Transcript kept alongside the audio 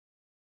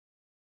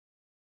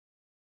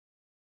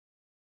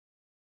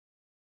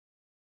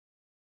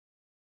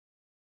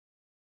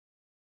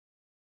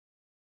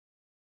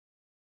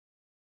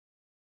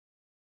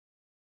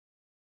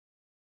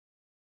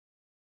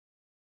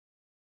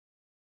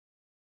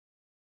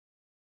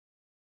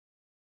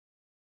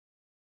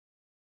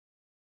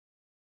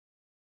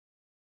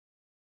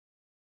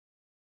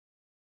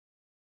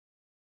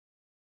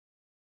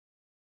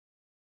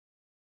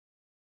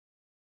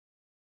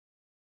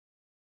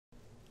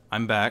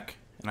I'm back,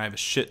 and I have a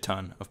shit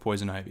ton of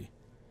poison ivy.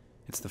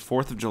 It's the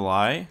 4th of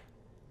July.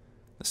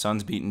 The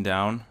sun's beating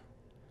down.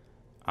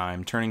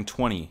 I'm turning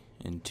 20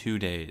 in 2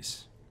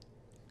 days,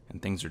 and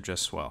things are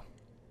just swell.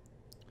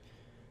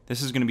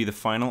 This is going to be the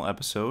final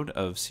episode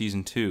of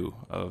Season 2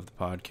 of the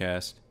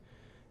podcast,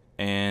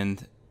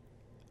 and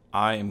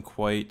I am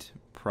quite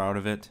proud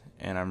of it,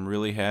 and I'm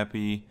really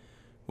happy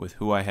with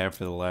who I have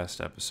for the last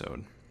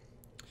episode.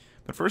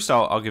 But first,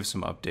 I'll give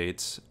some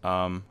updates.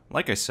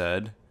 Like I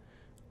said,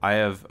 I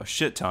have a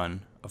shit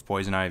ton of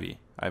poison ivy.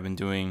 I've been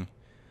doing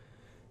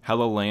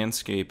hella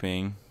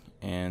landscaping,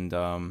 and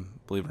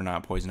believe it or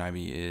not, poison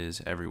ivy is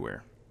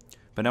everywhere.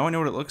 But now I know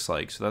what it looks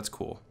like, so that's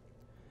cool.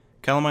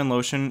 Calamine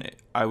lotion,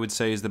 I would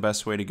say, is the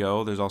best way to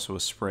go. There's also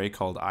a spray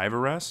called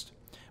Ivarest.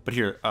 But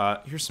here's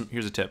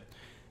a tip.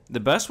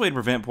 The best way to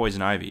prevent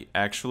poison ivy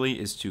actually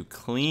is to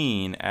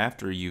clean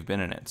after you've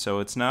been in it. So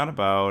it's not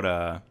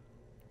about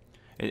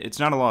it's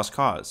not a lost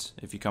cause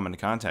if you come into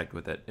contact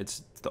with it.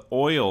 It's the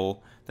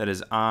oil that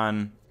is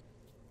on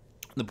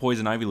the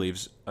poison ivy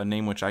leaves, a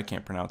name which I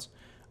can't pronounce.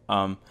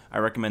 I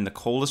recommend the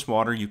coldest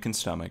water you can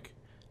stomach,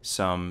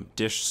 some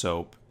dish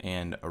soap,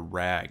 and a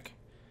rag,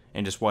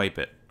 and just wipe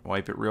it.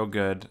 Wipe it real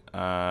good.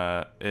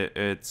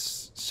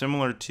 It's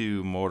similar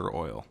to motor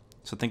oil,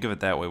 so think of it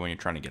that way when you're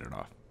trying to get it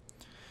off.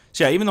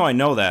 So yeah, even though I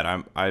know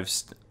that,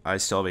 I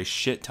still have a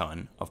shit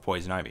ton of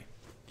poison ivy.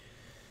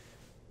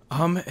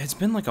 It's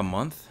been like a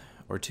month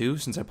or two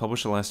since I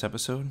published the last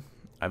episode.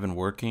 I've been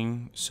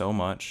working so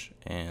much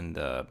and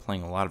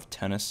playing a lot of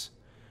tennis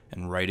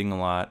and writing a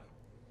lot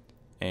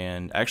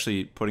and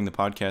actually putting the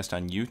podcast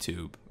on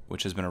YouTube,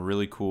 which has been a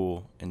really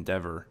cool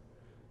endeavor.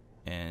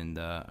 And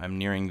I'm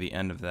nearing the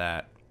end of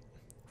that,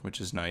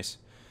 which is nice.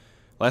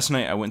 Last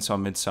night I went and saw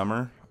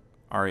Midsummer,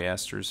 Ari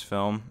Aster's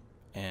film,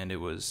 and it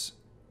was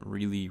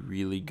really,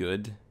 really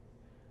good.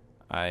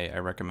 I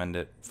recommend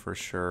it for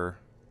sure.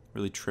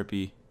 Really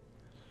trippy.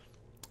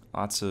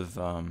 Lots of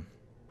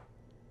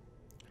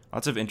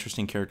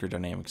interesting character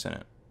dynamics in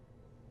it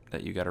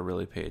that you got to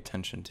really pay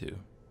attention to.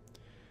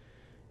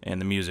 And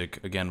the music,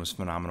 again, was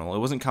phenomenal. It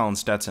wasn't Colin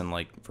Stetson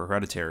like for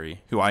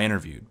Hereditary, who I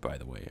interviewed, by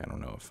the way. I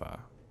don't know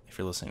if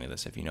you're listening to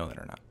this, if you know that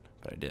or not,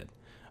 but I did.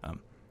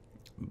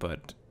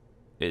 But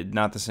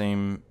not the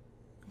same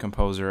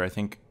composer. I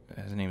think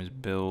his name is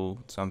Bill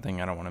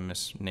something. I don't want to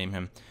misname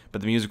him.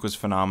 But the music was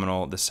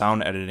phenomenal. The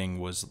sound editing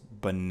was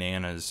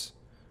bananas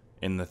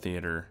in the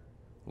theater.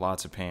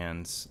 Lots of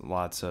pans,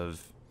 lots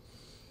of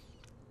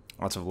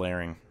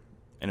layering,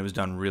 and it was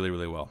done really,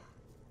 really well.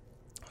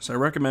 So I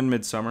recommend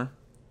Midsummer.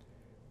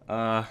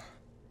 I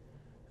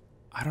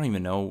don't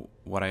even know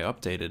what I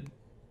updated.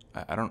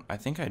 I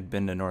think I'd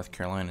been to North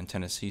Carolina and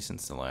Tennessee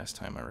since the last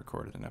time I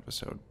recorded an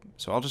episode.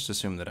 So I'll just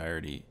assume that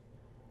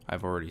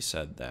I've already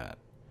said that.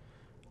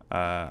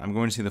 I'm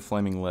going to see the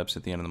Flaming Lips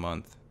at the end of the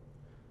month,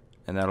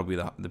 and that'll be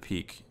the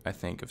peak, I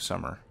think, of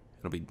summer.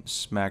 It'll be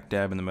smack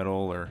dab in the middle,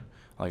 or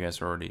I guess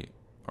we're already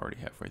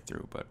halfway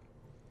through, but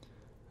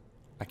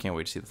I can't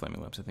wait to see the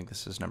Flaming Lips. I think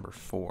this is number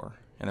 4,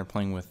 and they're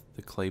playing with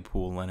the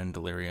Claypool Lennon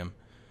Delirium,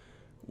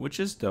 which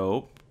is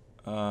dope.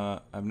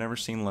 I've never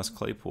seen Les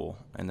Claypool,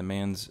 and the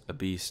man's a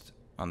beast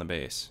on the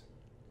bass.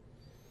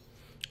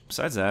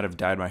 Besides that, I've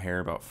dyed my hair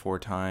about 4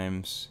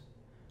 times.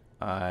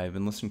 I've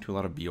been listening to a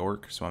lot of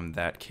Bjork, so I'm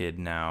that kid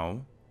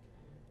now.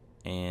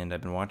 And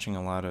I've been watching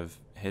a lot of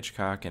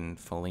Hitchcock and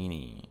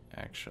Fellini,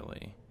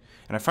 actually.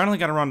 And I finally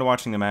got around to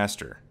watching The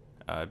Master,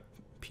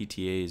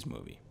 PTA's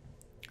movie.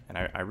 And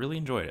I really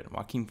enjoyed it.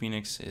 Joaquin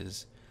Phoenix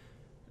is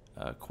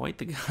quite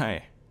the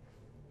guy.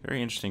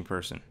 Very interesting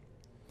person.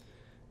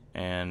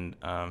 And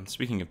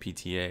speaking of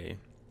PTA,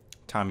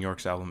 Tom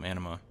York's album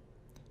Anima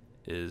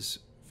is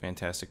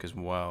fantastic as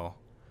well.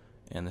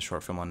 And the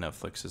short film on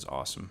Netflix is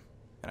awesome.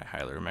 And I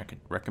highly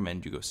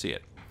recommend you go see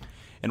it.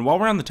 And while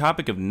we're on the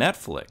topic of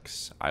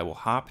Netflix, I will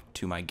hop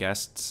to my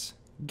guests.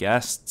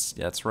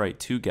 That's right,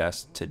 2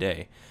 guests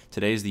today.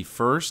 Today is the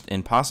first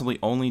and possibly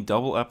only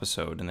double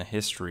episode in the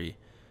history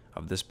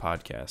of this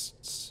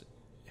podcast's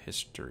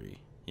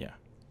history. Yeah.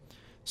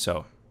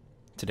 So,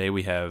 today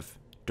we have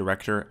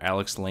director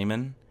Alex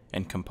Lehmann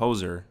and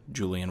composer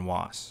Julian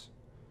Was.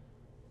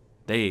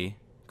 They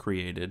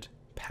created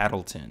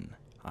Paddleton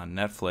on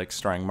Netflix,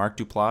 starring Mark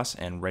Duplass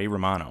and Ray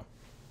Romano.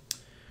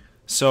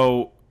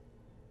 So,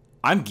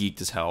 I'm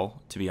geeked as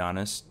hell, to be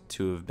honest,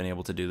 to have been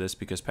able to do this,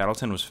 because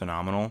Paddleton was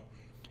phenomenal.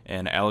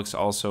 And Alex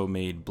also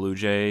made Blue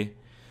Jay,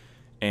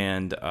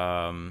 and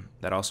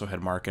that also had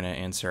Mark in it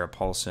and Sarah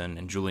Paulson,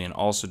 and Julian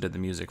also did the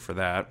music for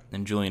that.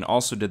 And Julian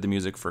also did the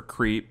music for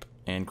Creep,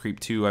 and Creep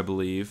 2, I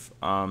believe,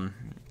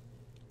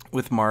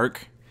 with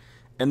Mark.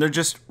 And they're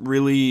just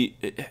really,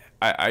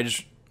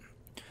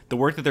 the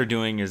work that they're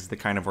doing is the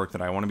kind of work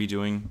that I want to be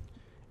doing,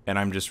 and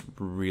I'm just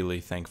really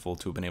thankful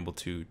to have been able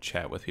to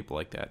chat with people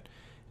like that.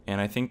 And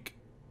I think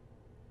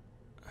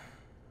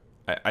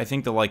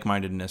the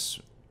like-mindedness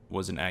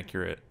was an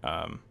accurate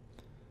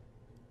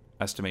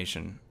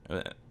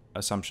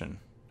assumption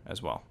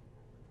as well.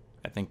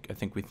 I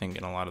think we think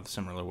in a lot of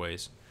similar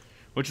ways,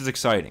 which is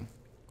exciting,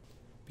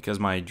 because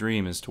my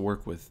dream is to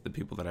work with the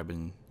people that I've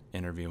been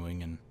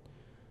interviewing and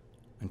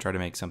try to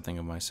make something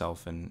of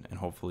myself and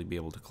hopefully be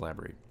able to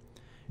collaborate.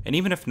 And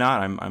even if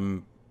not,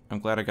 I'm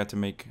glad I got to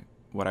make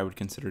what I would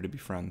consider to be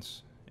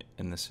friends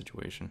in this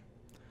situation.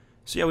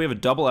 So yeah, we have a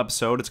double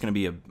episode. It's going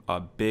to be a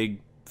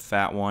big,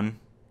 fat one,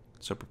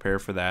 so prepare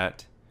for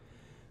that.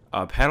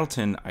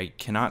 Paddleton, I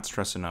cannot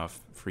stress enough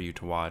for you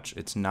to watch.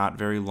 It's not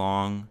very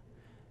long,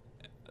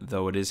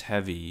 though it is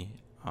heavy.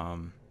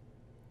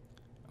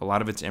 A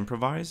lot of it's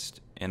improvised,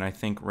 and I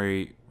think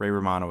Ray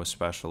Romano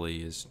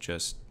especially is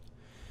just...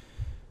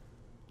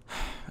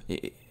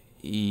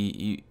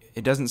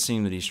 It doesn't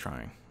seem that he's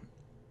trying.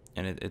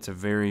 And it's a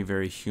very,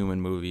 very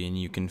human movie, and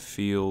you can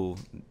feel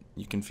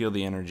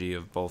the energy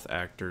of both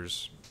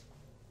actors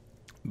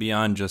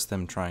beyond just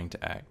them trying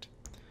to act.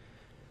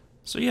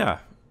 So yeah,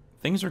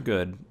 things are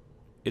good.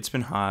 It's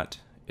been hot.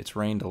 It's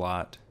rained a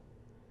lot.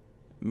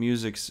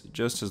 Music's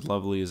just as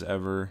lovely as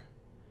ever.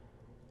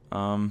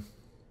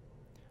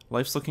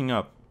 Life's looking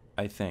up,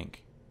 I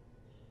think.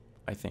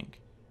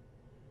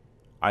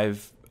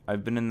 I've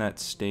been in that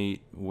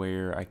state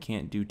where I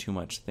can't do too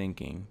much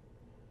thinking.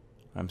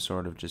 I'm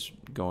sort of just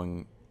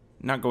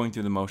not going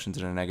through the motions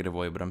in a negative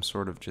way, but I'm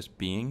sort of just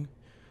being.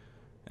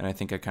 And I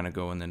think I kind of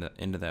go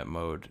into that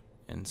mode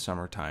in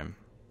summertime,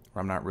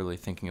 where I'm not really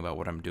thinking about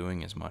what I'm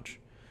doing as much.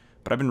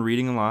 But I've been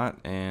reading a lot,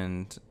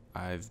 and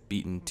I've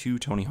beaten 2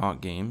 Tony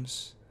Hawk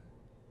games.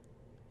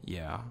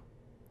 Yeah.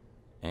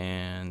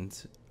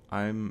 And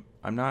I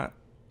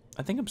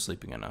think I'm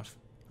sleeping enough.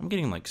 I'm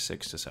getting like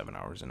 6 to 7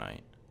 hours a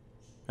night.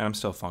 And I'm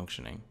still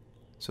functioning.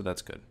 So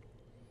that's good.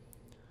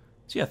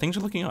 So yeah, things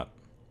are looking up.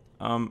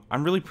 I'm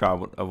really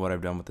proud of what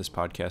I've done with this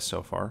podcast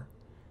so far.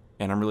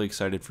 And I'm really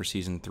excited for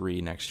season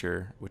 3 next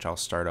year, which I'll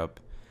start up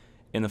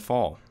in the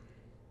fall.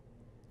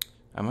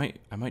 I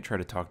might try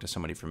to talk to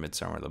somebody from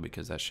Midsummer, though,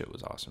 because that shit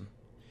was awesome.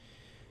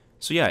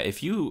 So yeah,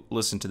 if you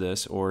listen to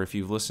this, or if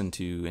you've listened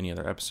to any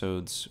other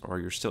episodes, or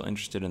you're still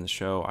interested in the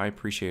show, I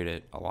appreciate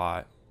it a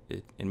lot.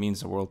 It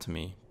means the world to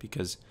me,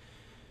 because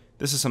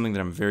this is something that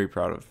I'm very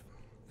proud of.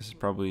 This is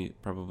probably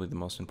the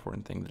most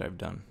important thing that I've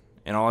done.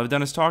 And all I've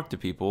done is talk to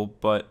people,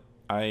 but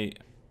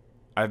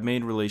I've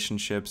made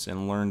relationships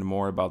and learned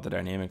more about the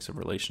dynamics of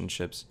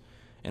relationships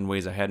in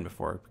ways I hadn't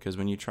before. Because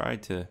when you try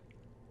to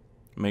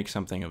make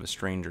something of a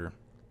stranger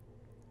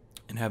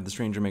and have the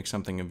stranger make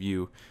something of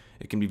you,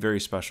 it can be very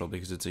special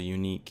because it's a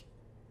unique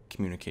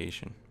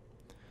communication.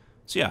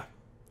 So yeah,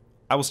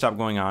 I will stop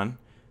going on.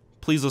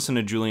 Please listen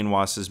to Julian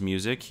Wass's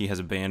music. He has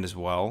a band as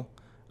well.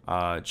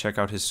 Check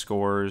out his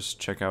scores.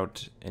 Check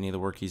out any of the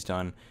work he's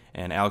done.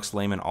 And Alex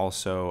Lehmann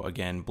also,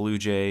 again, Blue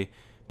Jay,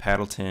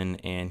 Paddleton,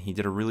 and he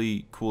did a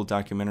really cool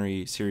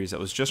documentary series that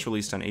was just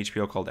released on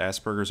HBO called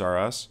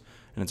ASPERGER'S,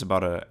 and it's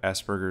about a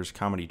Asperger's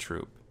comedy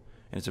troupe.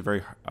 And it's a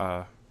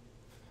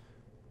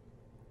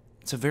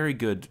very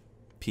good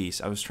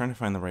piece. I was trying to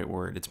find the right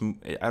word.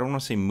 I don't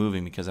want to say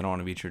moving because I don't want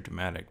to be too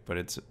dramatic, but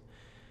it's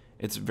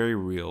very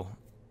real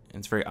and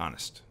it's very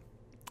honest.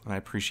 And I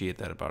appreciate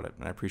that about it.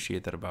 And I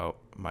appreciate that about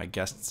my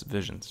guests'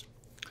 visions.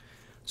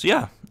 So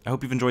yeah, I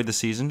hope you've enjoyed the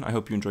season. I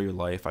hope you enjoy your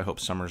life. I hope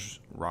summer's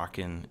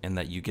rocking and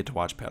that you get to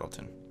watch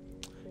Paddleton.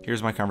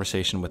 Here's my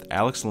conversation with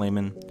Alex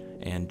Lehmann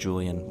and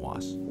Julian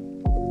Wass.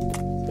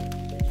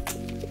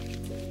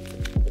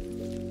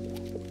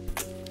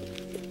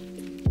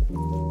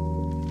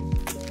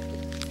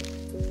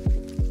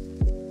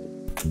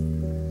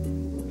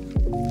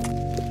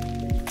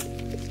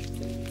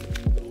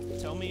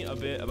 Tell me a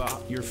bit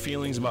about your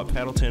feelings about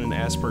Paddleton and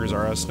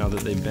ASPERGER'S now that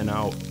they've been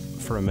out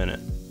for a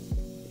minute.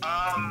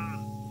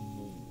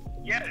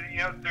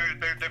 Yeah,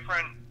 they're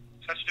different,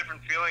 such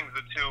different feelings, the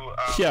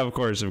two. Yeah, of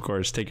course.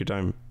 Take your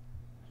time.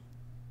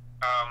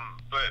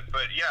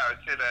 But yeah,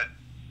 I'd say that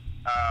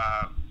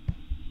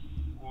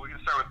we can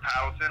start with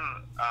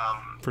Paddleton.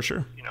 For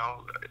sure.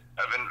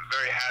 I've been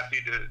very happy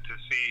to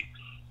see.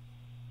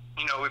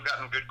 We've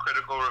gotten good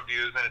critical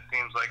reviews, and it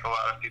seems like a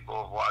lot of people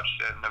have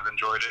watched it and have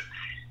enjoyed it,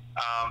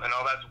 and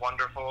all that's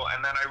wonderful.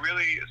 And then I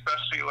really,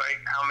 especially like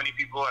how many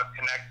people have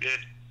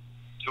connected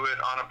to it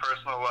on a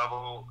personal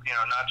level.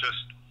 Not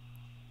just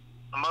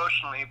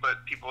emotionally, but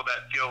people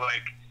that feel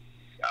like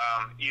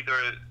either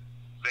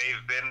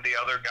they've been the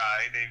other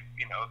guy, they've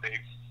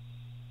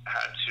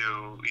had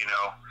to,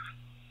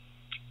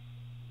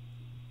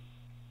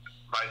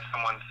 by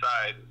someone's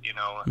side,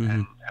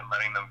 and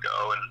letting them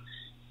go, and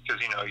because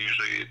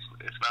usually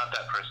it's not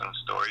that person's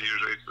story.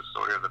 Usually it's the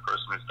story of the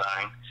person who's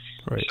dying.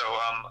 Right. So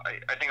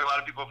I think a lot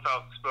of people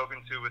felt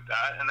spoken to with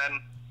that, and then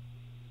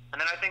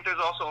I think there's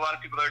also a lot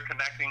of people that are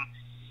connecting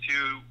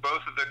to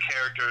both of the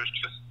characters,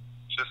 just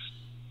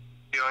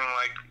feeling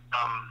like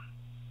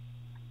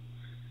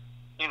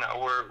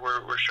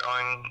we're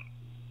showing.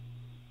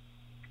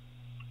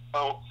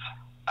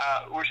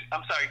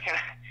 I'm sorry.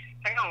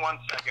 Hang on 1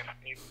 second.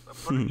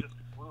 I'm just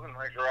moving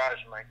my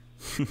garage. My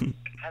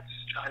cat's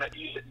trying to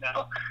eat it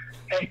now.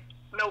 Hey,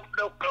 nope.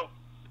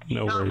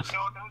 No worries.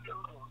 No.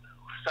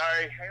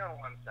 Sorry. Hang on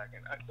 1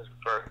 second. I just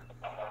burped.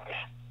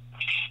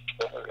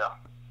 There we go.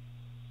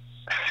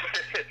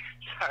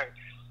 Sorry.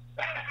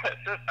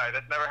 So sorry.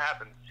 That's never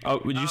happened.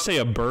 Oh, would you say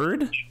a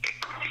bird? A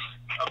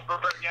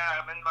bird.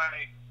 Yeah, I'm in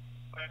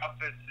my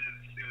office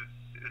is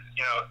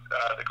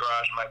the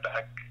garage in my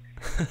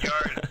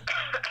backyard,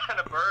 and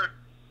a bird.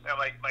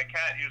 My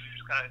cat usually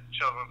just kind of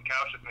chills on the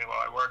couch with me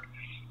while I work,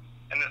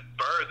 and this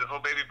little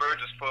baby bird,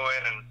 just flew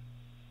in and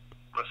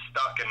was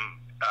stuck, and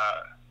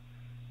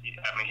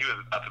he was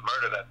about to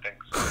murder that thing.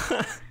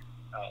 So,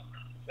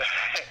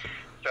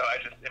 so I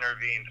just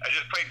intervened. I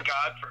just played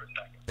God for a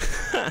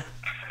second.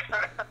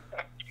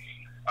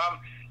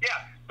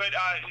 But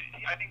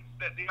I think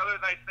that the other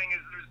nice thing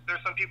is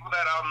there's some people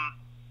that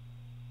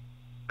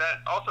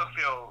also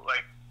feel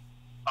like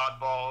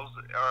oddballs,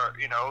 or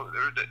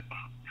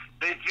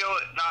they feel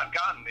not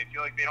gotten. They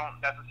feel like they don't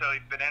necessarily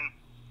fit in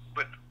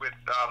with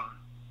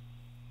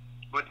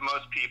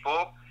most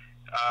people,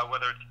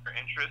 whether it's their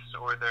interests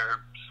or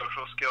their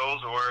social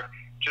skills or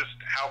just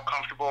how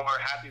comfortable or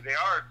happy they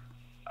are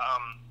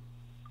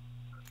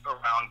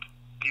around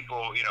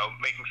people,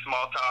 making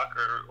small talk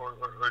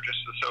or just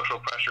the social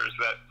pressures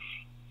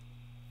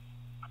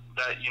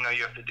that you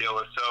have to deal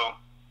with. So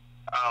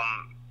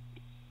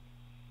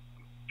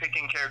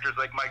picking characters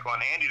like Michael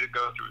and Andy to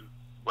go through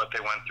what they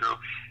went through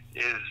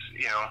is,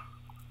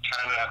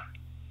 kind of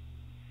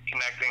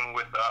connecting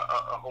with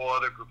a whole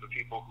other group of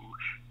people who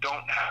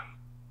don't have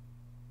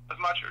as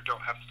much or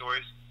don't have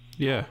stories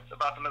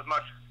about them as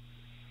much,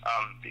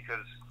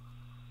 because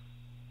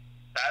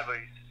sadly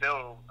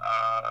still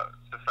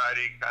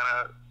society kind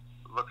of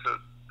looks at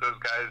those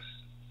guys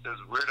as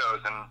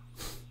weirdos, and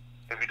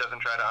maybe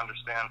doesn't try to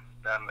understand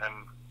them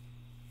and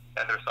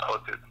their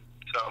solitude.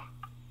 So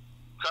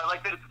I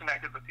like that it's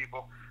connected with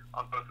people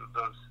on both of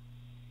those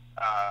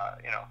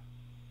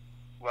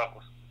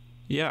levels.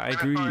 Yeah, I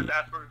agree. As far as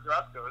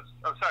ASPERGER'S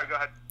goes, sorry, go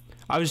ahead.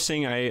 I was just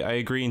saying I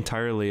agree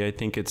entirely. I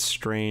think it's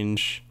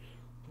strange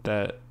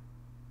that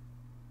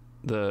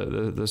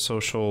the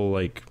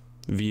social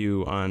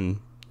view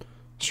on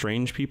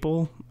strange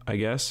people, I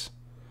guess,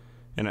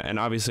 and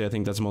obviously I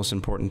think that's the most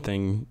important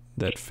thing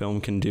that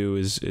film can do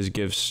is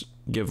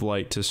give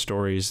light to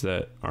stories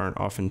that aren't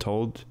often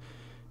told,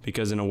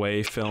 because in a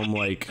way film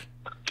like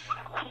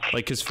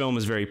his film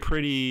is very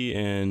pretty,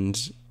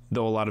 and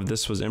though a lot of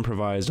this was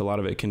improvised, a lot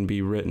of it can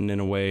be written in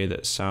a way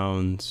that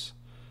sounds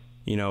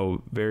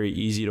very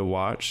easy to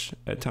watch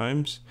at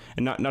times.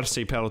 And not to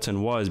say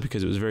Paddleton was,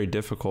 because it was very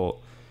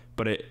difficult,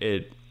 but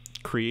it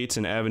creates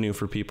an avenue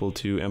for people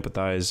to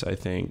empathize, I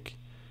think.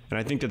 And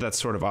I think that that's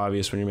sort of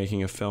obvious when you're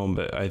making a film,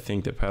 but I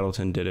think that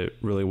Paddleton did it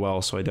really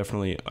well. So I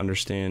definitely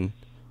understand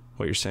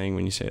what you're saying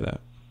when you say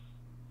that.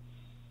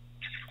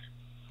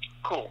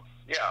 Cool.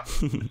 Yeah.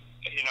 And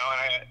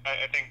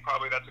I think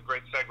probably that's a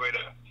great segue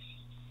to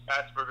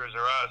ASPERGER'S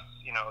or Us.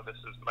 This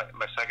is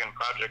my second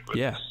project with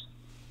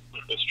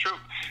this troupe.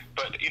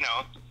 But,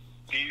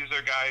 these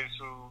are guys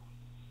who,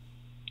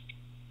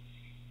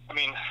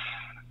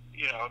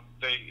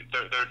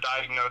 their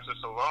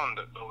diagnosis alone,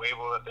 the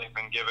label that they've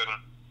been given,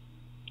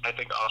 I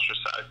think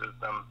ostracizes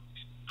them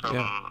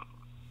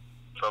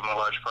from a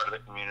large part of the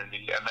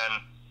community. And then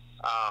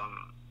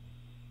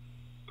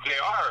they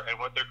are, and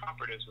what their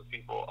comfort is with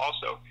people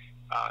also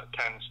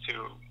tends to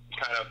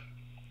kind of,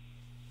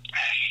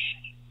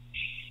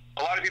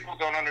 a lot of people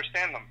don't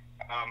understand them,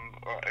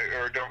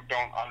 or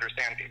don't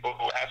understand people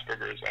who have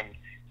Asperger's, and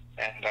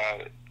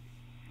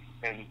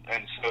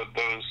so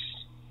those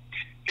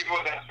people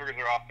with Asperger's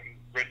are often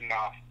written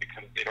off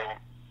because they don't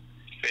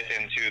fit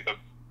into the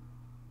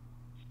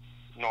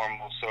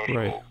normal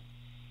social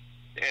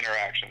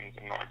interactions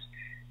and norms,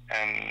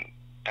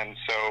 and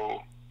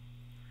so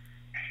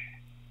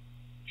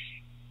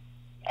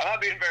I'm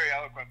not being very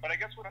eloquent, but I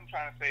guess what I'm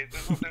trying to say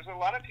is there's a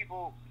lot of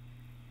people,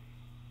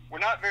 we're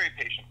not very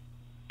patient,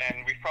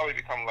 and we've probably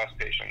become less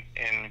patient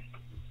in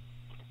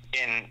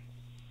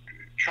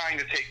trying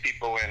to take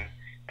people in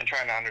and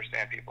trying to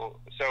understand people.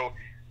 So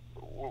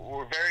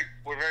we're very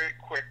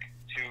quick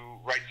to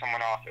write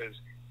someone off as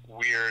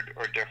weird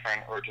or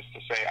different, or just to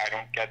say I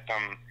don't get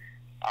them,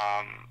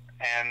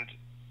 and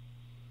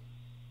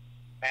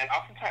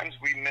oftentimes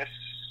we miss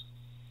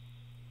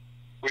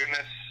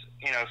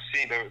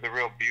seeing the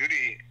real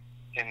beauty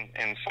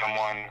in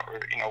someone, or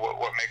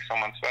what makes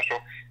someone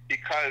special,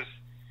 because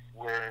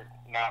we're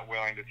not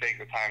willing to take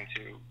the time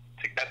to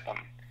get them.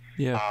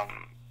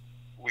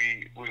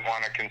 We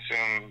want to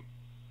consume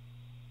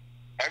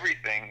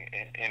everything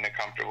in a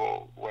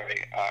comfortable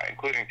way,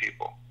 including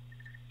people.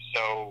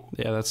 So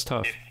that's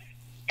tough. If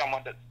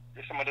someone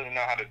doesn't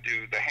know how to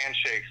do the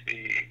handshakes,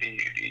 the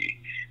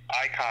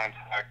eye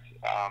contact,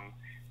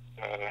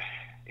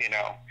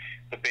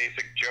 the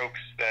basic jokes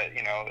that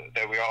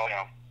that we all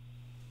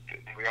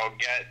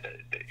get.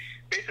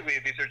 Basically,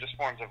 these are just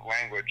forms of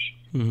language.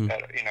 Mm-hmm.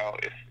 That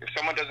if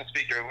someone doesn't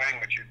speak your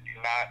language,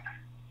 you're not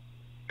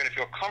going to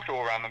feel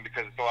comfortable around them,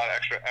 because it's a lot of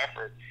extra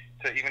effort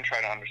to even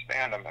try to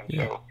understand them. And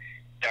so,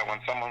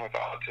 when someone with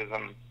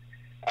autism,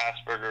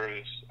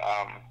 Asperger's,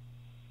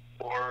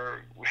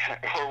 or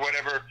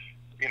whatever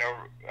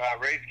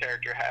Ray's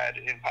character had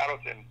in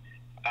Paddleton,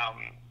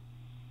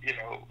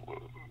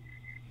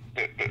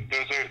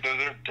 those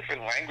are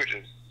different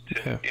languages.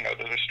 Those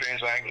are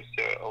strange languages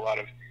to a lot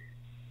of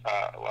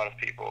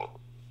people,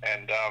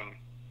 and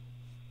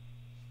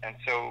And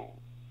so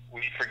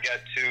we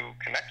forget to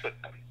connect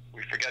with them.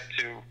 We forget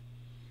to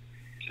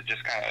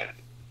just kind of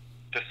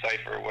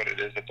decipher what it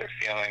is that they're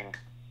feeling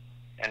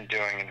and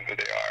doing and who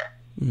they are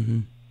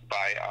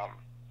by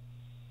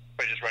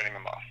just writing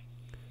them off.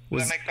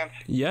 Does that make sense?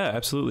 Yeah,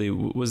 absolutely.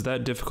 Was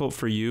that difficult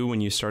for you when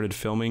you started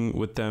filming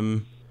with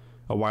them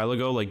a while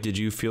ago? Like, did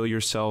you feel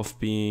yourself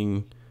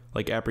being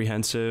like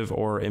apprehensive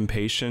or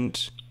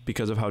impatient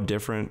because of how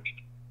different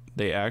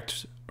they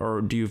act,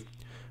 or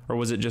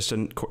was it just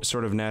a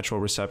sort of natural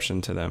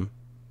reception to them?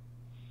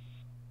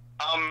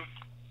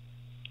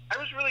 I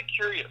was really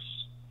curious,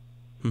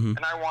 and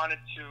I wanted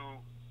to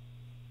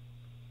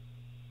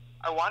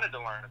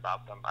learn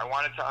about them. I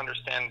wanted to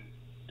understand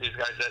these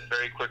guys that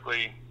very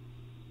quickly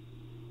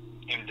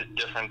seemed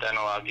different than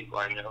a lot of people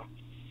I knew.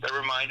 That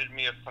reminded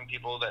me of some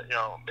people that,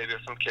 maybe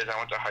of some kids I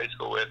went to high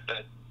school with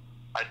that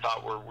I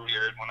thought were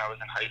weird when I was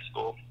in high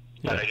school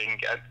that I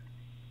didn't get.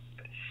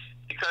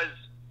 Because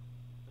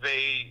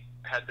they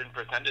had been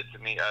presented to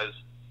me as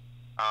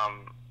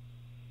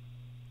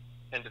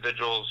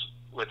individuals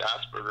with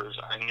Asperger's,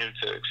 I knew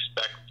to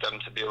expect them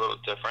to be a little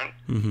different.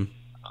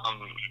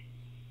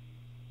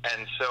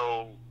 And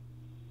so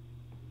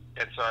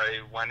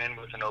I went in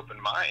with an open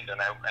mind,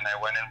 and I went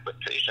in with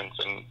patience,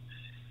 and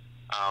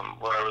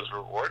what I was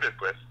rewarded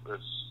with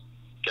was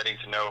getting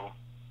to know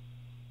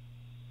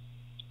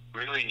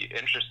really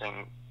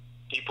interesting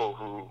people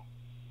who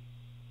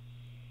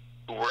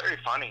were very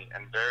funny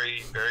and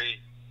very, very,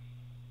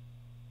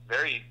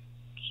 very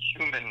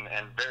human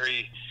and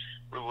very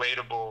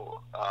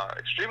relatable,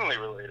 extremely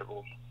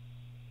relatable.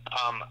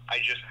 I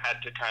just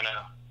had to kind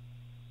of,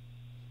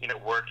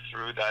 work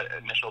through that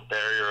initial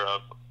barrier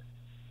of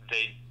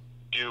they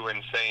do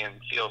and say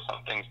and feel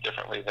some things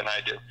differently than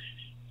I do.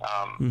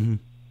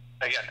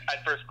 Again,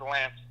 at first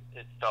glance,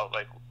 it felt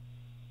like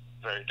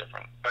very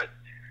different, but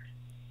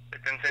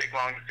it didn't take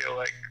long to feel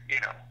like,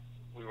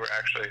 we were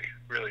actually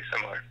really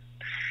similar.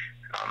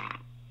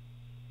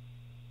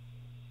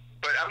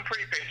 But I'm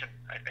pretty patient,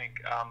 I think.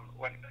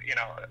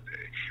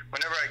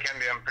 Whenever I can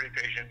be, I'm pretty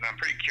patient, and I'm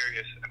pretty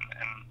curious, and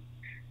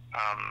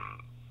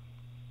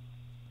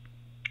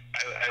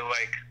I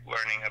like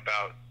learning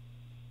about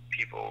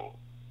people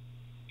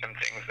and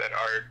things that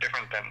are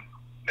different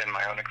than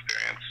my own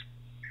experience.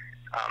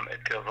 It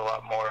feels a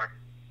lot more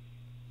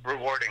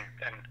rewarding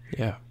than,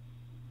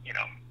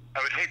 I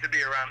would hate to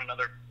be around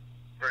another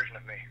version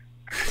of me.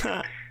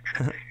 God,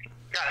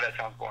 that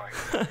sounds boring.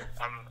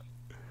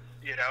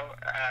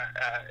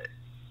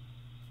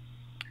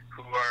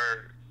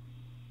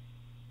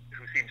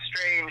 Who seem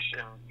strange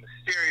and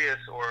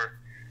mysterious or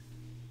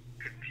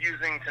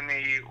confusing to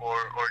me, or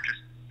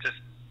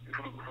just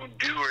who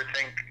do or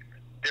think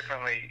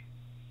differently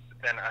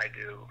than I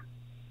do.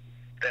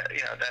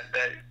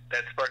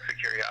 That sparks a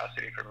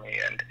curiosity for me,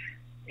 and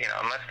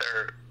unless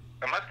they're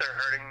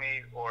hurting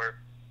me, or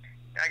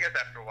I guess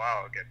after a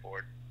while I'll get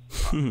bored,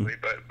 possibly.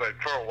 but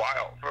for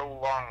a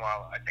long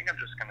while, I think I'm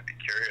just going to be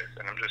curious,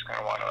 and I'm just going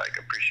to want to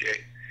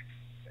appreciate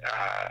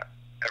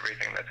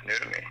everything that's new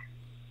to me.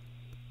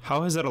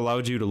 How has that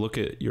allowed you to look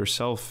at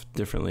yourself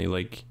differently?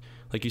 Like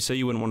you say,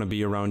 you wouldn't want to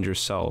be around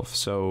yourself,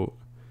 so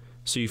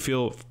you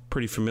feel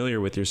pretty familiar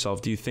with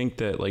yourself. Do you think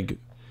that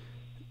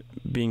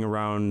being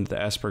around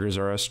the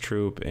ASPERGER'S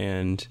troupe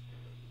and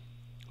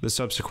the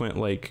subsequent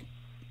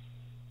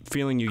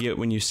feeling you get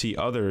when you see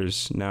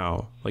others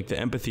now, the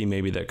empathy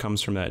maybe that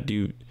comes from that,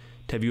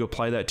 have you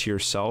applied that to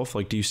yourself?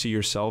 Do you see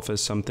yourself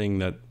as something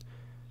that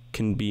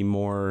can be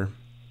more,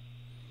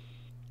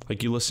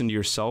 you listen to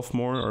yourself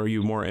more, or are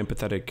you more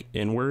empathetic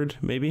inward,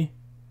 maybe?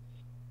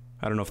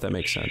 I don't know if that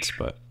makes sense,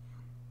 but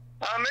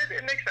maybe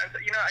it makes sense.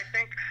 I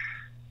think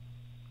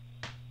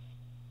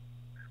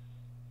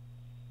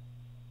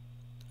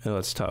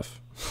that's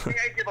tough. I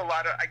give a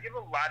lot of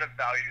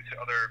value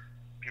to other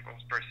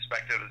people's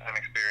perspectives and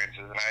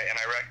experiences, and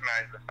I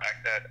recognize the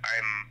fact that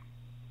I'm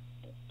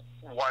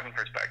one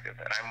perspective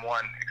and I'm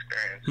one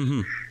experience.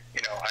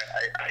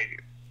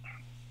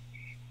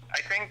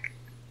 I think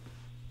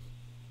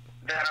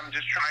that I'm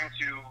just trying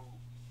to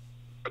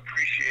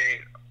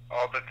appreciate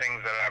all the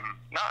things that I'm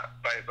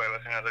not by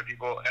listening to other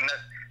people, and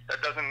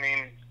that doesn't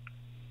mean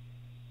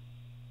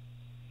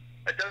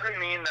that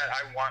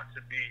I want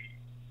to be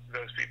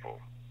those people.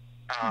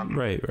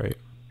 Right. And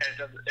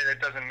it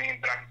doesn't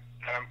mean that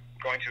I'm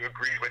going to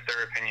agree with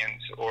their opinions,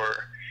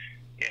 or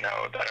that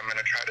I'm going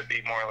to try to be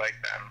more like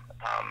them.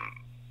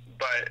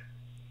 But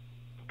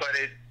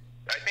I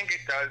think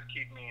it does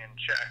keep me in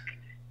check,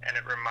 and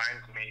it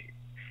reminds me,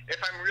 if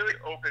I'm really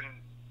open,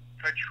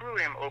 if I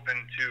truly am open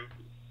to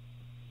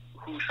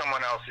who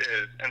someone else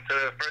is, and so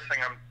the first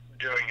thing I'm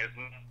doing is,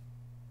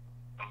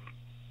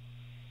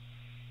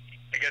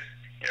 I guess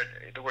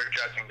the word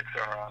judging gets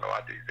thrown around a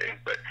lot these days,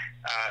 but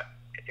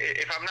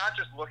if I'm not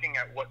just looking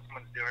at what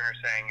someone's doing or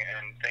saying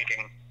and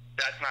thinking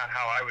that's not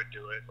how I would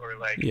do it, or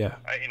that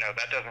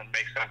doesn't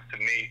make sense to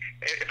me.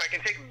 If I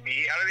can take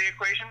me out of the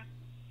equation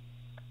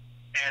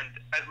and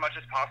as much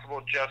as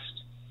possible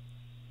just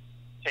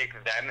take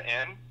them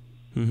in,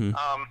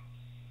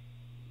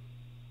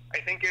 I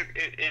think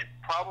it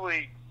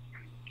probably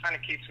kind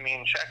of keeps me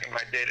in check in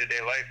my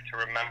day-to-day life to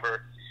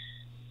remember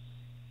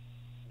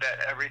that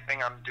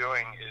everything I'm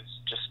doing is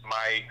just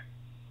my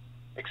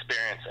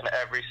experience, and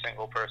every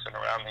single person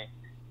around me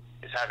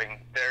is having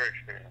their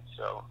experience.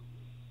 So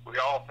we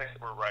all think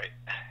we're right.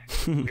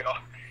 we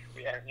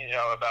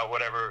about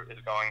whatever is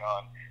going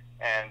on,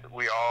 and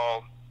we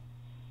all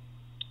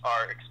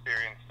are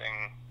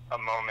experiencing a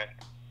moment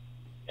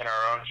in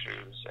our own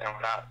shoes, and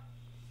we're not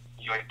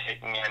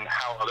taking in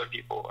how other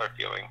people are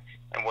feeling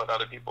and what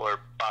other people are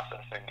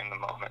processing in the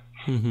moment.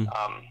 Mm-hmm.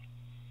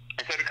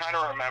 And so to kind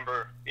of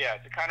remember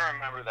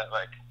that,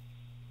 like,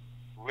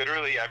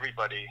 literally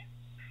everybody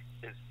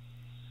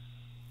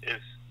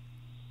is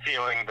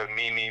feeling the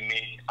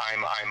me,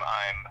 I'm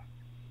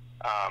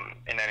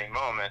in any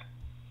moment.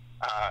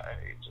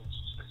 It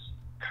just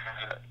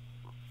kind of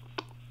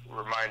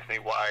reminds me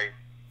why,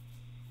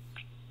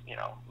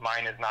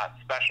 mine is not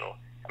special.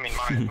 I mean,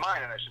 mine is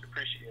mine, and I should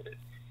appreciate it.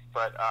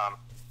 But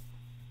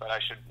I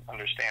should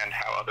understand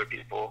how other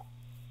people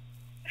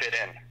fit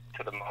in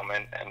to the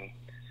moment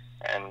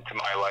and to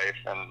my life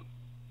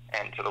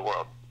and to the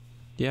world.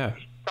 Yeah.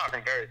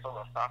 Talking very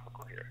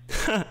philosophical here,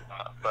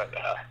 but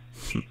I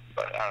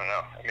don't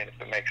know. I mean,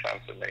 if it makes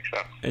sense, it makes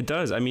sense. It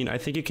does. I mean, I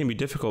think it can be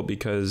difficult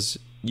because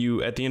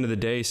you, at the end of the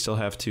day, still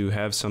have to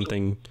have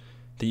something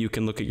that you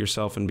can look at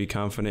yourself and be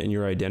confident in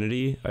your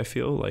identity. I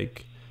feel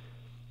like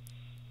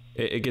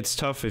it gets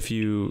tough if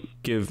you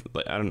give,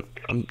 like, I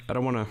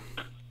don't want to,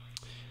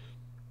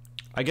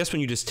 I guess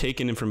when you just take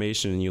in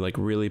information and you like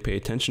really pay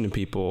attention to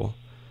people,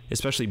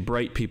 especially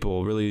bright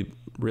people, really,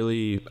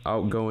 really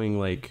outgoing,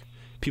 like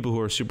people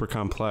who are super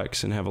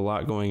complex and have a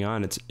lot going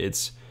on.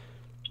 It's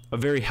a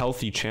very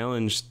healthy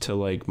challenge to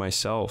like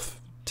myself,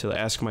 to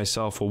ask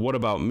myself, well, what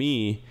about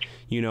me,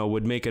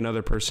 would make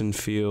another person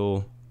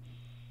feel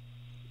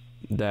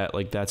that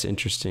like that's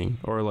interesting,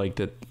 or like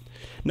that.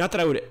 Not that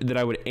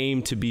I would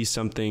aim to be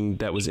something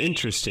that was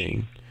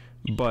interesting,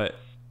 but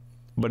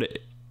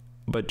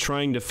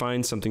trying to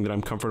find something that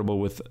I'm comfortable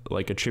with,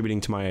 like attributing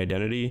to my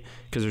identity,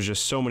 because there's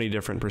just so many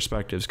different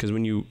perspectives. Because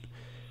when you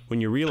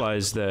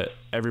realize that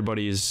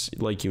everybody is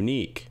like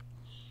unique,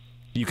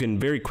 you can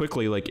very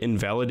quickly like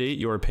invalidate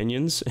your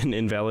opinions and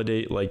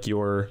invalidate like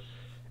your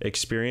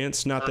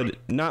experience. Not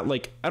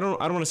like I don't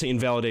want to say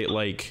invalidate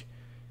like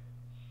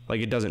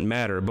it doesn't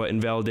matter, but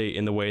invalidate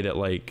in the way that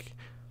like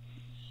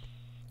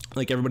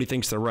everybody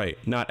thinks they're right.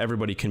 Not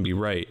everybody can be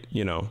right,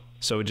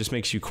 So it just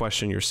makes you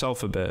question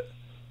yourself a bit,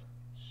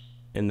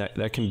 and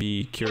that can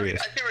be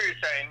curious. I see what you're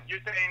saying.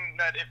 You're saying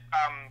that if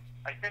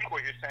I think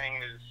what you're saying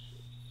is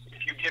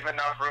if you give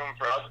enough room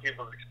for other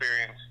people's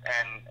experience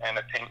and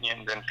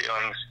opinions and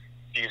feelings,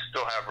 you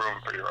still have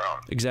room for your own.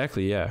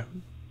 Exactly. Yeah.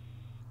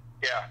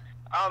 Yeah.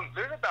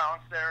 There's a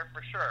balance there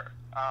for sure.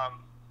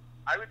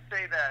 I would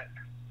say that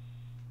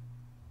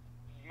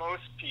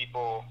most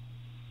people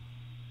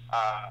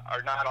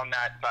are not on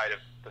that side of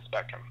the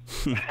spectrum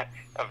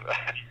of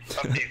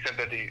the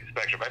sympathy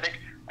spectrum.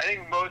 I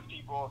think most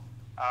people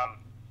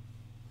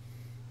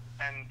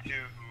tend to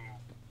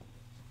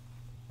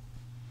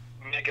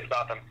make it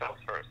about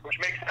themselves first, which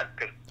makes sense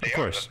because they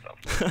are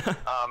themselves.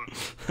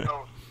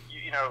 So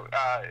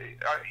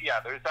yeah,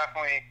 there's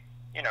definitely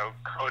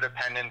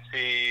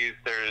codependencies.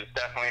 There's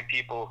definitely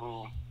people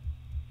who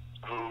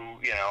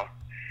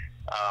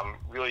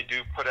really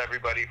do put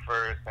everybody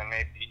first, and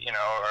maybe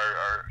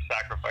are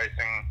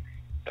sacrificing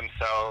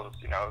themselves.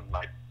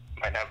 Might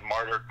have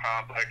martyr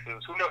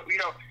complexes. Who knows?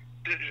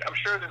 I'm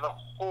sure there's a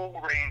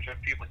whole range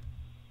of people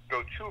who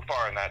go too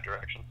far in that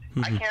direction.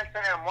 I can't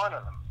say I'm one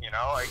of them.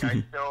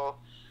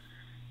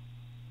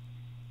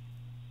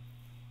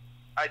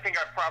 I think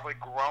I've probably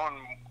grown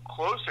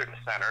closer to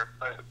center,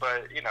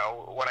 but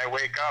when I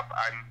wake up,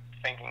 I'm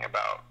thinking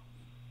about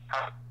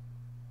how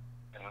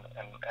and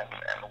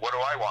what do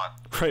I want?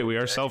 Right, we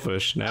are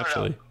selfish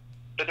naturally.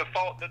 The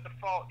default.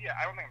 Yeah,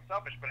 I don't think I'm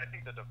selfish, but I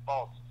think the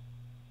default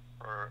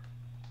for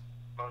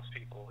most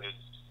people is,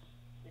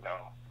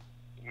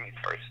 me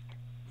first.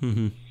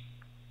 Mm-hmm.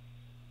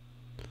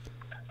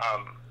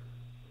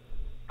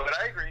 But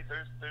I agree.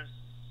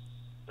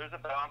 There's a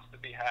balance to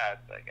be had,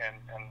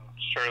 and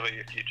surely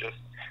if you just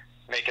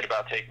make it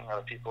about taking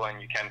other people in,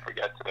 you can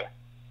forget to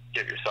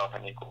give yourself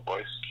an equal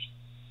voice.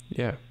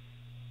 Yeah.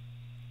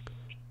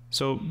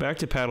 So back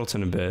to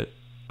Paddleton a bit.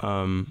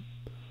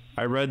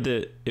 I read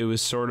that it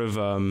was sort of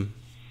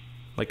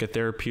like a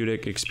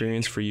therapeutic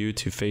experience for you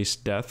to face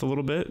death a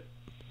little bit.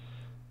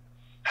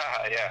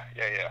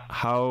 Yeah.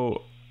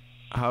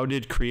 How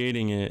did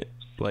creating it,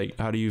 like,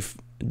 how do you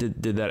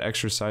did that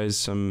exercise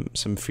some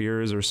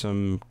fears or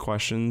some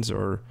questions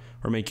or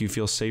make you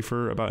feel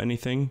safer about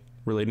anything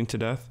relating to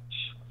death?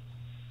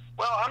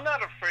 Well, I'm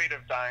not afraid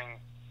of dying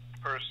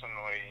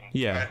personally.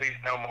 Yeah. At least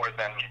no more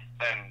than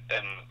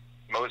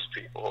most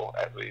people,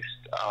 at least.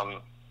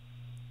 I'm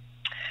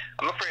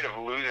afraid of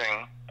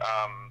losing,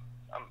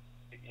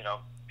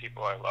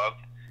 people I love.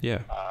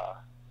 Yeah.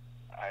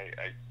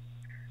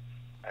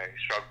 I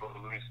struggle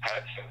to lose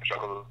pets. I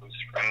struggle to lose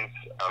friends.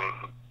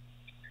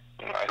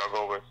 I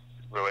struggle with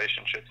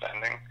relationships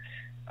ending.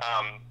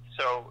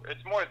 So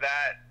it's more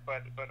that,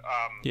 but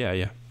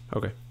Yeah.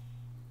 Okay.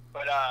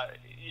 But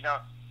you know,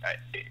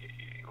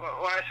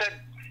 when I said,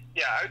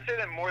 yeah, I would say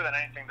that more than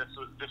anything,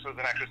 this was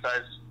an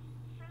exercise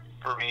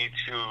for me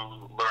to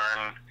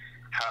learn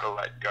how to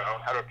let go,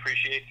 how to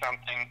appreciate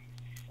something,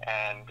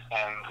 and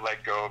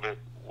let go of it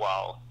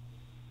while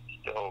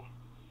still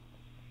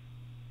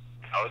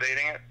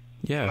validating it,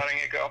 letting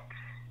it go.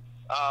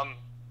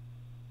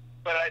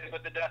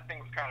 But the death thing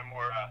was kind of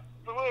more,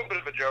 it's a little bit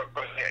of a joke,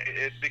 but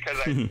it's because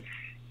I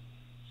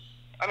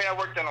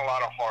worked in a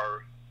lot of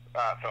horror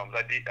films.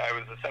 I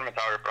was a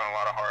cinematographer on a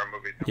lot of horror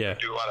movies. Yeah. We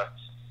do a lot of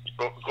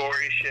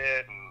gory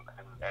shit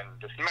and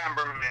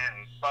dismemberment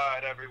and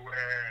blood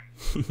everywhere.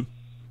 And,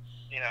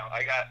 you know,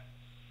 I got,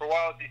 for a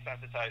while,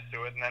 desensitized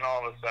to it, and then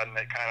all of a sudden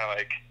it kind of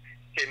like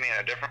hit me in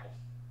a different way.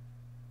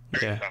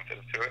 Very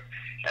sensitive to it.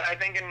 And I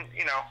think in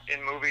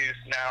movies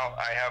now,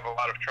 I have a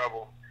lot of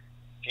trouble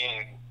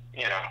seeing,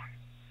 you know,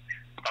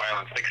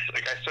 violence.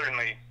 Like I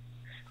certainly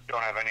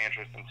don't have any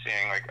interest in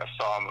seeing like a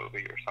Saw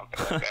movie or something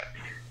like that.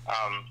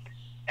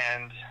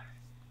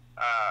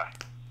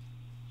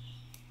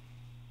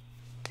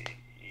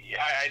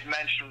 I'd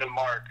mentioned to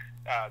Mark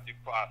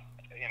Duplass,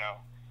 you know,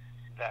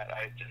 that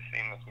I had just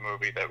seen this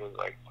movie that was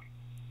like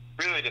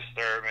really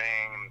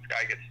disturbing. This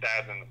guy gets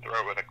stabbed in the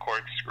throat with a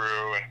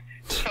corkscrew, and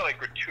just felt like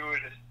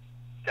gratuitous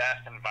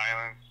death and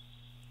violence.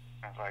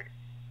 I was like,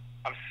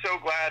 I'm so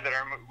glad that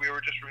we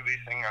were just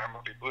releasing our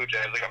movie Blue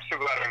Jays. Like, I'm so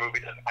glad our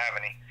movie doesn't have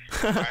any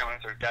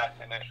violence or death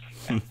in it.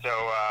 And so,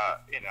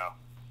 you know,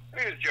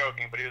 he was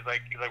joking, but he's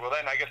like, well,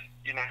 then I guess,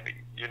 you know,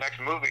 your next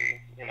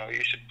movie, you know,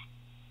 you should,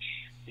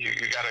 you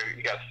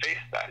gotta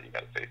face that. You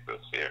gotta face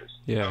those fears.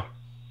 Yeah.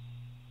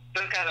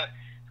 So it's kind of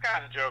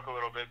a joke a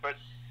little bit, but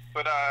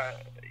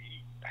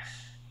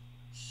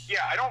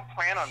yeah, I don't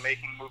plan on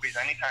making movies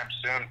anytime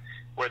soon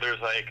where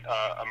there's like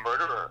a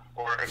murderer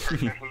or a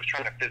person who's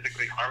trying to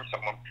physically harm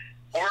someone,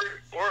 or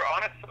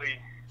honestly,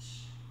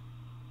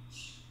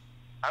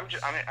 I'm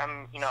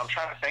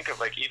trying to think of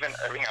like even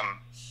everything I'm,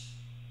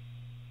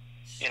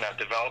 you know,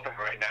 developing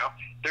right now.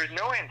 There's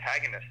no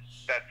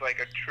antagonist that's like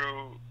a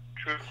true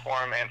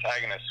form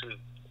antagonist who's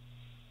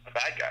a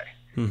bad guy,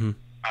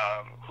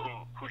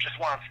 who just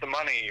wants the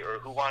money or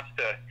who wants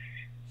to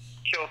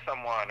kill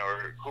someone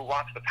or who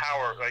wants the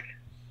power. Like,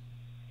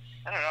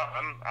 I don't know.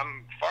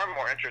 I'm far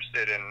more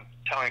interested in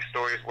telling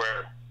stories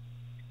where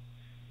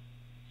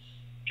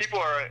people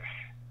are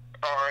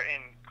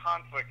in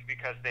conflict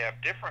because they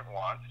have different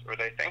wants or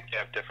they think they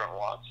have different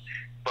wants,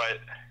 but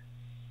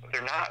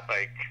they're not.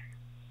 Like,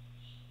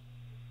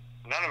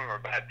 none of them are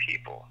bad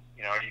people.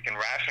 You know, you can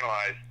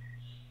rationalize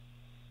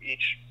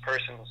each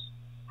person's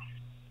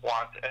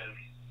want as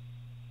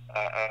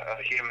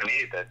a human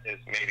need that is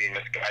maybe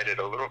misguided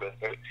a little bit,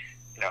 but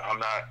you know, I'm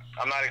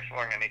not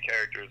exploring any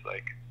characters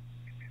like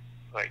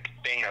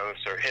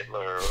Thanos or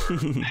Hitler or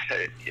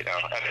you know.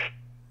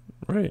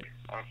 Right.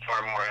 I'm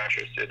far more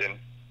interested in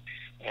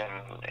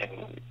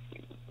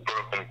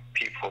broken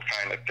people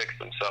trying to fix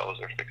themselves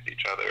or fix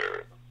each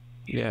other.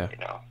 Yeah. You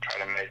know, try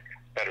to make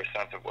better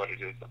sense of what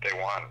it is that they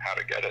want and how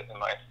to get it in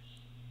life.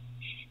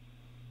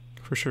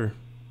 For sure.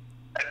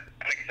 And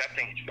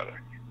accepting each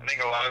other. I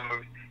think a lot of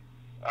movies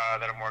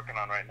that I'm working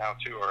on right now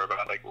too are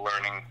about like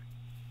learning,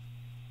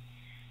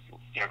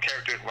 you know,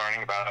 characters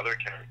learning about other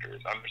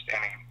characters,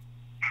 understanding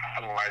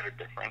how and why they're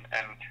different,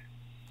 and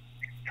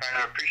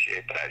trying to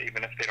appreciate that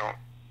even if they don't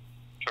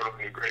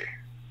totally agree.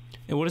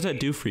 And what does that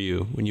do for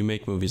you when you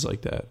make movies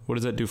like that? What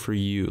does that do for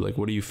you? Like,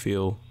 what do you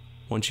feel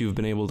once you've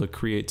been able to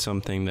create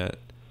something that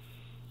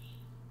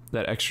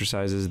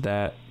exercises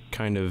that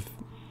kind of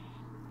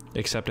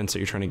acceptance that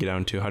you're trying to get out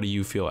into? How do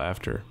you feel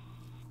after?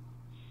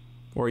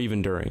 Or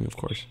even during, of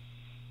course.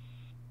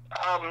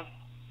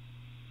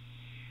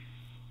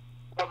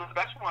 Well, the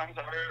best ones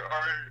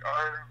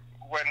are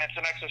when it's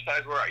an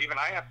exercise where even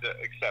I have to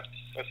accept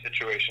a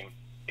situation,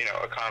 you know,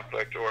 a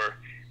conflict or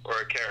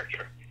a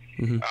character.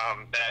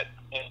 That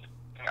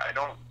I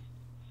don't,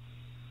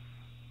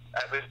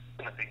 at least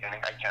in the beginning,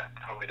 I can't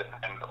totally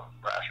defend or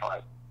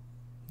rationalize.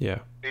 Yeah.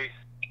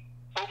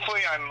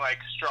 Hopefully I'm like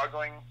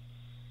struggling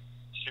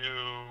to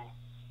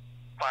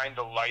find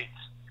the light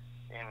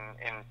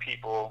in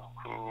people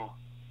who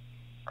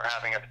are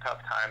having a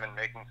tough time and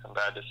making some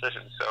bad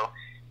decisions. So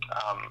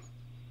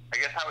I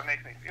guess how it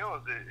makes me feel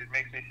is it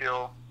makes me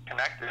feel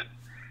connected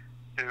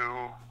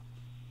to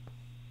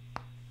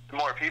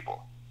more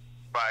people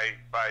by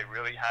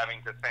really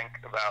having to think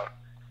about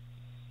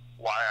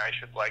why I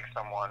should like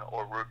someone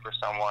or root for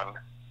someone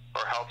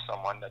or help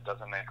someone that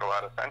doesn't make a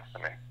lot of sense to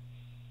me.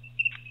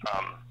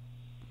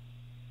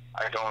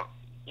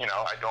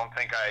 I don't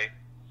think I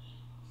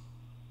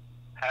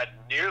had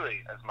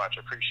nearly as much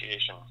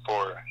appreciation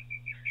for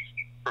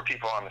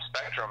people on the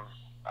spectrum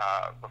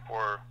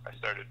before I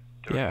started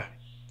doing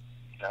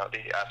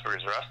the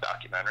ASPERGE'S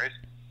documentaries.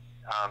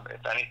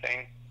 If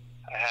anything,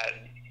 I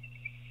had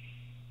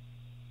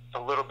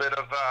a little bit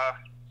of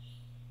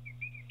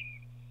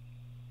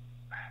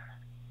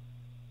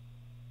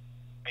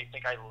I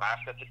think I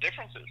laughed at the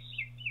differences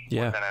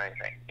more than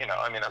anything. You know,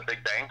 I mean, a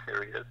Big Bang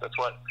Theory is that's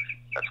what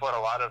that's what a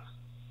lot of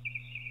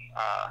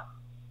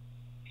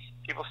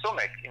people still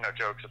make,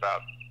 jokes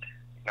about,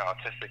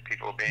 autistic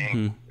people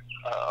being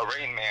a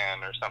Rain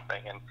Man or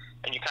something,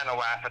 and you kind of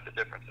laugh at the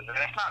differences. And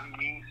it's not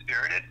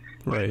mean-spirited,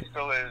 but Right. it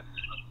still is.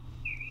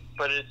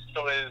 But it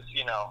still is,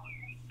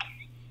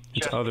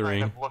 It's just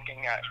othering. kind of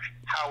looking at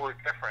how we're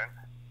different,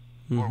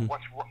 or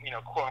what's,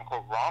 quote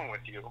unquote wrong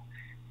with you,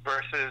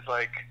 versus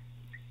like,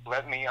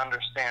 let me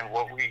understand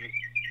what we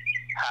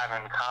have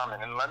in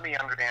common, and let me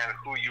understand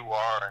who you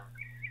are,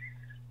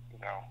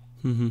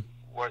 and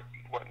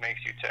what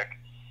makes you tick.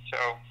 So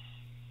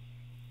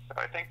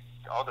I think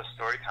all the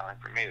storytelling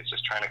for me is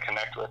just trying to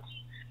connect with,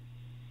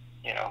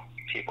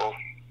 people.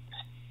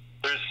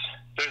 There's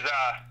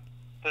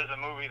a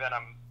movie that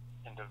I'm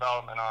in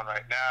development on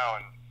right now,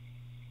 and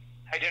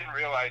I didn't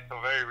realize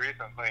till very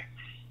recently.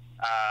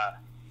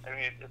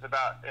 It's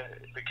about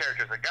the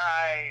character's a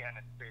guy, and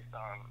it's based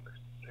on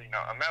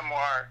a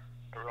memoir,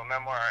 a real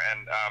memoir,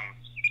 and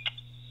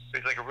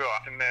he's like a real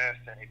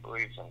optimist, and he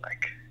believes in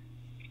like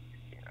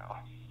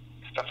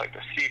stuff like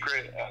The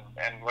Secret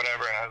and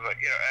whatever. And I was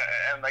like,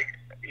 and like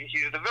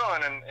he's the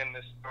villain in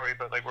this story,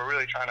 but like we're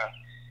really trying to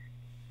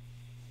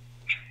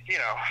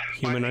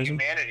find the Humanize him?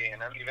 humanity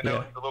in him, even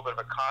though he's a little bit of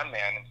a con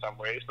man in some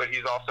ways, but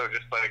he's also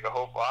just like a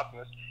hopeful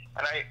optimist.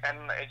 And I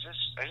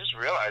just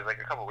realized like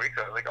a couple of weeks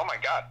ago, like, oh my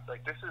God,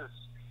 like this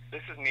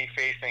is me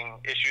facing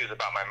issues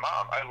about my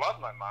mom. I love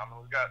my mom,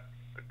 and we've got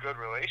a good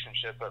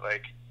relationship, but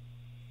like,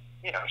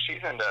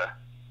 she's into,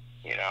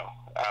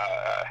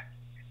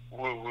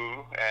 woo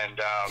woo and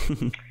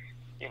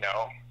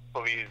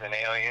believes in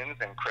aliens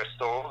and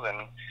crystals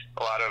and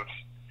a lot of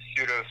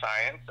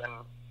pseudoscience, and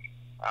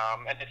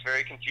it's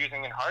very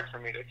confusing and hard for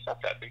me to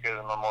accept that because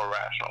I'm a more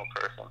rational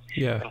person.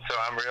 Yeah. And so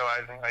I'm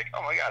realizing like,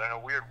 oh my God, in a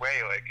weird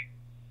way, like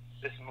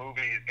this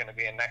movie is going to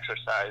be an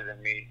exercise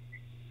in me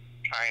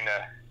trying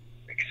to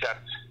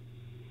accept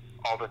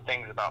all the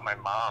things about my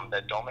mom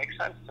that don't make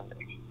sense to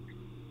me.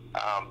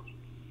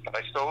 But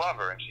I still love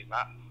her, and she's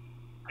not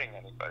hurting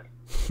anybody.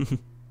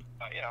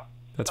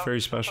 That's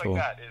very special.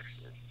 Like that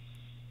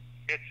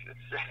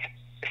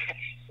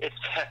it's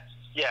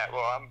yeah.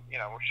 Well,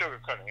 we're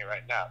sugarcoating it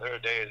right now. There are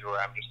days where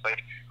I'm just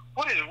like,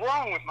 what is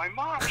wrong with my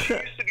mom? She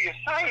used to be a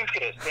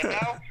scientist, and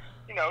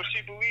now,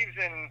 she believes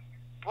in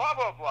blah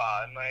blah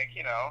blah, and like,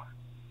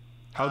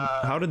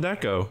 How did that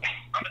go?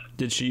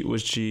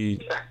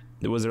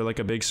 Was there like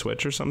a big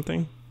switch or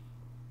something?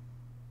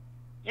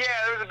 Yeah,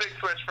 there was a big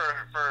switch for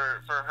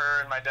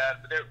her and my dad.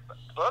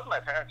 Both my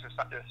parents are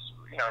scientists,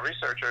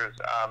 researchers,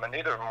 and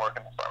neither of them work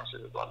in the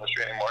pharmaceutical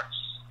industry anymore.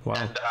 Wow.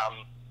 And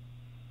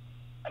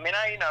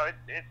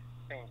it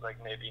seems like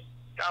maybe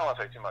I don't want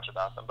to say too much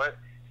about them, but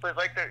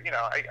like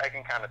I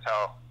can kind of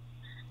tell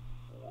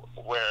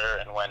where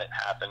and when it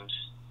happened,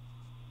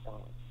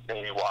 and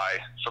maybe why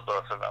for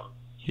both of them.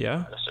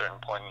 Yeah. At a certain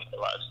point in their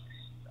lives,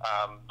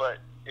 but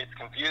it's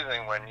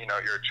confusing when you're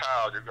a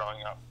child, you're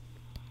growing up.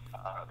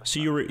 So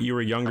you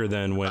were younger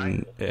then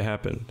when it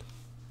happened.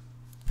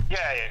 Yeah.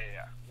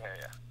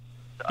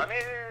 So,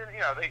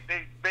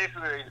 they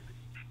basically.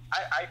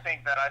 I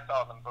think that I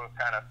saw them both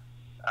kind of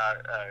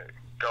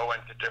go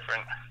into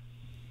different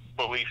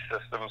belief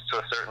systems to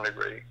a certain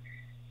degree,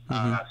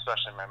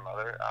 especially my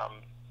mother.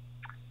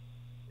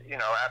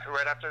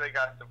 Right after they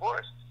got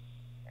divorced,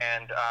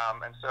 and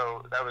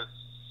so that was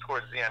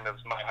towards the end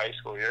of my high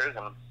school years,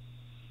 and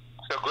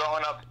so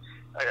growing up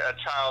a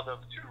child of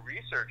two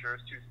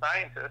researchers, two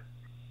scientists,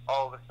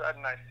 all of a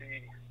sudden I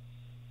see,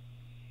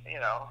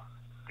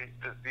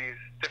 these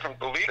different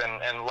beliefs,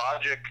 and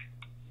logic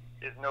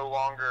is no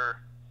longer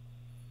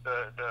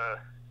the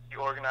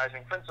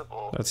organizing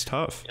principle. That's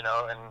tough.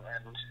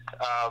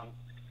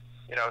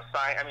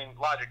 Science.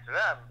 Logic to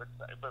them,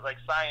 but like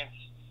science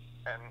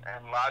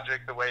and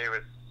logic, the way it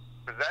was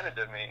presented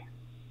to me,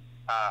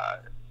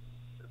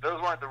 those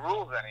weren't the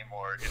rules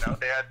anymore.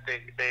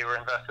 They were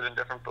invested in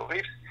different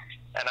beliefs,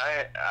 and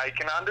I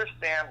can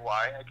understand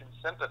why. I can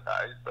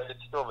sympathize, but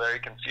it's still very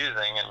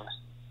confusing,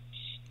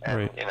 and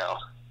right.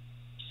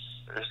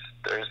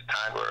 There's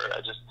times where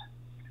I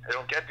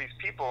don't get these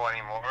people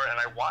anymore, and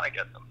I want to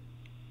get them.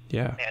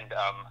 Yeah. And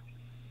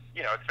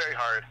it's very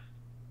hard.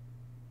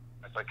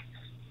 It's like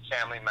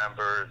family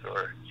members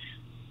or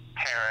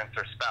parents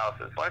or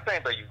spouses. When it's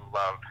anybody you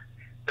love,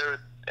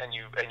 and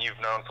you've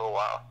known for a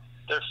while,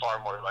 they're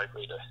far more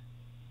likely to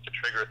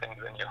trigger things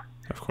in you.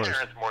 Of course.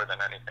 Parents more than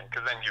anything,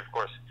 because then you of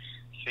course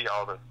see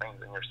all those things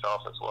in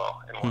yourself as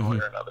well, in one way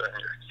or another, and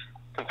you're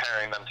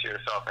comparing them to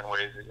yourself in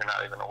ways that you're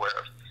not even aware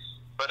of.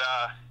 But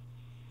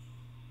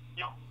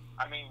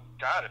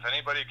God, if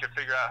anybody could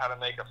figure out how to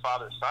make a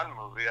father-son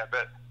movie, I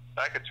bet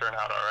that could turn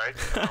out all right.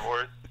 Star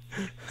Wars,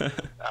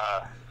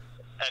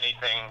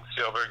 anything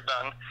Spielberg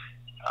done.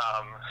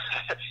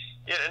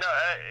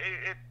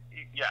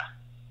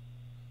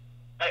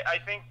 I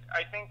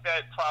think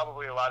that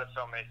probably a lot of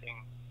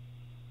filmmaking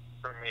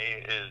for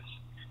me is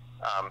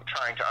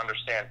trying to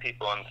understand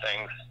people and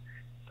things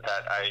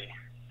that I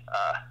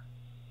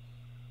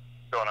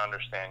don't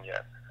understand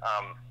yet.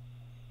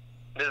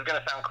 This is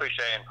going to sound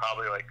cliche and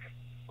probably like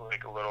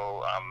a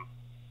little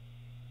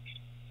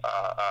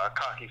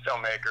cocky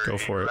filmmaker. Go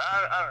for it.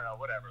 I don't know,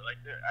 whatever. Like,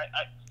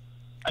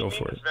 I mean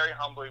this very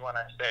humbly when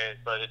I say it,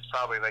 but it's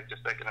probably like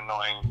just like an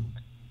annoying,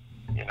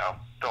 you know,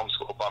 film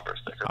school bumper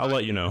sticker. I'll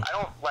let you know. I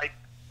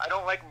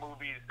don't like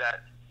movies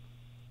that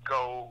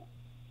go.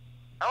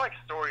 I don't like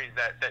stories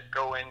that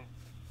go in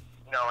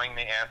knowing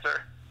the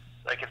answer.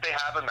 Like, if they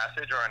have a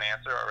message or an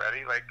answer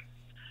already, like,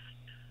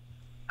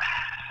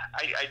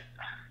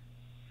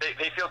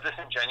 they feel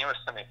disingenuous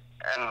to me.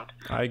 And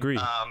I agree.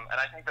 And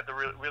I think that the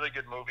really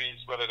good movies,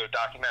 whether they're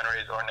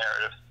documentaries or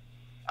narratives,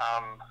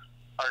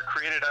 are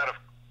created out of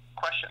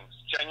questions,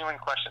 genuine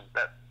questions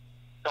that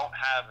don't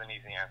have an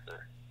easy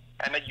answer,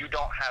 and that you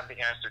don't have the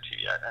answer to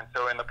yet. And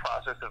so in the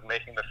process of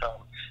making the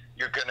film,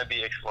 you're going to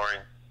be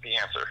exploring the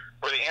answer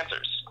or the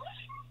answers.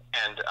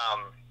 And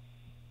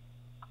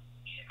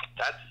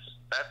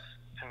that's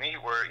to me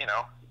where, you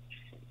know,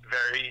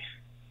 very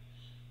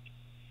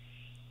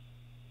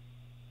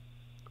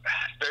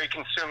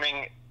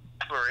consuming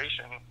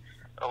exploration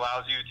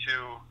allows you to,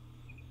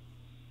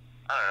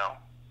 I don't know,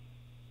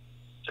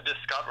 to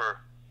discover,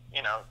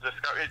 you know,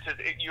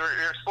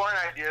 you're exploring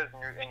ideas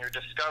and you're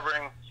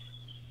discovering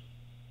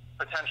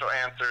potential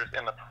answers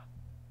in the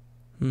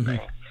thing,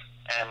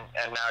 and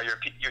now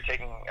you're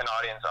taking an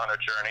audience on a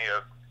journey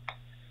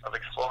of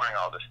exploring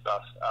all this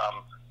stuff,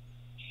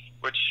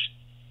 which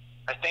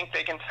I think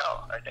they can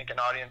tell. I think an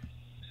audience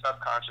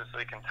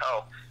subconsciously can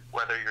tell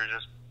whether you're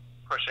just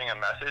pushing a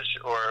message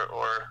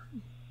or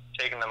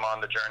taking them on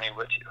the journey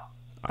with you.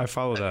 I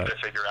follow that. To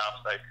figure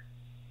out like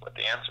what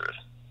the answer is.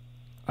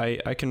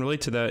 I can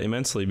relate to that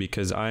immensely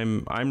because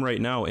I'm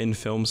right now in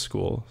film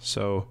school,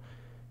 so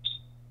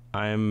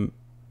I'm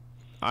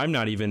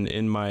not even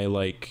in my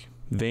like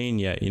vein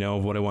yet, you know,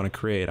 of what I want to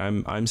create.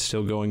 I'm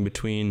still going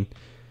between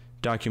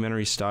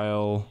documentary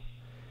style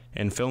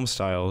and film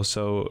style.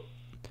 So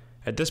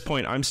at this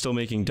point, I'm still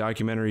making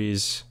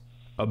documentaries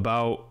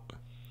about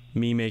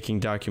me making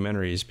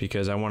documentaries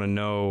because I want to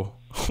know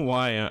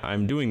why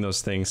I'm doing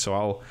those things.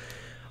 So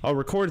I'll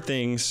record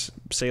things,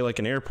 say like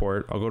an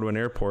airport. I'll go to an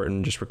airport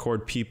and just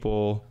record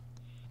people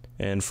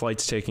and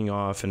flights taking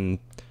off and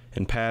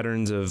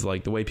patterns of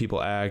like the way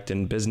people act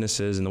and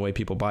businesses and the way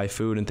people buy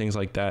food and things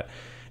like that.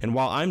 And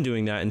while I'm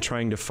doing that and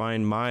trying to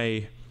find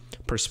my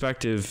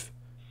perspective,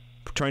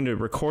 trying to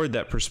record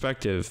that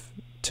perspective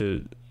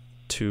to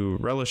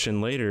relish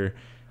in later,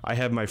 I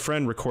have my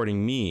friend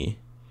recording me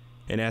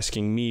and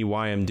asking me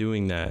why I'm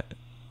doing that,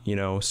 you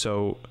know?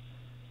 So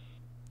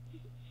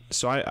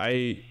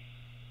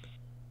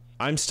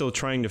I'm still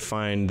trying to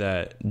find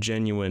that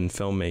genuine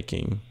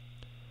filmmaking.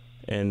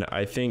 And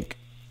I think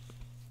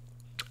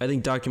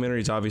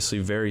documentary is obviously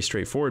very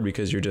straightforward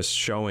because you're just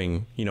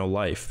showing, you know,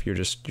 life. You're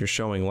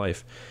showing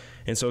life.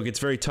 And so it gets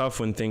very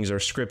tough when things are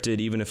scripted,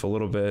 even if a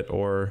little bit,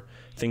 or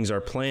things are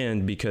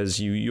planned,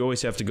 because you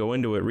always have to go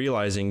into it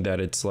realizing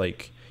that it's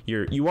like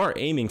you are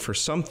aiming for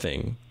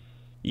something,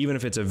 even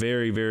if it's a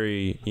very,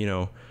 very, you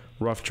know,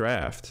 rough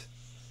draft.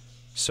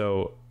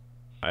 So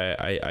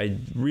I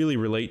really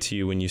relate to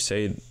you when you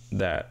say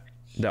that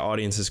the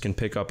audiences can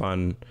pick up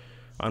on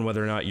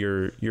whether or not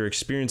you're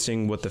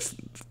experiencing what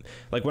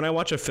like when I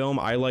watch a film,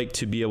 I like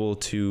to be able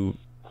to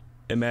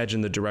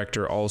imagine the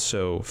director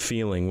also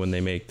feeling when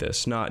they make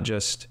this, not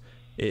just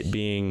it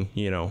being,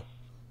 you know,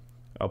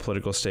 a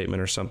political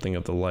statement or something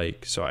of the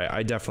like. So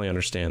I definitely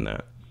understand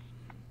that.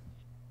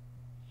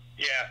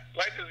 Yeah,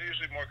 life is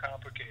usually more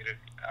complicated,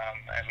 and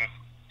I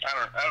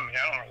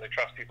don't really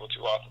trust people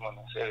too often when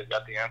they say they've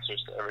got the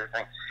answers to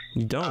everything.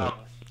 You don't.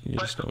 You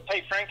just don't.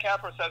 Hey, Frank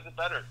Capra says it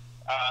better.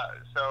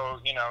 So,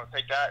 you know,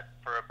 take that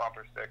for a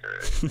bumper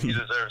sticker. He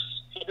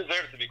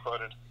deserves to be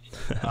quoted.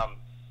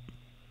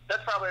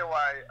 That's probably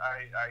why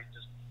I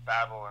just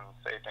babble and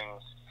say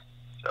things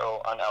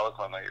so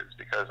uneloquently, is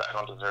because I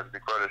don't deserve to be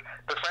quoted.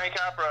 But Frank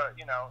Capra,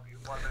 you know,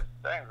 one of his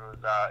things was,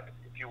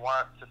 if you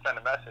want to send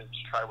a message,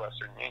 try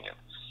Western Union.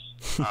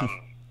 It's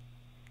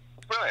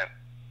brilliant.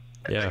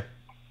 Yeah.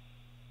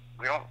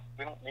 We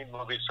don't need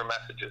movies for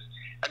messages.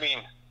 I mean,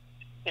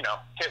 you know,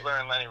 Hitler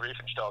and Leni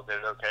Riefenstahl did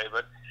it okay,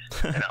 but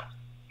you know,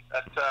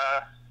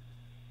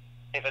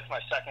 that's my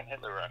second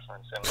Hitler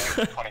reference in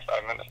like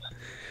 25 minutes.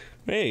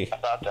 Hey,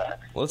 about that.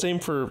 Let's aim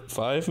for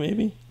 5,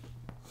 maybe.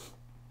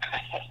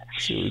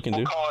 See what we can do.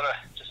 We'll call it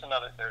just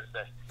another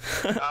Thursday.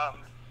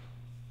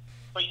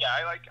 But yeah,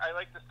 I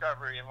like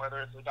discovery, and whether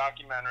it's a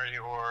documentary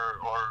or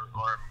a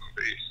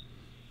movie,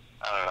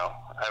 I don't know.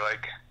 I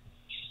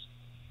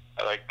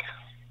like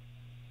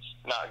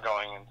not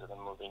going into the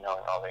movie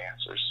knowing all the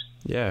answers.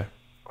 Yeah.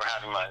 Or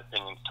having my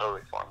opinions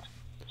totally formed.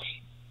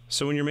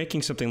 So when you're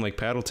making something like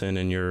Paddleton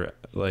and you're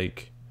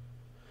like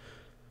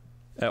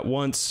at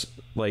once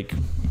like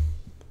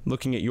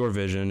looking at your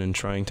vision and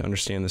trying to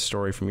understand the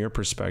story from your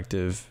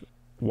perspective,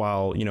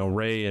 while, you know,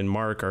 Ray and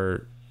Mark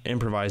are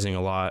improvising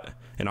a lot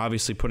and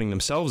obviously putting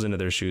themselves into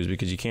their shoes,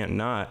 because you can't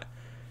not,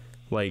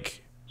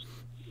 like,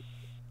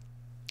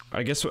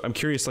 I guess I'm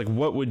curious, like,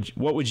 what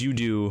would you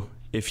do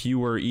if you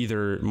were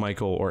either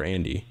Michael or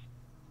Andy?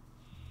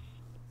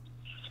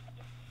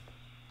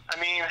 I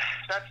mean,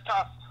 that's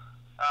tough.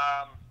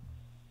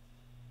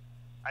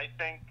 I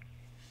think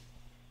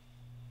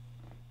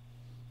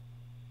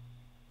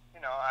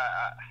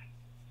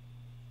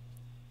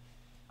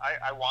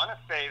I want to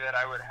say that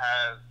I would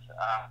have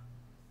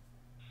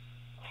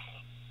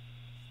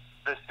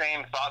the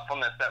same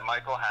thoughtfulness that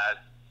Michael had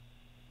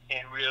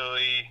in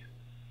really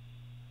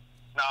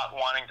not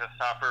wanting to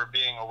suffer,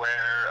 being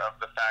aware of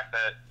the fact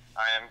that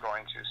I am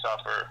going to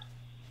suffer,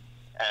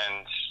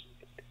 and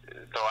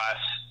the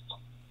last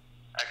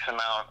X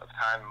amount of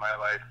time in my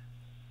life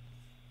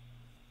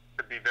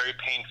could be very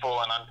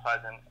painful and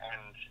unpleasant,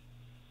 and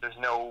there's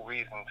no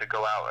reason to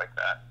go out like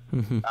that.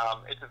 Mm-hmm.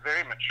 It's a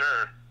very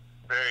mature,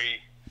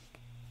 very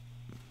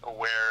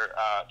aware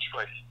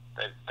choice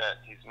that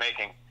he's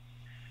making.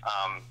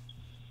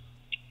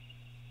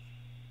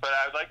 But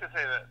I would like to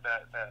say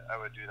that I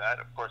would do that.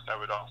 Of course, I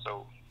would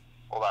also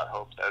hold out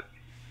hope that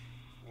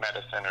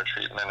medicine or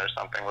treatment or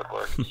something would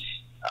work.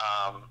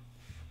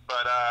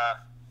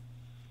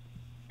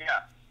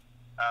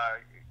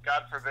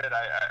 God forbid,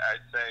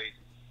 I'd say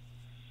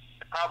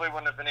I probably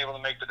wouldn't have been able to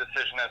make the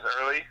decision as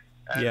early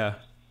as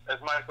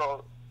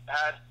Michael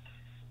had,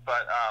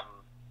 but I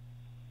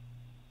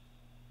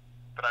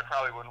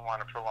probably wouldn't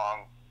want to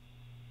prolong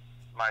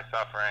my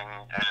suffering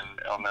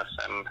and illness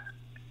and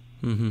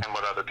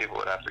what other people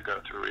would have to go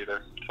through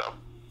either. So,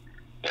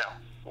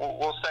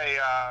 we'll say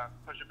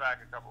push it back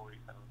a couple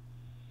weeks, and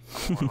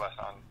I'm more or less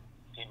on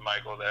Team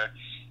Michael there.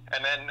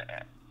 And then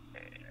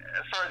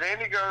as far as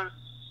Andy goes,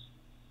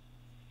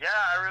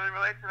 I really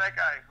relate to that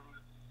guy who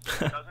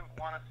doesn't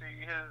want to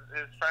see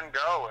his friend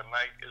go and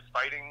is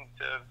fighting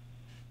to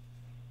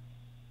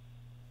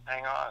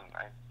hang on.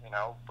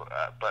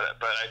 But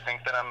I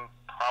think that I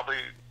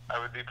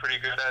would be pretty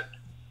good at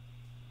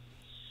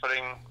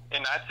putting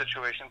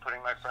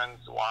my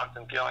friend's wants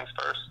and feelings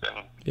first,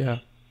 and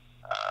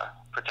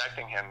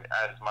protecting him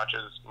as much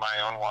as my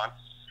own wants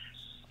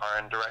are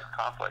in direct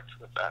conflict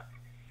with that.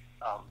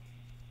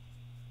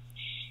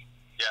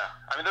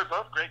 They're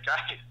both great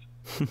guys.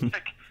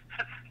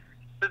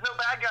 There's no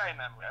bad guy in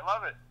them. I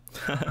love it.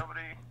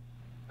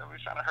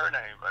 Nobody's trying to hurt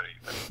anybody.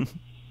 But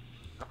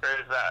how great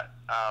is that?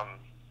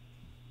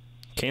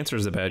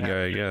 Cancer's the bad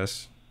guy, I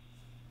guess.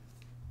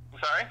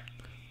 Sorry?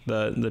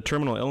 The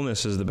terminal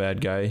illness is the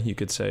bad guy, you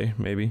could say,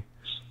 maybe.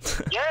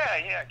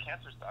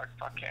 Cancer sucks.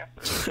 Fuck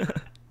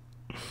cancer.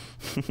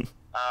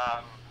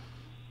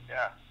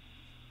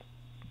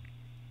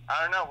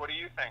 I don't know. What do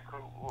you think?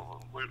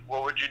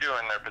 What would you do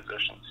in their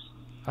positions?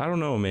 I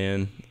don't know,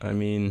 man. I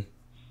mean,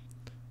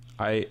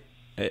 I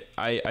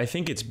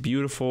think it's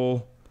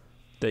beautiful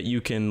that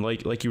you can,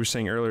 like you were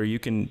saying earlier, you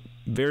can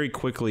very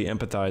quickly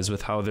empathize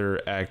with how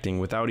they're acting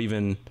without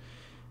even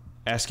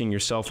asking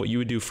yourself what you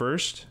would do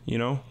first,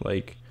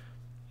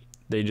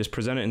 they just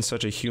present it in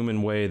such a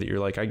human way that you're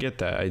like, I get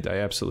that. I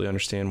absolutely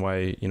understand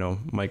why,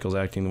 Michael's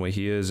acting the way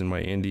he is, and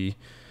why Andy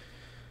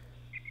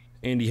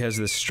has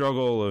this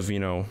struggle of,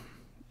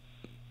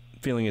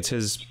 feeling it's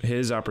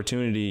his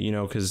opportunity,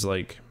 because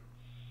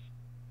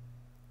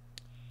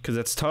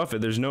that's tough.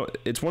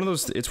 It's one of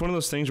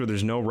those things where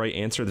there's no right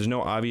answer. There's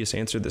no obvious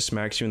answer that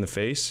smacks you in the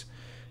face.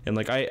 And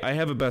I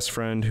have a best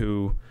friend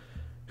who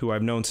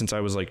I've known since I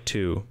was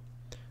 2.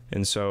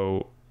 And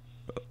so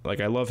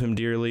I love him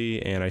dearly,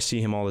 and I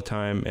see him all the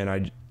time, and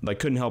I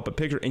couldn't help but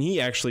picture, and he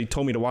actually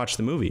told me to watch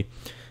the movie.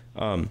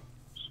 And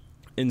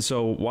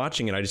so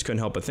watching it, I just couldn't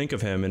help but think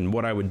of him and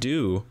what I would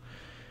do.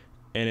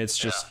 And it's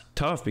just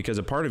tough because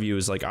a part of you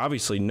is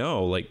obviously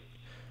no,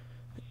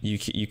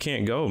 you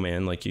can't go,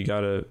 man. You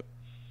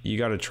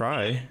gotta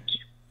try,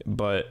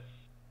 but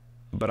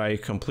I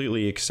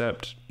completely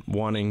accept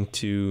wanting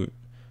to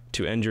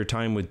end your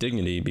time with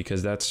dignity,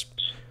 because that's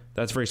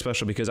very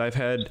special, because I've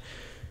had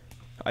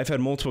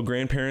multiple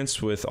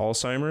grandparents with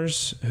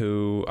Alzheimer's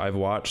who I've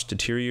watched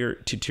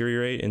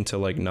deteriorate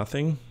into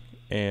nothing,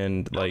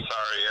 and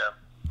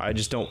I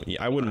just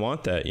I wouldn't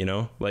want that,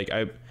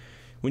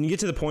 when you get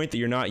to the point that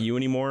you're not you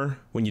anymore,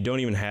 when you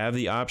don't even have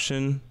the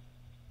option,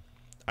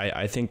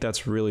 I think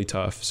that's really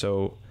tough.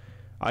 So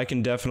I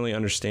can definitely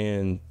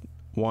understand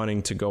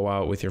wanting to go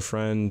out with your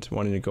friend,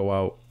 wanting to go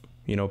out,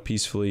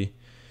 peacefully,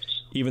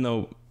 even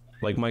though,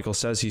 like Michael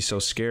says, he's so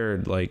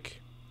scared.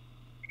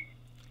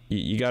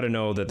 You got to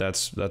know that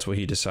that's what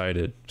he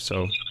decided.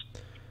 So,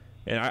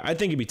 and I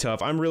think it'd be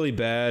tough. I'm really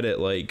bad at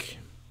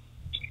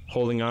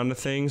holding on to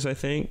things. I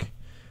think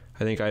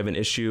I have an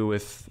issue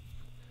with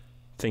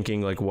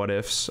thinking what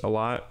ifs a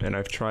lot, and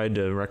I've tried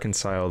to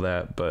reconcile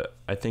that. But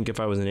I think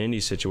if I was in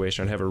Andy's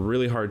situation, I'd have a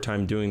really hard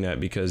time doing that,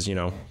 because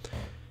you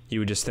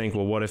would just think,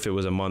 well, what if it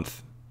was a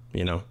month,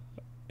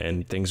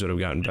 and things would have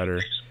gotten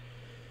better.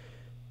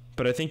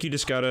 But I think you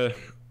just gotta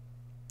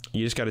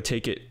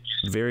take it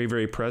very,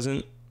 very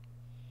present.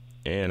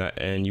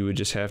 And you would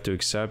just have to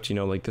accept,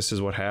 this is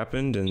what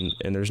happened,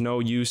 and there's no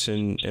use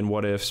in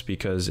what ifs,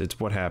 because it's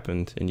what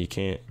happened, and you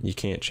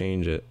can't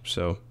change it.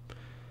 So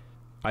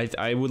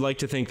I would like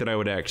to think that I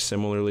would act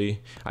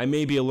similarly. I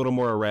may be a little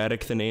more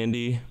erratic than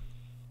Andy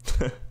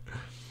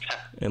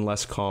and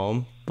less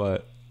calm,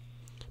 but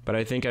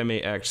I think I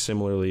may act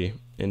similarly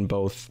in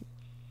both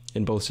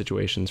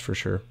situations for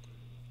sure.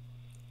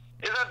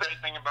 Is that the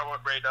thing about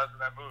what Ray does in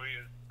that movie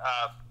is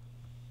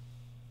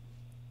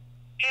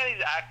and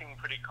he's acting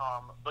pretty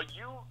calm, but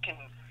you can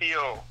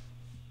feel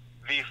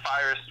the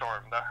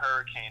firestorm, the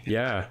hurricane in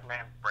this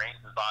man's brain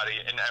and body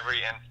in every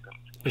instant.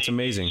 It's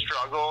amazing. The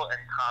struggle and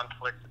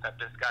conflict that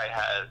this guy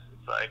has.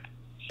 It's like,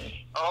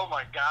 oh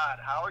my God,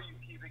 how are you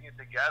keeping it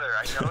together?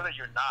 I know that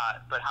you're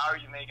not, but how are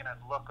you making it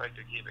look like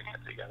you're keeping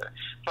it together?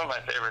 It's one of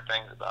my favorite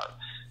things about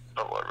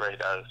what Ray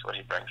does, what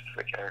he brings to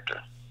the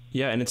character.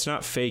 Yeah, and it's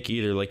not fake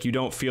either. Like, you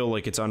don't feel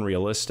like it's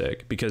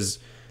unrealistic, because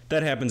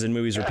that happens in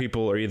movies where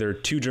people are either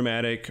too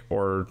dramatic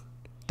or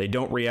they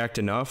don't react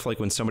enough. Like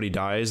when somebody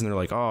dies and they're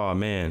like, oh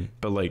man.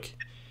 But like,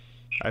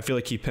 I feel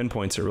like he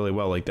pinpoints it really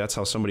well. Like, that's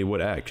how somebody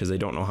would act, because they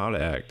don't know how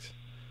to act.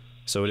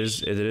 So it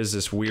is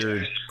this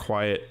weird,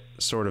 quiet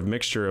sort of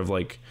mixture of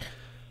like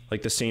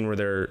the scene where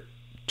they're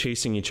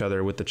chasing each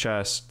other with the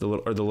chest, the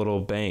little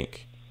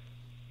bank.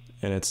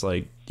 And it's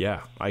like,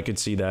 yeah, I could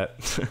see that.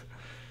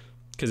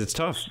 Because it's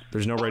tough.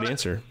 There's no right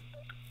answer.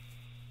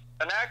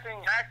 An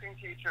acting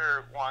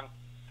teacher once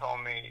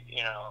told me,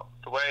 you know,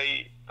 the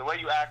way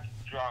you act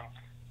drunk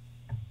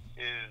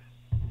is,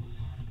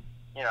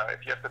 you know,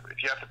 if you have to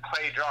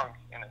play drunk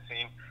in a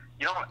scene,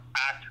 you don't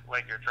act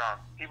like you're drunk.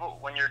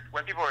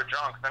 When people are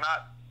drunk, they're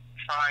not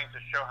trying to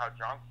show how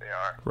drunk they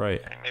are.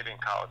 Right. I mean, maybe in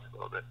college a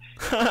little bit.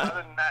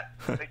 Other than that,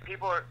 like,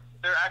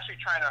 they're actually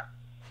trying to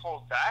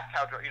hold back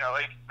how drunk, you know,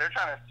 like they're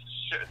trying to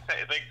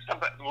say, like,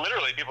 something.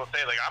 Literally, people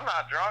say, like, I'm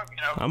not drunk,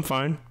 you know. I'm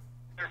fine.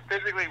 They're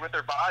physically, with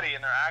their body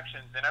and their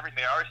actions and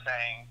everything they are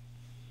saying,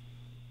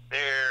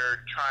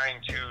 they're trying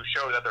to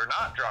show that they're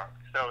not drunk.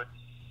 So it's,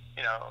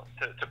 you know,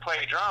 to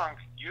play drunk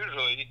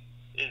usually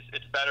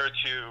it's better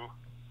to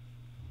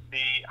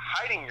be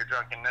hiding your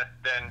drunkenness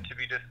than to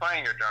be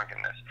displaying your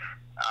drunkenness.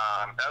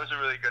 That was a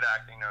really good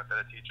acting note that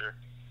a teacher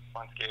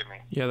once gave me.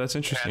 Yeah, that's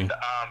interesting.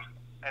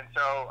 And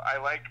so I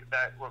like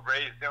that what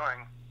Ray's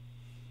doing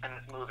in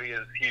this movie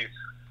is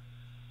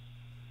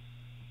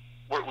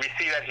we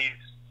see that he's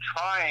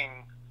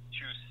trying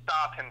to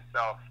stop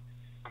himself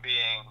from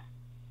being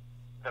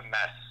the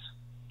mess,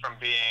 from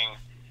being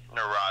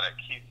neurotic.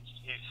 He's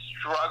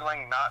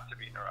struggling not to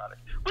be neurotic,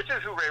 which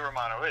is who Ray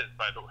Romano is,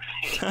 by the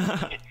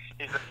way.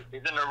 He's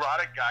a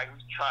neurotic guy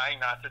who's trying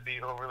not to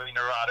be overly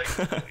neurotic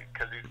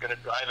because he's going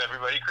to drive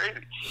everybody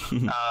crazy.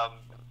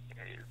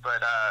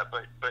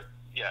 But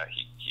yeah,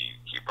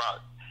 he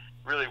brought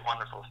really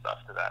wonderful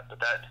stuff to that. But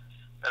that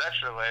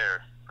extra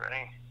layer for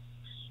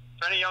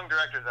any young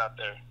directors out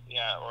there,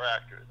 or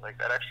actors, like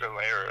that extra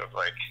layer of,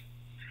 like,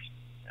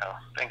 you know,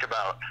 think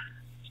about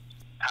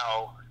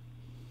how,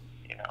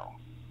 you know,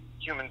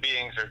 human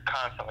beings are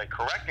constantly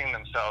correcting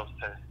themselves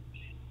to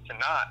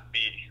not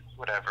be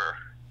whatever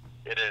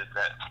it is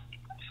that,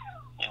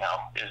 you know,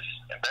 is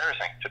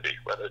embarrassing to be,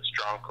 whether it's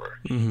drunk or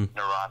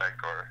neurotic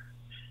or,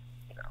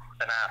 you know,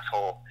 an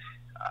asshole.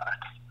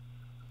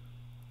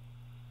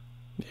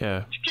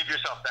 Yeah. To give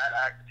yourself that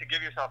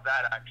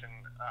action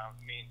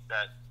means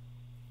that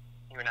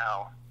you're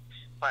now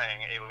playing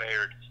a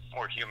layered,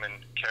 more human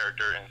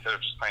character instead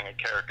of just playing a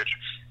caricature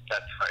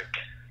that's like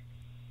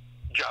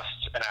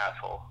just an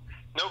asshole.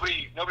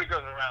 Nobody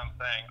goes around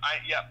saying,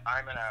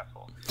 I'm an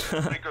asshole.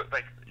 Nobody goes,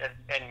 like,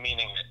 and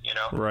meaning it, you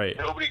know? Right.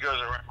 Nobody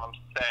goes around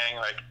saying,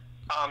 like,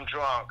 I'm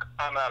drunk,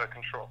 I'm out of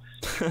control.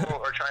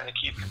 People are trying to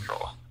keep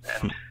control.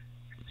 And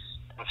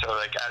so,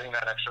 like, adding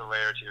that extra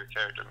layer to your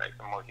character makes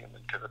them more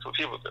human, because that's what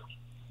people do.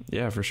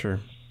 Yeah, for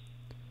sure.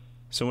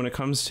 So when it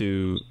comes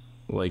to,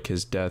 like,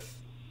 his death,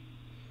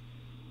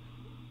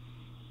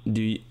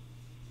 do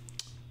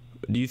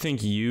you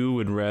think you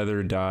would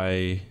rather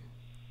die...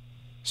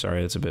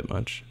 Sorry, that's a bit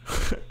much.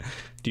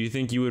 Do you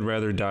think you would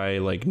rather die,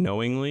 like,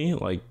 knowingly,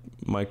 like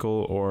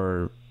Michael,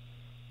 or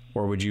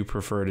would you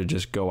prefer to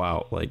just go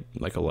out like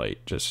a light,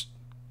 just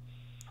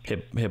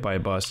hit by a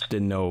bus,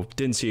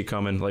 didn't see it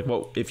coming? Like,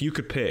 what if you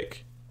could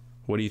pick?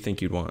 What do you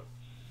think you'd want?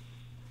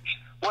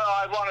 Well,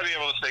 I'd want to be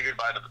able to say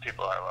goodbye to the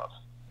people I love,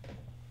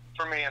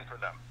 for me and for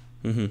them.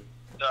 Mm-hmm.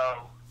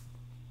 So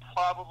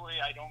probably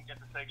I don't get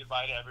to say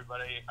goodbye to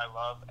everybody I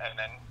love and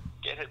then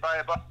get hit by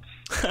a bus.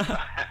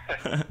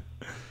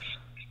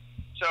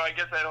 So I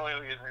guess that only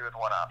leaves me with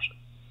one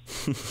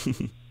option.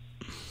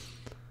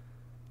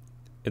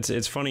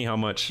 It's funny how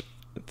much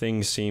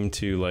things seem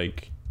to,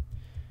 like,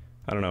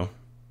 I don't know.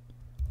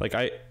 Like,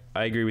 I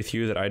agree with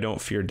you that I don't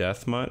fear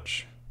death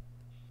much.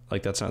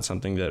 Like, that's not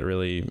something that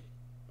really,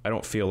 I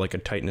don't feel like a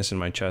tightness in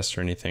my chest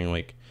or anything.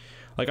 Like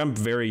I'm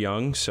very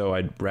young, so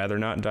I'd rather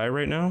not die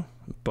right now.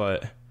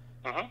 But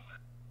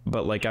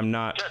like, I'm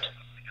not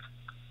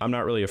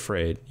really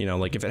afraid. You know,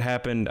 like, if it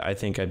happened, I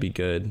think I'd be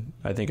good.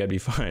 I think I'd be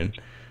fine.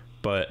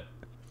 But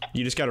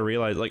you just got to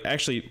realize, like,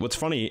 actually, what's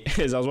funny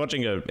is I was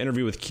watching an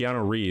interview with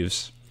Keanu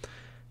Reeves,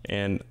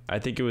 and I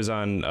think it was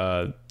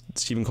on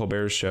Stephen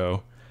Colbert's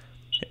show,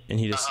 and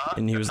he was,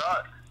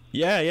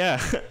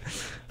 yeah,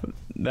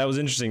 that was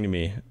interesting to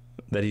me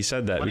that he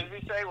said that. What did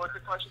he say? What's the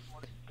question?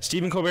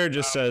 Stephen Colbert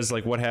just says,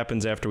 like, what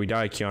happens after we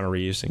die, Keanu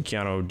Reeves, and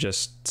Keanu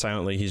just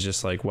silently, he's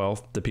just like,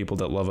 well, the people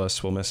that love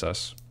us will miss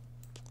us,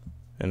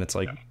 and it's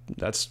like,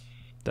 that's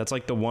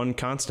like the one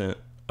constant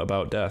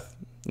about death,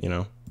 you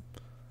know.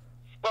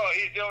 Well,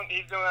 he's doing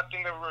that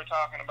thing that we were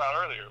talking about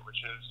earlier,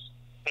 which is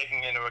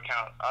taking into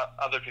account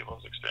other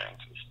people's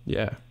experiences.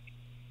 Yeah.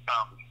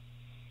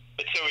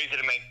 It's so easy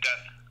to make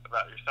death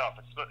about yourself.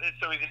 It's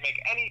so easy to make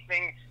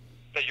anything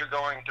that you're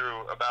going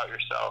through about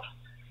yourself.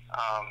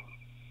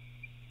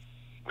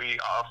 We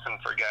often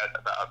forget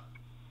about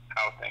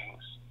how things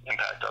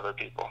impact other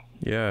people.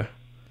 Yeah.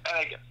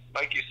 And again,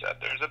 like you said,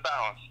 there's a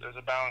balance. There's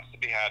a balance to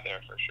be had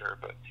there for sure.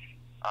 But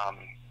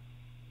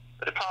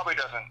it probably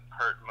doesn't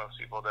hurt most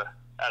people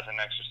as an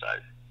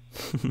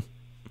exercise.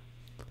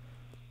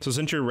 So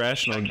since you're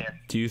rational,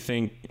 do you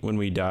think when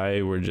we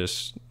die,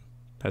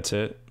 that's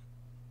it?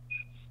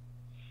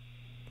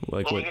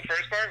 Like what was the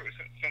first part?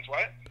 Since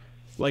what?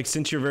 Like,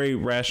 since you're very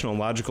rational and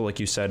logical, like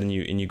you said, and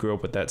you grew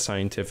up with that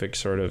scientific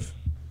sort of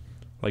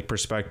like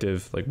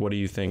perspective, like what do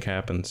you think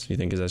happens? You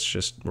think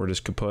we're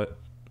just kaput?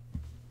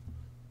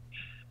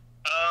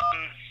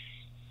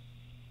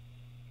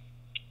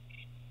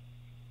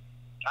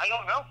 I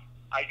don't know.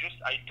 I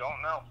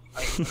don't know.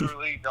 I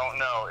literally don't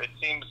know. It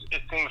seems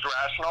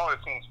rational. It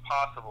seems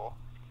possible.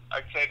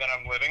 I'd say that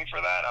I'm living for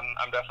that.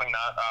 I'm definitely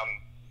not,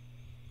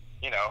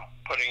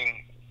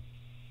 putting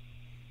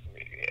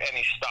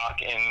any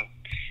stock in,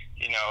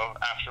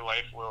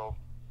 afterlife will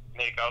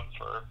make up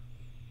for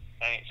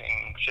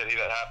anything shitty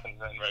that happens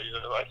in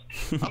regular life.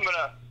 I'm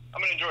gonna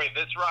enjoy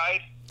this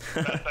ride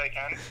the best I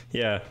can.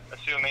 Yeah.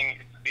 Assuming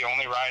it's the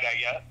only ride I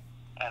get,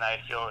 and I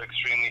feel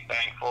extremely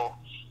thankful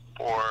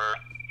for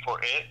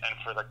it and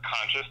for the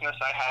consciousness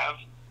I have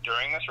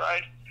during this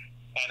ride.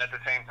 And at the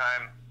same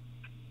time,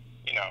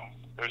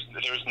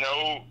 there's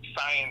no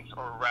science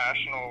or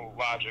rational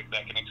logic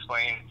that can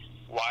explain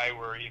why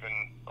we're even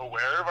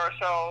aware of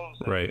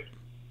ourselves. Right.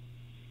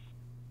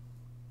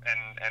 And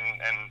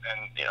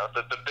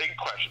the big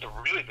question, the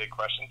really big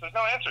questions, there's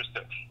no answers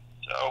to.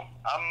 So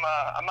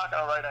I'm not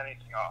going to write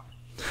anything off.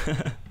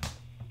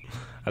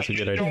 That's a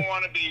good idea. I don't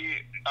want to be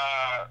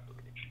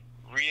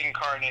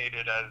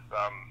reincarnated as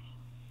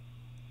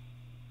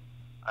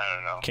I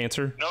don't know.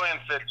 Cancer? No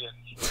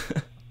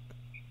amphibians.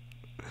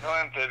 No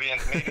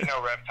amphibians. Maybe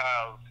no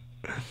reptiles.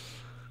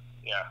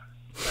 Yeah,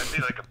 I'd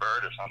be like a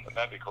bird or something.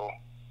 That'd be cool.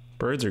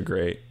 Birds are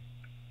great.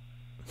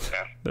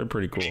 Yeah, they're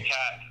pretty cool. Cat.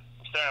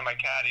 I'm staring at my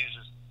cat. He's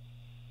just,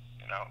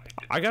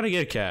 I gotta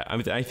get a cat.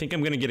 I think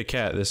I'm gonna get a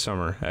cat this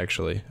summer.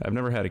 Actually, I've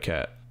never had a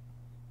cat,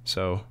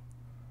 so.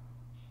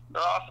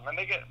 They're awesome, and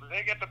they get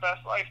the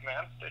best life,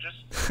 man. They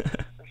just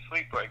they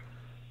sleep like,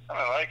 I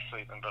don't like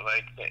sleeping, but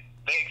like they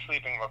make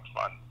sleeping look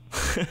fun.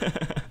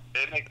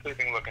 They make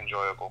sleeping look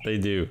enjoyable. They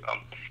do.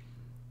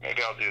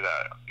 Maybe I'll do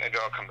that. Maybe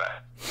I'll come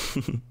back.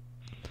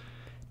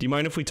 Do you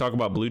mind if we talk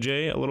about Blue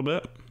Jay a little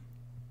bit?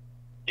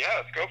 Yeah,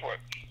 let's go for it.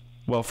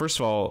 Well, first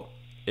of all,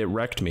 it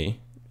wrecked me,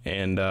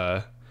 and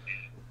I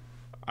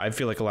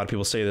feel like a lot of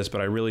people say this,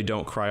 but I really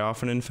don't cry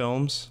often in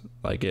films.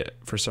 Like,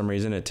 for some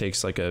reason, it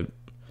takes like at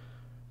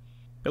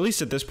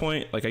least at this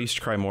point, like I used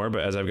to cry more,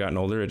 but as I've gotten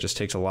older, it just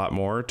takes a lot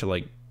more to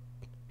like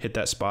hit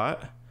that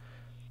spot.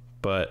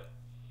 But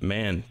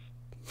man,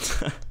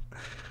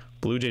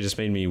 Blue Jay just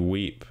made me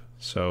weep.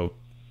 So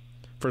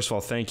first of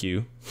all, thank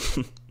you.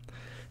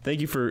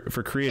 Thank you for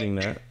creating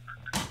that.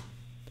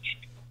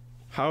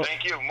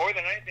 Thank you. More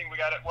than anything, we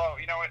got it. Well,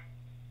 you know what?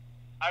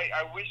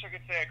 I wish I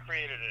could say I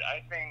created it.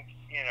 I think,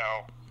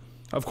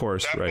 Of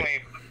course,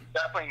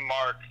 definitely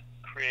Mark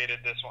created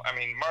this one. I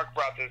mean, Mark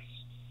brought this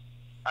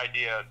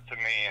idea to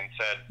me and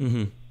said,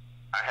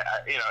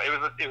 it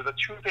was a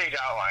 2-page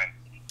outline.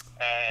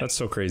 And that's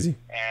so crazy.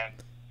 And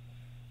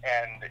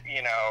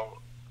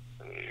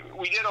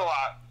we did a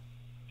lot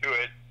to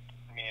it.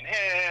 Me and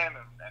him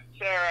and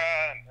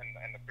Sarah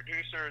and the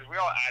producers, we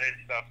all added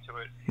stuff to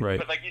it. Right.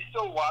 But like, you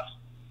still watch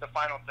the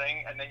final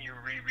thing, and then you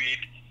reread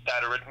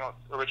that original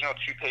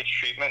 2-page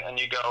treatment, and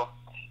you go,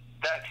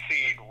 that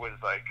seed was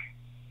like,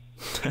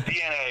 the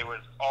DNA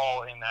was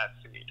all in that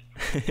seed.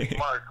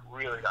 Mark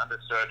really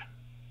understood,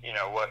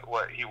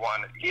 what he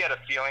wanted. He had a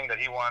feeling that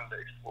he wanted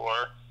to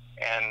explore,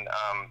 and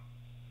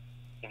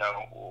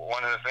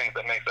one of the things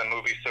that makes that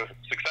movie so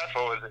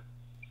successful is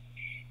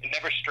it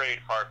never strayed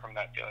far from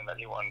that feeling that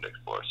he wanted to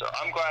explore. So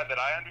I'm glad that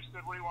I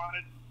understood what he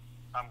wanted.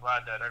 I'm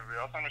glad that everybody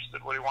else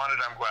understood what he wanted.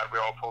 I'm glad we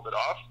all pulled it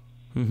off.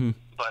 Mm-hmm.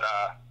 But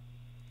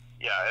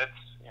yeah,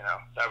 it's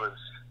that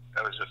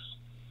was just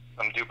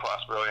some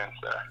Duplass brilliance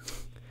there.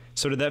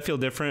 So did that feel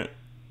different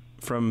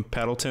from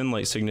Paddleton,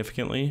 like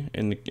significantly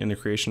in the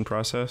creation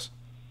process?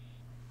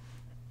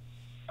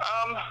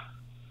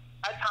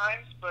 At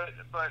times, but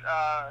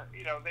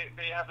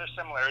they have their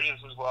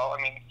similarities as well.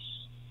 I mean,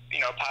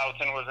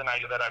 Paddleton was an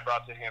idea that I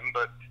brought to him,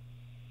 but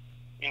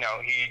he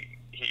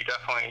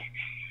definitely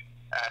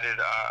added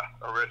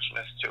a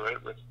richness to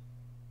it with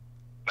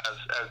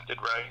as did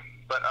Ray.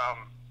 But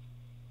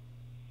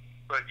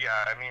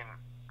yeah, I mean,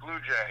 Blue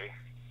Jay.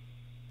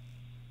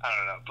 I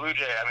don't know, Blue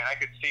Jay. I mean, I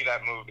could see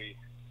that movie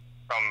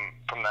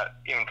from that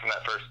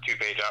first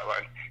 2-page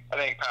outline. I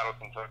think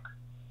Paddleton took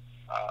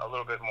a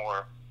little bit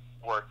more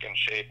work and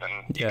shape,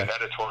 and even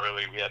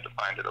editorially, we had to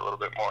find it a little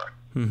bit more.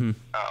 Mm-hmm.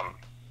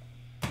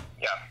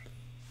 Yeah.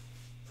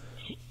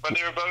 But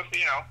they were both,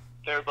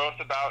 they're both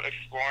about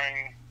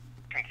exploring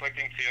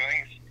conflicting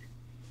feelings,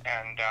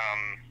 and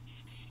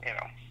you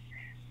know,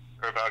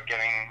 they're about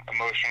getting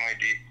emotionally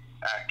deep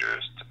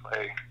actors to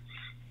play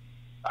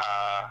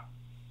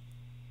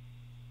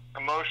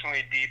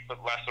emotionally deep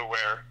but less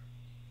aware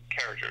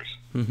characters.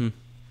 Mm-hmm.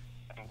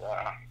 And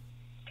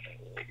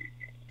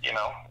you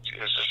know,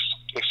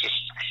 it's just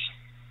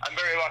I'm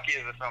very lucky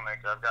as a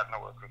filmmaker. I've gotten to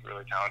work with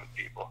really talented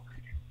people.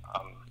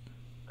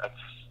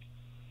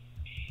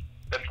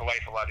 That's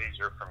life a lot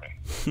easier for me.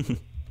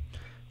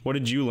 What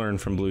did you learn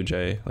from Blue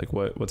Jay? Like,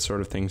 what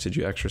sort of things did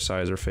you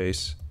exercise or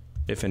face,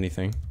 if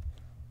anything?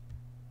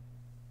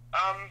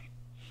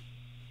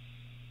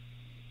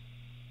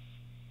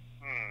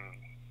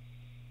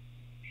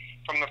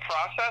 From the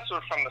process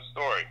or from the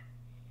story?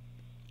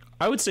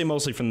 I would say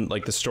mostly from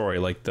like the story,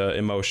 like the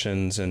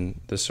emotions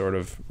and the sort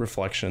of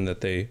reflection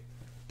that they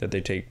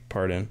take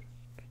part in,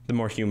 the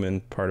more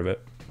human part of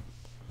it.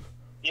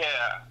 Yeah.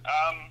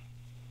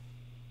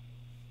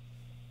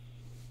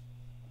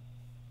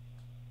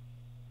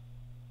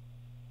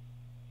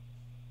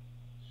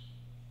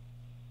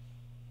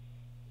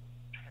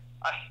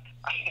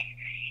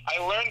 I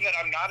learned that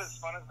I'm not as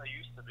fun as I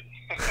used to be.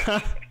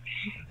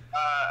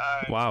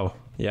 Wow.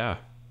 Yeah.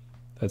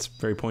 That's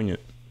very poignant.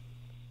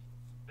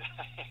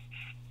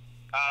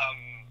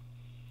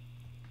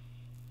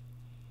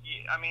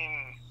 I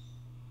mean,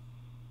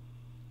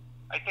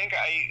 I think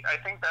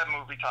that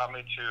movie taught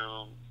me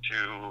to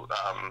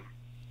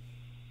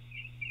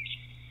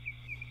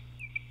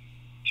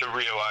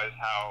realize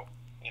how,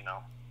 you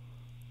know,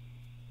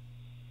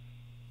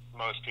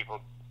 most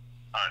people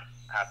aren't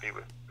happy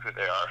with who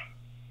they are.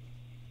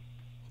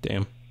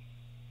 Damn.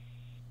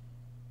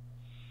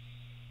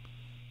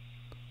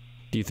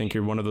 Do you think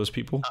you're one of those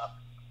people?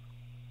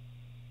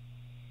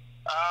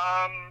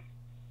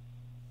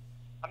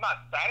 I'm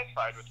not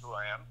satisfied with who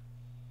I am,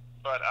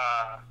 but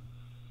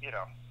you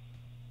know,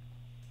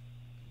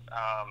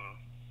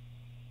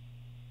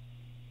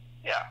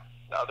 yeah.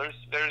 No, there's,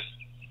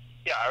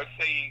 yeah. I would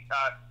say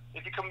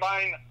if you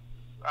combine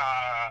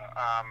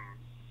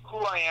who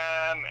I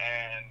am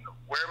and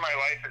where my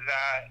life is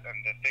at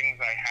and the things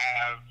I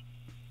have,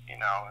 you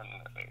know, and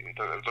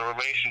the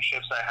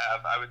relationships I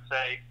have, I would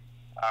say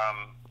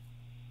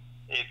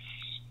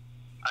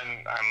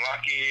I'm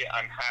lucky,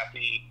 I'm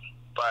happy,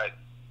 but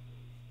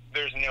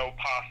there's no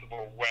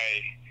possible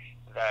way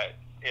that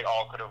it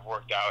all could have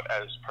worked out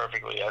as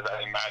perfectly as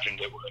I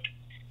imagined it would.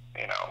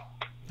 You know,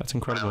 that's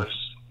incredible. When I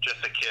was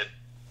just a kid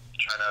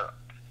trying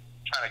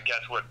to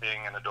guess what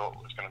being an adult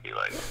was going to be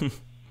like.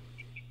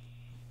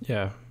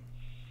 Yeah.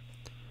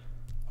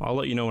 I'll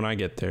let you know when I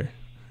get there.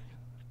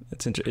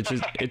 It's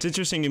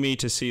interesting to me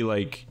to see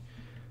like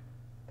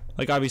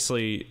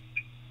obviously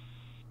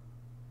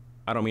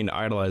I don't mean to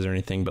idolize or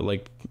anything, but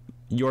like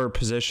your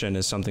position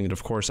is something that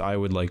of course I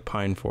would like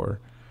pine for,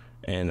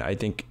 and I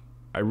think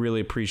I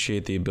really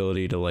appreciate the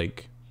ability to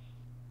like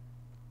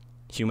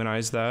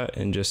humanize that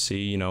and just see,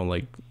 you know,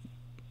 like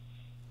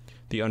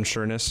the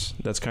unsureness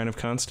that's kind of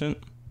constant.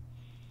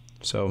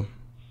 So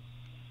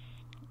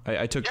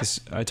I took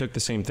the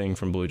same thing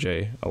from Blue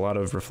Jay, a lot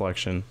of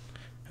reflection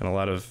and a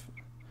lot of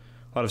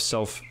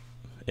self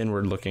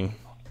inward looking.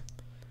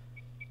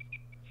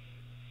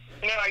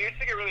 You know, I used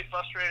to get really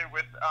frustrated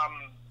with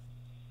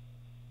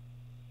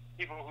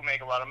people who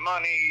make a lot of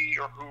money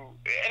or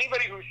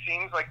anybody who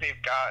seems like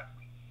they've got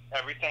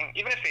everything,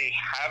 even if they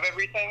have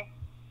everything,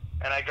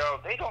 and I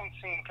go, they don't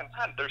seem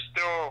content. They're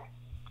still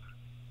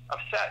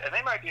upset, and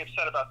they might be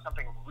upset about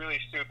something really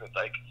stupid.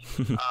 Like,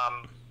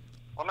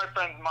 one of my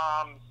friend's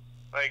moms,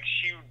 like,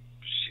 she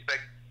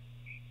like,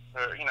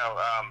 you know,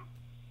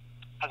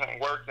 hasn't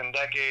worked in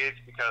decades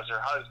because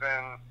her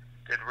husband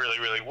did really,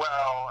 really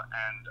well,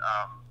 and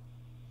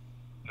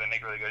they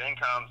make really good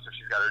income, so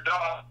she's got her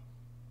dog,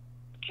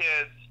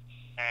 kids,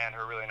 and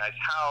her really nice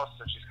house,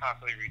 so she's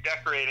constantly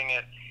redecorating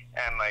it,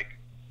 and like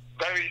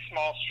very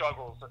small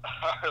struggles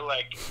are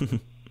like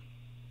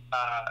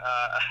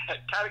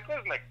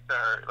cataclysmic to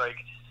her. Like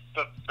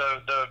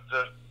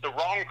the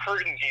wrong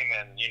curtain came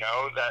in, you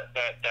know, that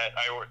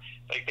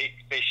like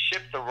they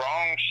shipped the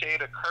wrong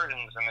shade of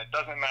curtains and it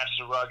doesn't match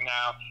the rug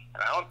now,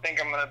 and I don't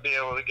think I'm gonna be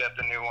able to get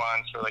the new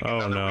ones for like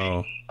another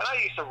week. And I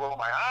used to roll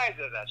my eyes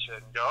at that shit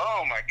and go,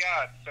 oh my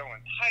god, so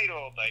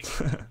entitled, like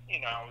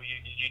you know,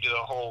 you do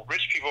the whole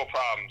rich people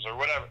problems or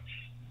whatever.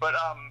 But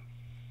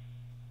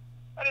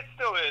and it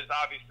still is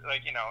obviously,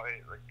 like, you know,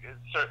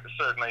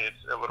 certainly it's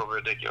a little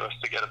ridiculous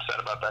to get upset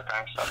about that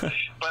kind of stuff.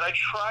 But I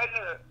try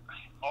to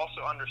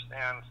also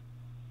understand,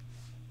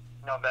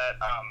 you know,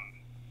 that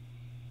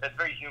it's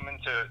very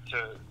human to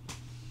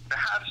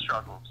have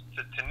struggles,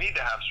 to need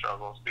to have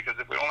struggles, because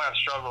if we don't have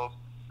struggles,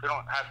 if we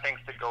don't have things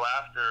to go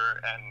after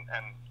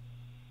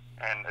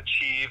and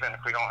achieve, and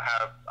if we don't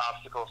have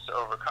obstacles to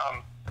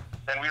overcome,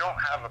 then we don't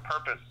have a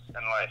purpose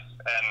in life.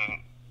 And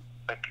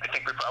like, I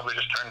think we probably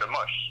just turn to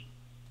mush.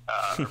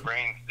 Our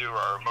brains do,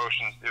 our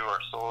emotions do, our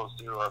souls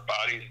do, our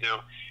bodies do.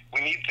 We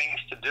need things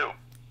to do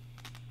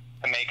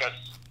to make us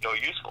feel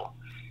useful,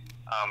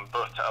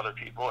 both to other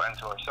people and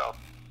to ourselves.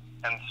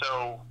 And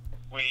so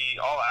we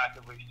all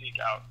actively seek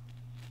out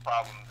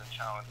problems and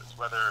challenges,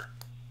 whether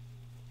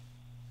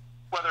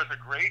it's a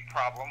great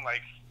problem,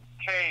 like,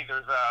 hey,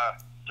 there's a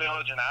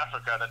village in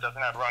Africa that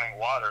doesn't have running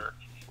water,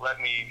 let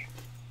me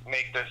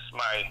make this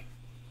my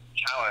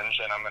challenge,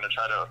 and I'm going to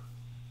try to,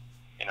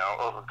 you know,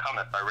 overcome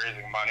it by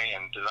raising money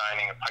and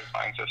designing a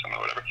pipeline system or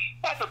whatever.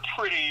 That's a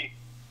pretty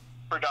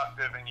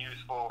productive and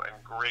useful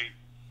and great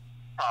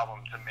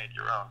problem to make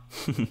your own.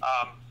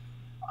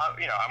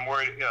 You know, I'm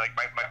worried, you know, like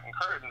my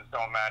curtains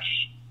don't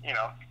match, you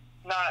know,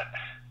 not,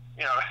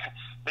 you know,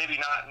 maybe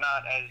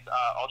not as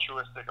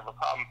altruistic of a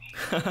problem,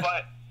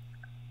 but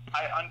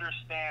I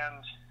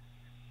understand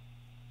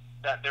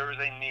that there is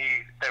a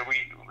need that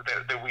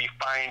we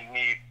find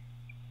need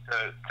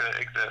to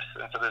exist,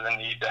 and so there's a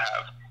need to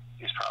have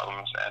these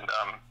problems,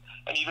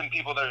 and even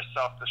people that are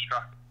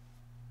self-destructive,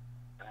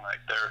 and like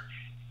they're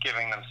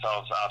giving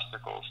themselves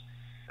obstacles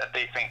that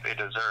they think they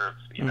deserve,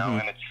 you know,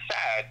 and it's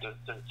sad to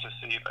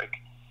see like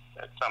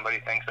that somebody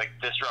thinks like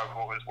this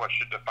struggle is what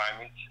should define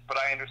me, but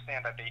I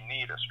understand that they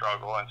need a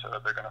struggle, and so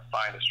that they're going to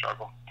find a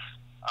struggle.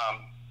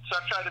 So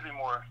I've tried to be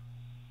more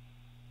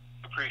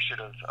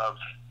appreciative of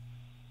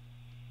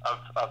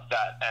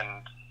that,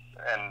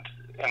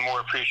 and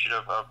more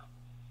appreciative of,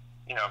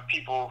 you know,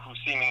 people who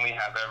seemingly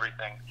have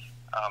everything,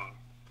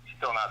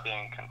 still not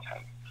being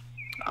content.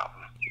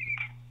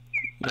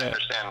 I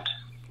understand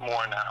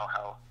more now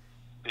how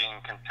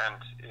being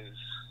content is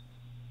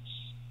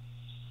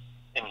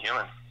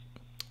inhuman.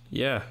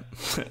 Yeah,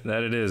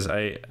 that it is.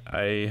 I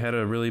had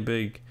a really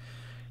big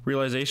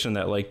realization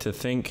that, like, to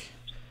think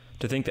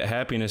that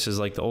happiness is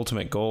like the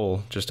ultimate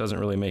goal just doesn't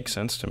really make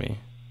sense to me.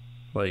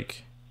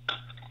 Like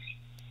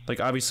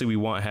obviously we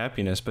want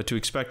happiness, but to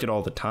expect it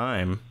all the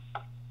time,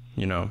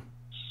 you know,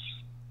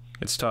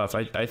 it's tough.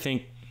 I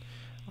think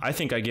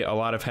I get a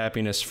lot of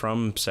happiness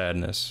from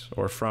sadness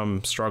or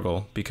from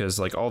struggle, because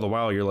like all the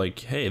while you're like,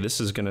 hey, this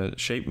is gonna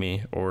shape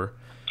me or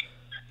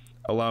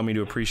allow me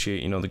to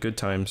appreciate, you know, the good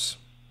times.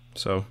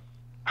 So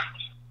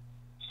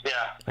yeah,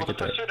 well, the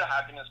pursuit of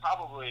happiness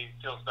probably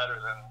feels better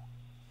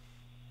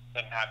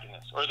than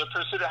happiness, or the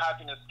pursuit of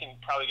happiness can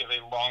probably give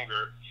a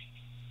longer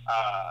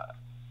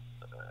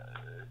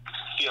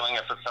feeling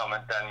of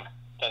fulfillment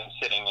than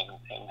sitting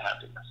in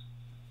happiness.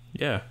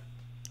 Yeah,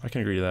 I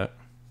can agree to that.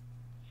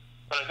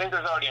 But I think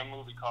there's already a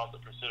movie called The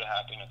Pursuit of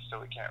Happiness,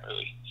 so we can't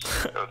really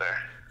go there.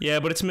 Yeah,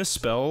 but it's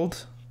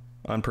misspelled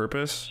on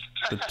purpose,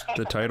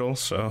 the title,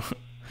 so.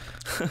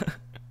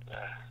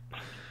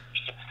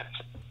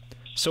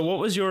 So what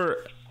was your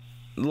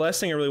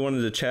last thing I really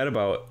wanted to chat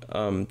about,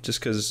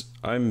 just because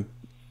I'm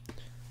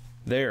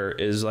there,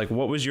 is like,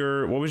 what was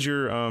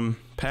your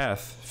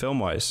path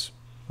film-wise?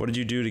 What did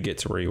you do to get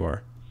to where you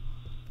are?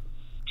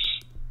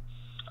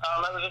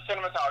 I was a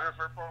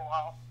cinematographer for a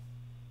while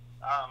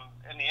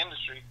in the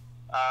industry.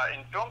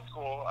 In film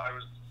school, I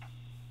was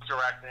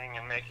directing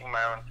and making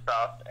my own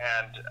stuff,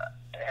 and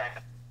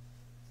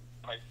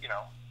my, you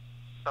know,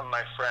 some of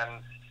my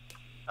friends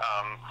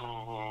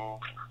who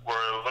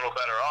were a little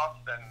better off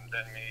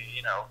than me,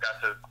 you know,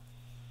 got to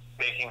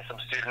making some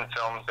student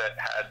films that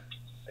had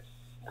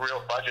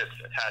real budgets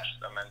attached to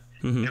them, and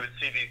they would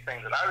see these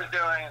things that I was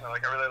doing, and they're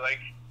like, I really like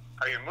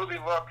how your movie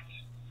looks.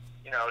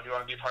 You know, do you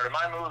want to be part of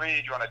my movie?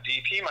 Do you want to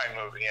DP my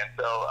movie? And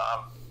so,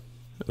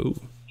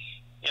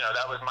 you know,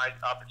 that was my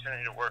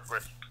opportunity to work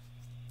with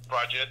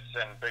budgets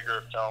and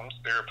bigger films,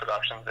 bigger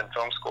productions in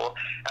film school.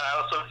 And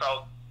I also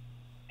felt,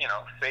 you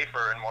know,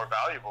 safer and more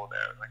valuable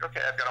there. Like, okay,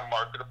 I've got a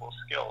marketable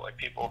skill. Like,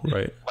 people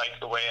like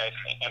the way I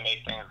think and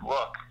make things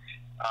look.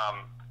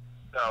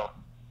 So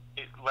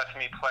it lets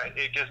me play.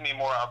 It gives me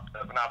more of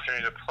an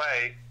opportunity to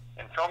play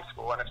in film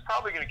school, and it's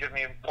probably going to give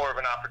me more of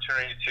an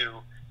opportunity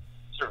to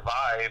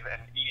survive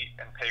and eat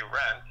and pay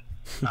rent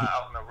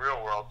out in the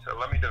real world. So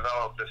let me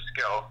develop this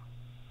skill.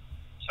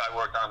 So I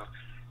worked on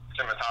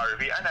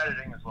cinematography and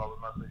editing as well,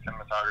 but mostly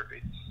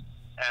cinematography.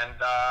 And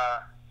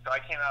so I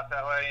came out to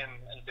LA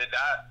and did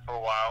that for a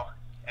while.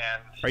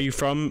 And are you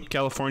from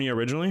California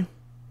originally?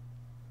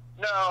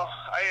 No,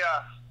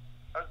 I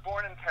was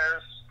born in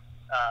Paris,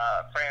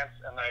 France,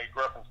 and I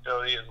grew up in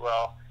Philly as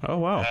well. Oh,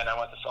 wow. And I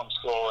went to film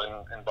school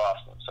in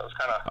Boston, so it's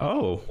kind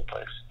of the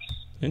place.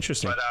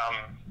 Interesting.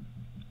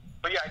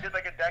 But yeah, I did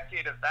like a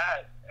decade of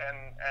that,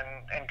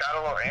 and got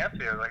a little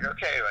antsy. I was like,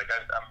 okay, like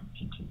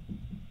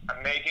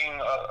I'm making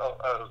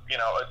a you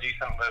know, a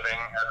decent living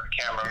as a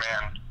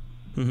cameraman,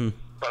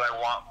 but I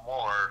want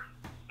more.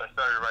 So I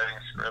started writing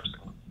scripts,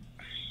 and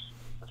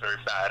I was very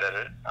bad at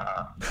it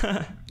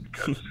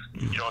because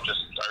you don't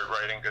just start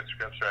writing good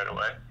scripts right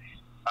away.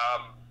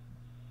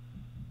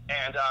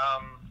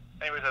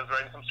 Anyways, I was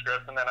writing some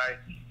scripts, and then I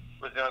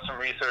was doing some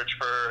research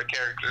for a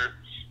character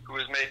who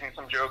was making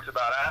some jokes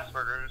about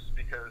ASPERGER'S,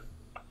 because,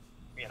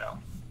 you know,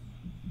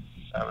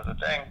 that was a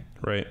thing.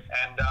 Right.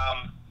 And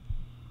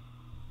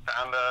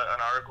found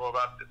an article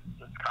about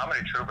this comedy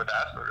troupe with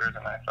ASPERGER'S,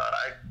 and I thought,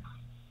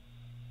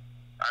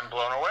 I'm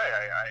blown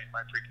away.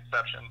 My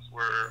preconceptions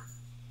were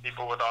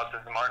people with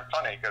autism aren't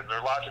funny because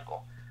they're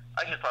logical.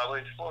 I should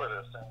probably explore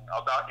this, and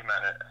I'll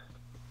document it.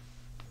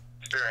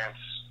 Experience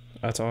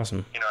That's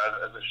awesome. You know,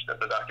 as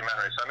a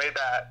documentary. So I made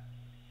that.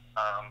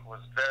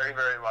 Was very,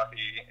 very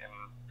lucky in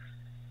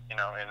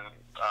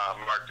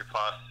Mark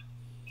Duplass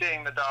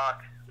seeing the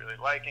doc, really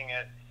liking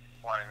it,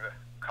 wanting to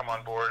come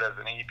on board as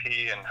an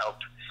EP and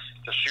help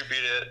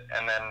distribute it.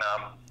 And then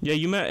yeah,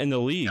 you met in the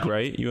league,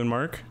 right? You and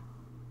Mark?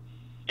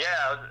 Yeah,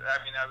 I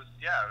was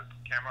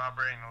camera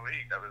operating the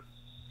league. That was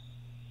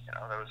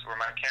where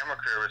my camera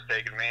career was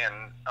taking me.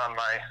 And on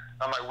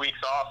my weeks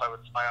off, I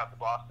would fly out to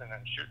Boston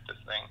and shoot this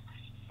thing.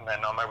 And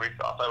then on my weeks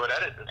off, I would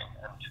edit it.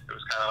 And it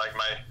was kind of like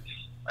my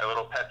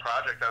little pet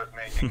project I was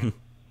making.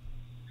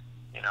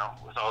 You know,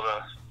 with all the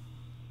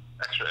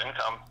extra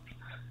income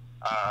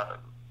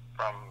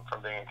from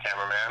being a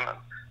cameraman, and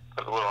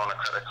put a little on a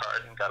credit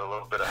card and got a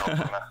little bit of help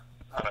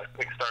on a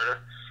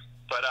Kickstarter.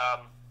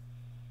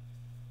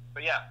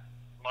 But yeah,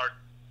 Mark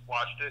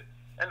watched it,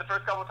 and the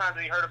first couple of times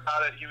that he heard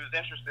about it, he was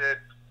interested,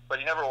 but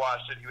he never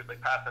watched it. He would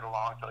like pass it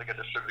along to like a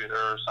distributor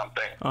or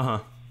something.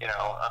 You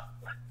know,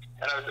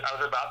 and I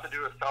was about to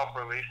do a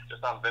self-release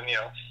just on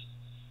Vimeo,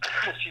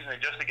 excuse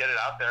me, just to get it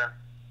out there.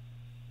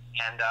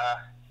 And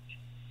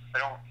I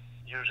don't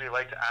usually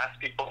like to ask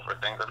people for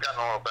things. I've gotten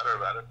a little better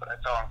about it, but I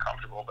felt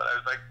uncomfortable. But I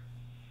was like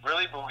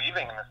really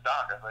believing in this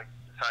doc. I was like,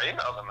 so I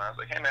emailed him. I was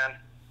like, hey man,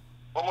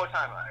 one more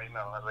time. I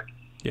emailed him. I was like,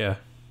 yeah,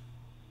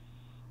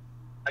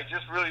 I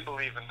just really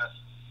believe in this,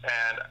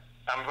 and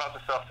I'm about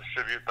to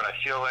self-distribute, but I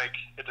feel like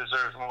it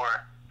deserves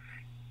more.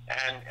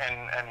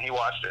 And he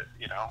watched it.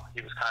 You know,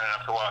 he was kind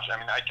enough to watch. I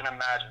mean, I can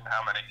imagine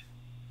how many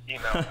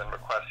emails and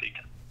requests he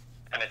got,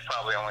 and it's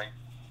probably only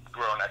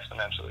grown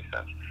exponentially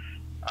since.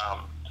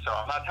 So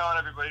I'm not telling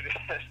everybody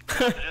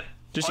to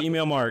just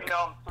email Mark.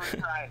 Email him 3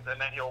 times, and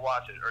then he'll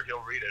watch it, or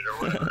he'll read it, or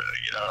whatever.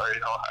 You know, or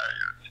he'll hire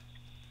you.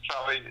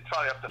 It's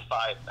probably up to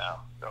 5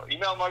 now. So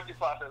email Mark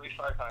Duplass at least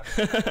 5 times.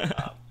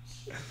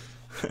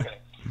 Just kidding.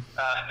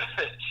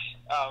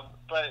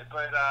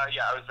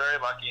 Yeah, I was very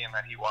lucky in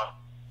that he watched.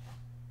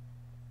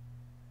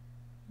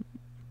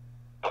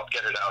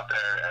 Get it out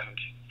there,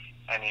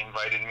 and he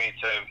invited me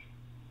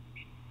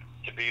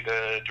to be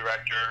the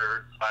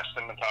director /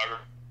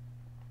 cinematographer.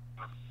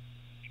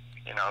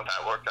 You know,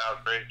 that worked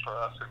out great for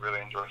us. We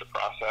really enjoyed the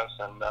process,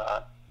 and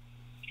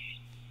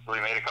we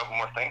made a couple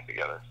more things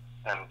together.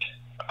 And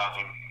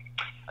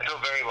I feel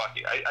very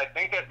lucky. I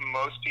think that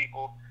most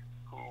people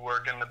who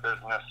work in the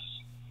business,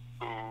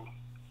 who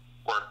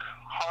work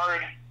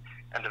hard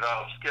and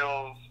develop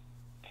skills,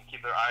 and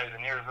keep their eyes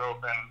and ears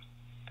open,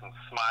 and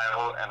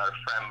smile and are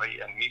friendly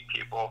and meet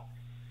people,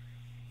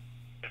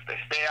 if they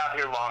stay out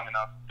here long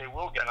enough, they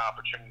will get an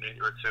opportunity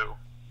or two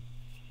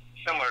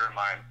similar to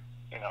mine,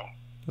 you know.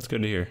 That's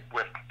good to hear.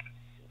 With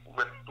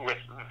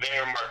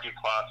their Mark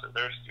Duplass or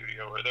their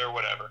studio or their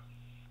whatever.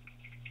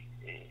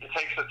 It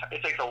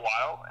takes a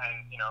while,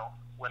 and you know,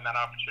 when that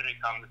opportunity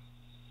comes,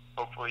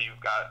 hopefully you've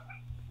got,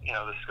 you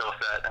know, the skill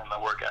set and the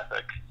work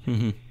ethic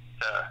to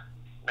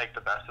make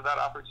the best of that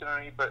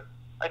opportunity. But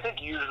I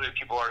think usually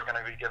people are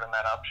going to be given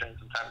that option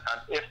from time to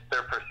time if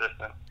they're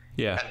persistent.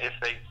 Yeah. And if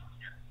it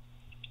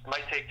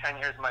might take 10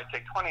 years, it might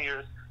take 20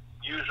 years.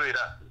 Usually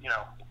that, you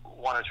know,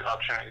 1 or 2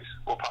 opportunities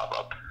will pop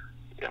up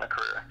in a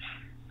career.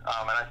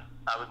 And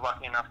I was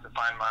lucky enough to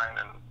find mine,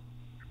 and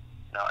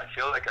you know, I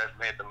feel like I've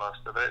made the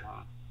most of it.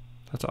 And,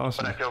 that's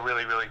awesome. But I feel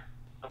really, really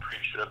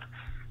appreciative,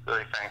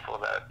 really thankful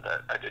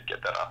that I did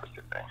get that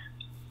opportunity.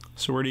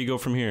 So where do you go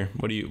from here?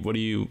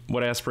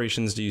 What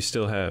aspirations do you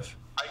still have?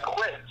 I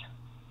quit.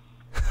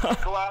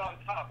 Go out on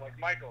top like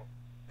Michael.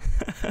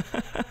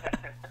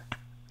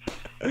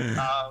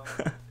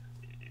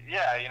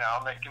 Yeah, you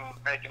know,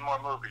 making more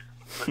movies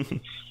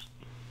with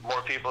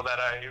more people that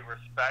I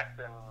respect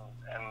and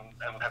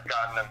have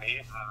gotten to meet,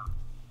 and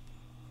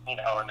you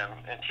know, and I'm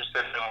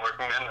interested in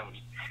working in.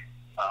 And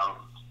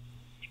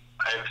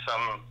I have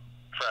some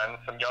friends,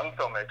 some young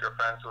filmmaker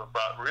friends, who have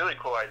brought really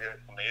cool ideas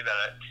to me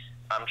that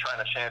I'm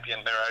trying to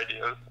champion their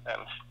ideas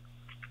and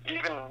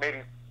even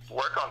maybe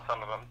work on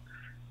some of them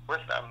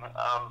with them.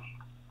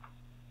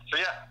 So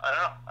yeah, I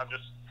don't know. I'm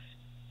just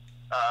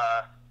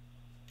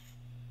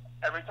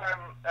every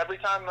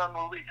time a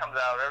movie comes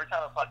out, every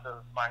time a project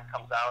of mine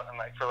comes out, and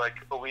like for like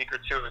a week or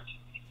 2, it's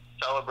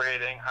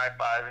celebrating,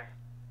 high-fiving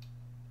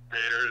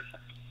creators,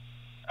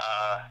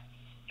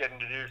 getting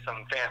to do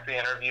some fancy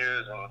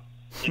interviews, and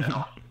you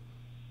know,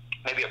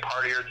 maybe a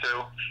party or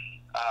 2.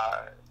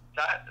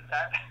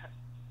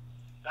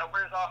 That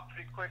wears off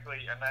pretty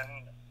quickly, and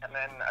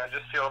then I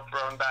just feel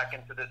thrown back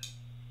into this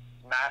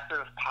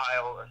massive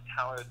pile of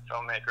talented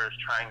filmmakers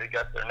trying to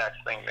get their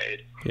next thing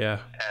made. Yeah.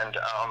 And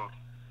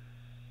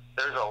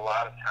there's a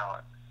lot of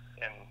talent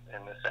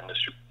in this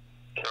industry.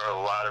 There are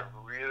a lot of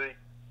really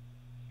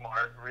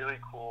smart, really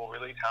cool,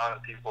 really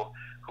talented people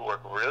who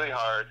work really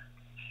hard,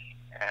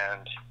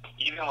 and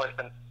even with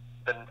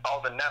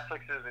all the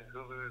Netflixes and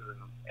Hulus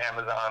and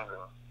Amazons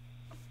and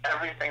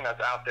everything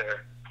that's out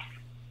there,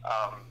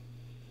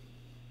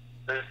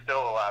 there's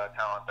still a lot of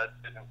talent that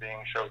isn't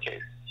being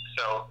showcased.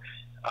 So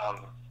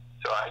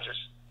I just,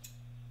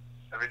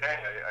 every day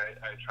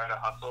I try to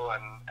hustle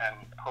and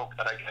hope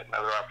that I get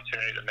another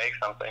opportunity to make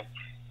something.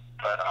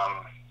 But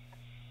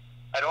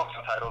I don't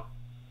feel entitled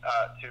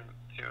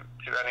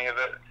to any of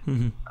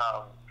it.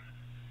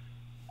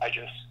 I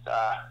just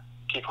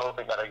keep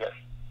hoping that I get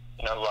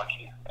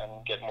lucky and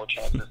get more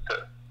chances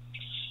to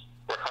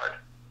work hard.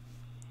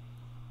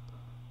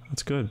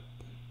 That's good.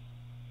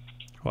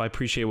 Well, I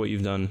appreciate what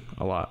you've done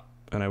a lot,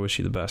 and I wish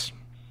you the best.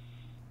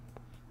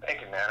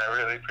 Thank you, man. I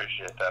really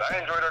appreciate that. I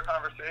enjoyed our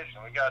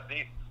conversation. We got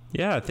deep.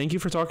 Yeah, thank you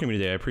for talking to me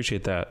today. I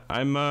appreciate that.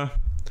 I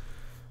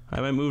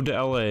might move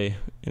to LA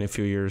in a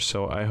few years,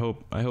 so I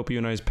hope you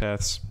and I's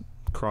paths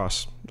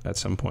cross at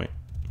some point.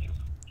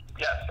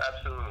 Yes,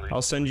 absolutely.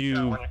 I'll send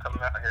you when you're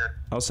coming out here.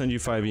 I'll send you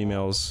 5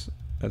 emails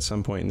at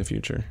some point in the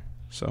future.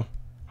 So.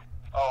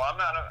 Oh, I'm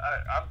not.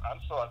 I'm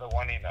still at the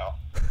 1 email.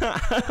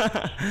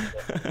 I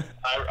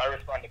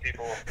respond to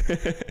people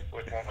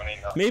with 1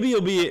 email. Maybe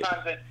you'll be.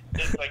 Sometimes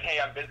it's like, hey,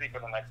 I'm busy for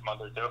the next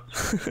month or two.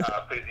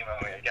 Please email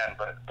me again.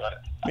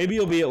 But maybe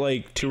you'll be at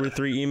like 2 or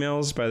 3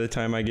 emails by the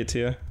time I get to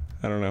you.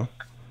 I don't know.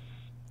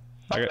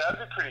 Okay, that'd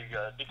be pretty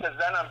good, because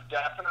then I'm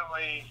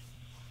definitely.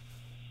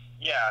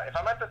 Yeah, if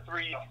I'm at the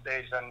 3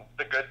 stage, then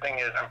the good thing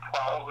is I'm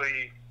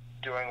probably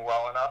doing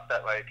well enough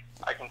that like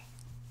I can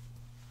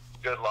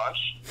good lunch.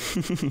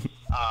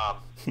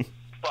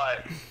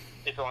 But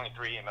it's only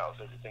 3 emails.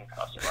 Everything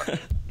costs too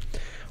much.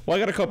 Well, I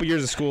got a couple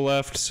years of school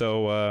left,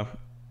 so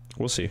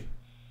we'll see.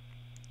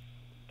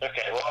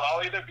 Okay, well,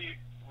 I'll either be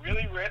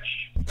really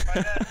rich by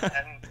then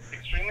and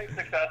extremely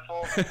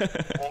successful,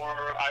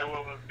 or I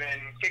will have been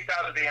kicked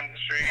out of the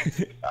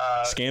industry,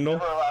 Scandal?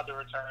 never allowed to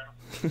return,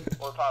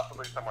 or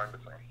possibly somewhere in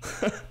between.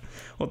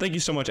 Well, thank you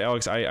so much,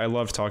 Alex. I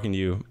loved talking to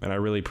you, and I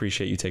really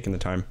appreciate you taking the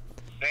time.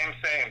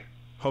 Same.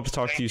 Hope to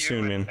talk to you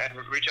soon, man. And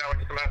reach out when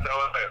you come out to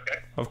LA, okay?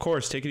 Of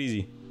course. Take it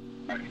easy.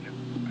 All right, you too.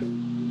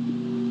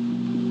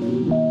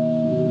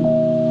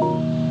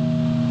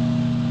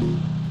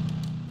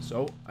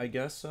 So, I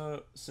guess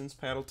since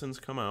Paddleton's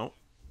come out,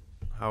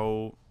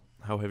 how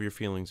have your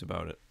feelings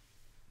about it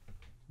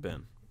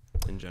been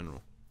in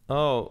general?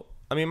 Oh,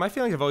 I mean, my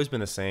feelings have always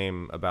been the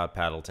same about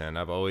Paddleton.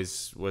 I've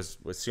always was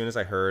as soon as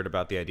I heard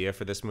about the idea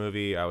for this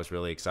movie, I was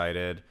really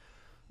excited.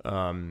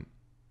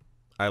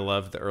 I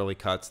loved the early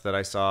cuts that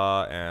I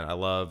saw, and I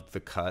loved the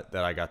cut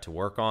that I got to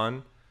work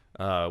on,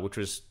 which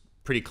was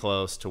pretty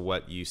close to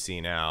what you see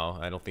now.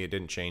 I don't think it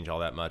didn't change all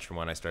that much from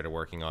when I started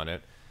working on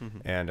it.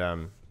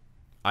 And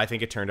I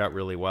think it turned out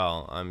really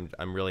well.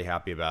 I'm really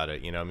happy about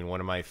it. I mean, one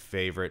of my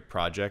favorite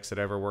projects that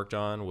I ever worked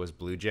on was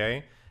Blue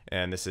Jay,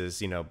 and this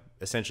is,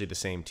 essentially the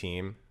same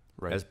team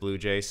as Blue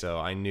Jay, so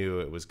I knew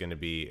it was going to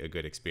be a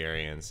good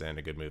experience and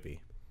a good movie.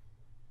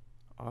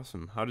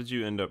 Awesome. How did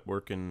you end up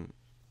working?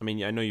 I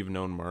mean, I know you've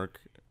known Mark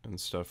and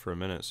stuff for a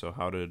minute, so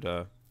how did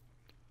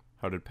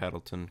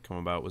Paddleton come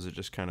about? Was it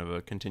just kind of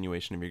a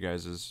continuation of your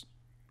guys'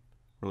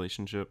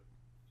 relationship?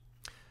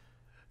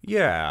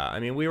 Yeah, I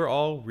mean, we were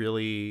all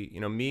really,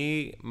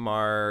 me,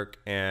 Mark,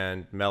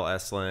 and Mel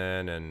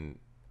Eslin, and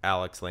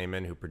Alex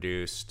Lehmann, who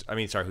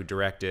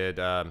directed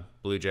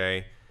Blue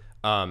Jay.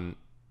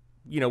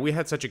 We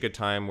had such a good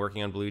time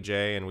working on Blue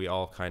Jay, and we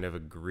all kind of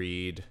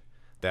agreed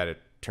that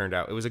it turned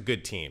out, it was a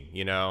good team,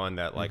 and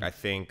that, like, I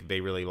think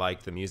they really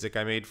liked the music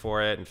I made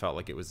for it and felt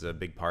like it was a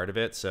big part of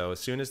it. So as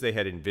soon as they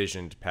had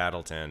envisioned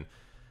Paddleton,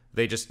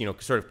 they just,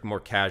 sort of more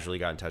casually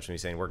got in touch with me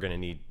saying, we're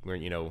going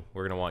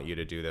to want you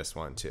to do this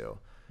one too.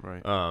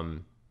 Right.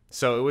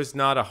 So it was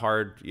not a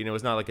hard, it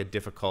was not like a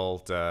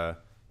difficult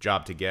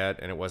job to get,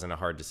 and it wasn't a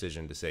hard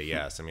decision to say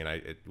yes. I mean,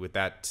 with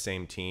that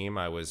same team,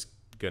 I was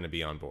going to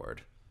be on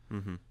board.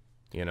 Mm-hmm.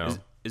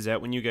 Is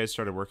that when you guys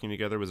started working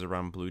together? Was it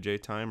around Blue Jay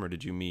time, or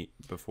did you meet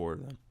before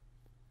then?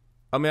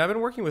 I mean, I've been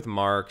working with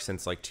Mark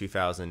since like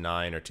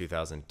 2009 or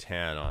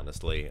 2010,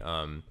 honestly.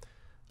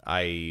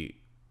 I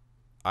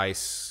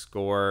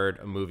scored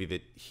a movie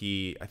that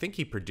I think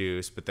he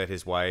produced, but that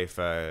his wife,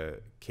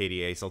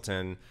 Katie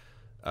Aselton,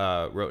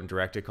 wrote and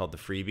directed, called The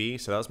Freebie.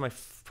 So that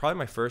was probably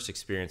my first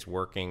experience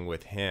working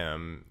with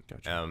him.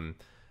 Gotcha.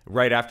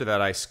 Right after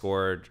that, I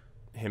scored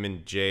him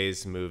and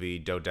Jay's movie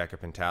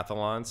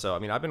Dodecapentathlon. So I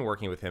mean, I've been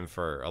working with him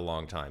for a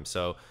long time.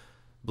 So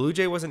Blue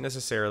Jay wasn't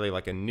necessarily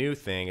like a new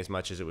thing as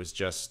much as it was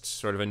just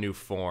sort of a new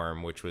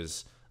form, which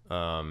was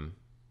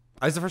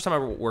it's the first time I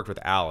worked with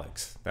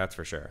Alex, that's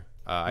for sure.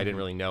 I didn't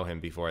really know him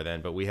before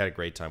then, but we had a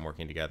great time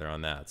working together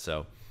on that.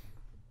 So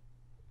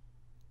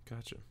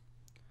gotcha.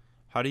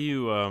 How do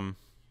you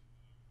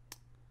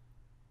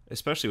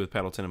especially with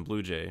Paddleton and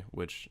Blue Jay,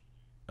 which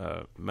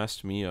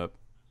messed me up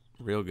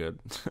real good.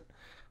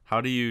 How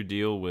do you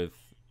deal with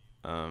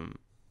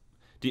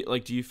do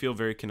you feel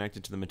very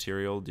connected to the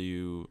material? Do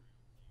you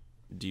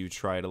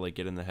try to like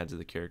get in the heads of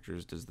the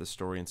characters? Does the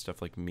story and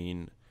stuff like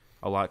mean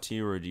a lot to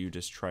you, or do you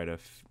just try to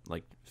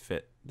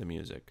fit the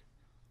music?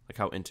 Like,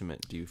 how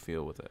intimate do you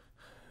feel with it?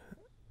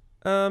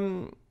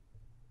 Well,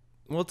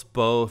 it's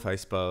both, I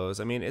suppose.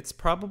 I mean, it's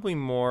probably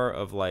more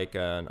of like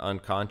an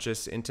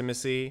unconscious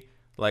intimacy.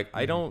 Like,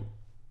 I don't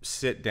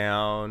sit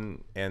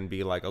down and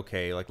be like,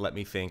 okay, like, let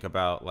me think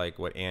about like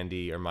what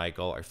Andy or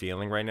Michael are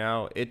feeling right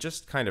now. It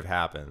just kind of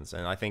happens.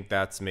 And I think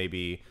that's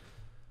maybe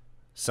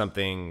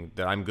something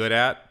that I'm good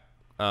at.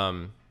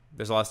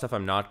 There's a lot of stuff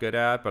I'm not good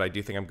at, but I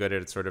do think I'm good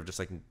at sort of just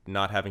like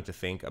not having to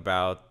think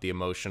about the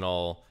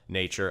emotional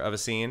nature of a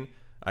scene.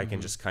 I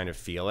can just kind of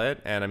feel it.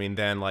 And I mean,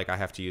 then like I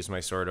have to use my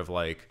sort of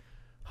like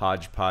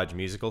hodgepodge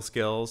musical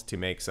skills to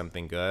make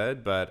something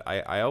good, but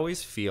I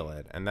always feel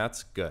it, and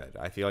that's good.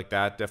 I feel like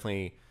that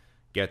definitely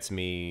gets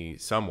me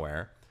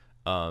somewhere.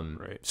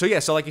 Right. So yeah,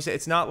 so like you said,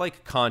 it's not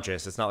like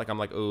conscious. It's not like I'm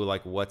like, oh,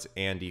 like what's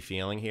Andy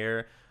feeling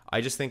here?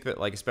 I just think that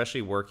like,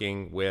 especially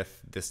working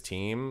with this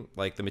team,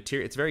 like the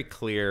material, it's very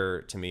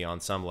clear to me on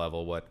some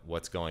level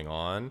what's going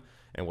on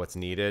and what's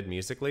needed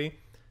musically.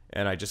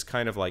 And I just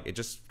kind of like, it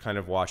just kind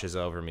of washes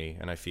over me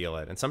and I feel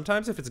it. And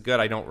sometimes if it's good,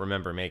 I don't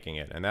remember making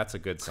it. And that's a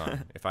good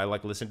sign. If I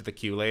like listen to the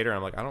cue later,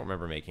 I'm like, I don't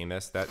remember making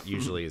this. That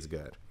usually is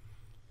good.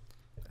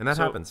 And that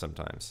happens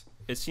sometimes.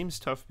 It seems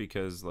tough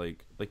because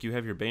like you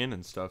have your band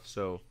and stuff.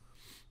 So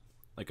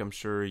like, I'm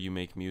sure you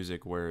make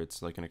music where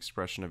it's like an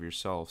expression of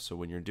yourself. So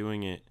when you're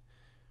doing it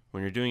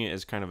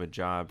as kind of a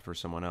job for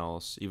someone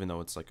else, even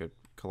though it's like a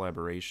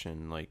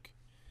collaboration, like,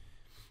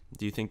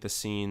 do you think the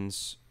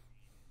scenes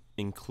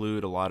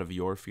include a lot of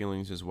your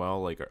feelings as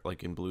well?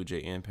 Like in Blue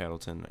Jay and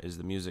Paddleton, is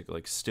the music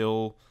like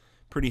still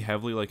pretty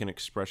heavily like an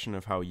expression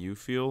of how you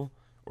feel,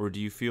 or do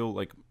you feel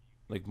like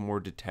more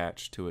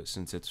detached to it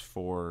since it's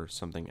for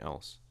something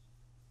else?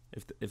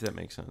 If that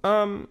makes sense.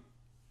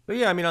 But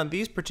yeah, I mean, on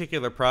these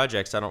particular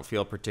projects, I don't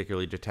feel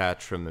particularly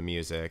detached from the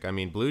music. I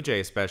mean, Blue Jay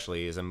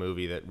especially is a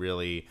movie that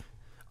really,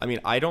 I mean,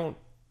 I don't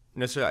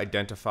necessarily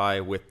identify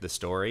with the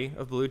story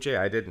of Blue Jay.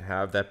 I didn't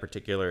have that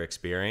particular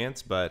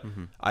experience, but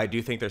I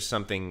do think there's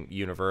something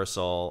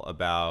universal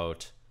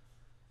about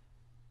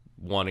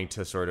wanting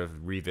to sort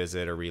of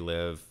revisit or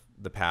relive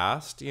the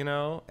past, you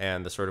know,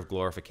 and the sort of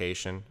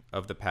glorification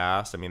of the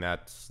past. I mean,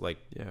 that's like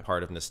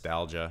part of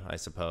nostalgia, I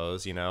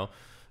suppose, you know.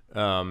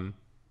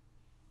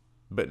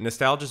 But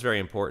nostalgia is very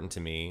important to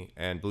me,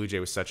 and Blue Jay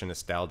was such a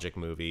nostalgic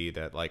movie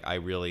that like I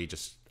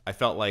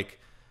felt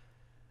like,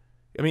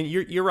 I mean,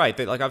 you're right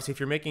that like obviously if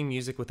you're making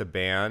music with a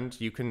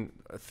band, you can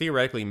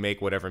theoretically make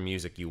whatever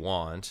music you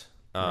want.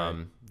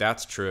 Right.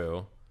 That's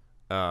true.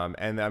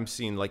 And I'm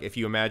seeing like if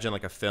you imagine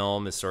like a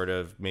film is sort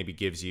of maybe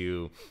gives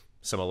you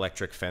some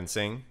electric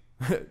fencing,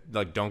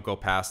 like don't go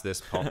past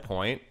this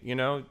point, you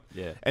know?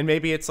 Yeah. And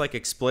maybe it's like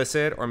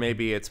explicit, or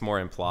maybe it's more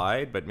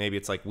implied, but maybe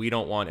it's like we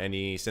don't want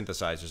any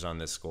synthesizers on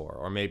this score,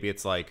 or maybe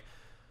it's like,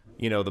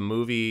 you know, the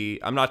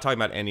movie, I'm not talking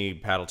about any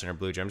Paddleton or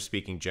Blue Jay, I'm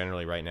speaking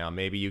generally right now.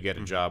 Maybe you get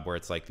a job where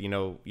it's like, you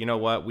know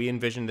what, we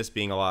envision this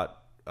being a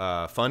lot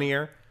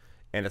funnier,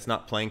 and it's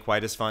not playing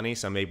quite as funny,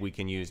 so maybe we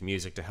can use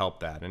music to help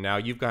that. And now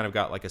you've kind of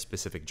got like a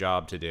specific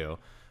job to do,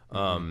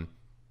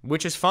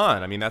 which is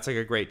fun. I mean, that's like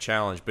a great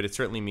challenge, but it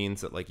certainly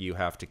means that like you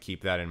have to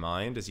keep that in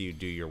mind as you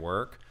do your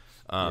work.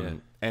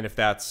 And if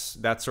that's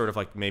sort of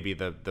like maybe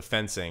the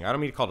fencing, I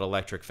don't mean to call it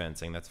electric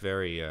fencing. That's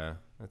very,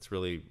 that's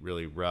really,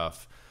 really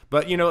rough.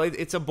 But, you know,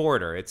 it's a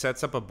border. It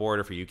sets up a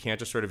border for you. You can't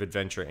just sort of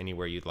adventure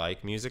anywhere you'd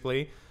like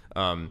musically.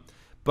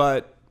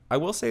 But I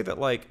will say that,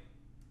 like,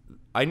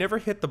 I never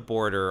hit the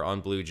border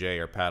on Blue Jay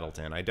or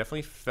Paddleton. I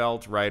definitely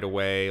felt right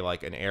away,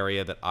 like, an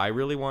area that I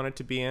really wanted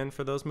to be in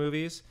for those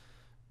movies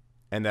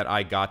and that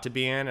I got to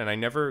be in. And I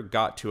never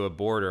got to a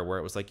border where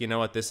it was like, you know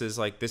what, this is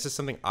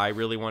something I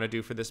really want to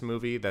do for this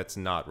movie that's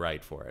not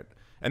right for it.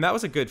 And that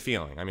was a good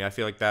feeling. I mean, I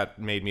feel like that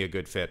made me a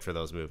good fit for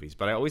those movies.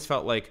 But I always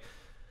felt like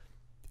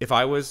if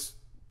I was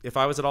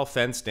at all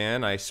fenced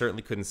in, I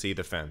certainly couldn't see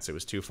the fence. It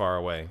was too far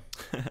away.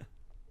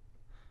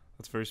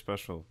 That's very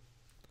special.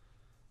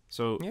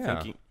 So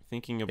yeah,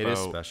 thinking about it is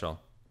special.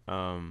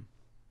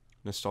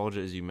 Nostalgia,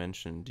 as you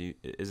mentioned,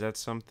 is that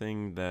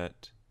something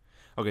that?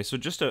 Okay, so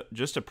just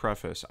a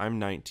preface. I'm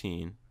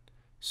 19,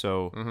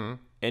 so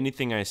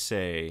anything I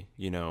say,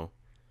 you know,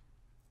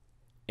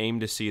 aim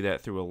to see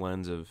that through a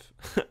lens of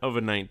a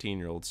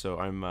 19-year-old. So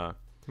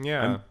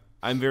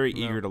I'm very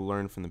eager to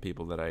learn from the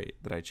people that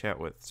I chat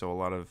with. So a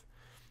lot of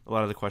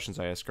the questions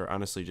I ask are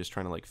honestly just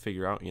trying to like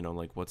figure out, you know,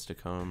 like what's to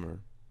come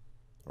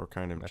or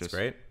kind of That's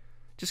great.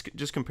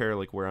 Just compare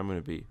like where I'm going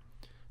to be.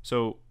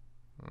 So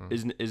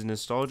is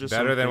nostalgia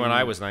better than when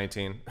I was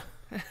 19?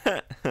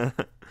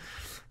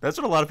 That's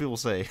what a lot of people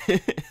say.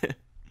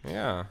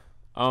 Yeah.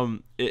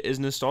 Is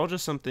nostalgia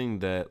something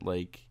that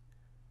like,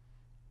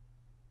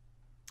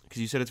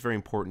 because you said it's very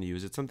important to you,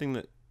 is it something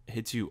that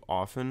hits you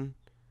often?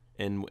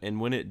 And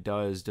when it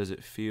does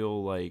it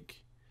feel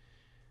like,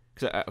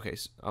 okay,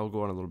 so I'll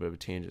go on a little bit of a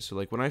tangent. So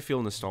like when I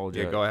feel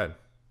nostalgia, yeah, go ahead.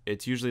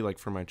 It's usually like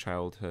for my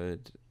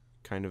childhood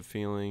kind of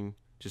feeling,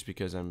 just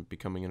because I'm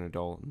becoming an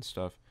adult and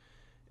stuff.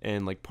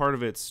 And like part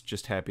of it's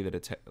just happy that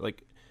it's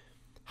like,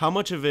 how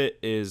much of it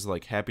is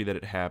like happy that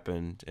it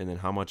happened, and then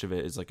how much of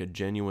it is like a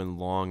genuine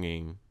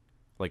longing,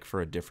 like for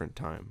a different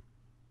time?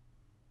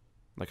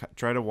 Like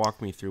try to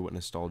walk me through what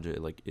nostalgia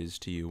like is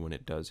to you when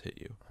it does hit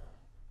you.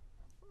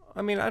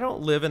 I mean, I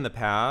don't live in the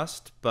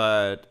past,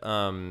 but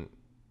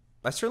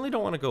I certainly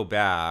don't want to go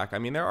back. I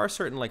mean, there are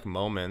certain like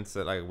moments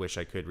that I wish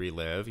I could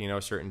relive, you know,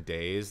 certain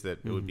days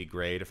that it would be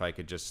great if I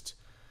could just,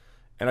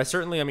 and I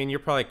certainly, I mean, you're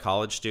probably a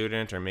college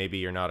student, or maybe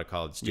you're not a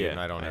college student.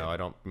 Yeah, I don't know. I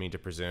don't mean to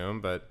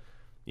presume, but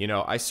you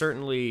know, I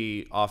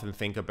certainly often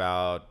think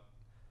about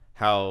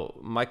how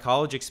my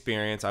college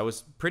experience, I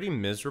was pretty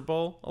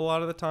miserable a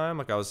lot of the time.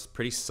 Like I was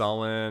pretty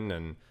sullen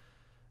and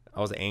I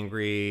was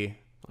angry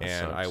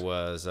and I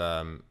was,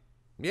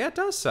 yeah, it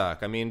does suck.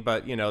 I mean,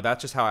 but you know,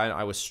 that's just how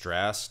I was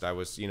stressed. I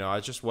was, you know, I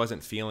just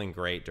wasn't feeling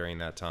great during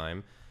that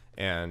time.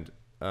 And,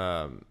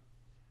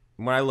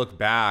 when I look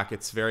back,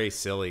 it's very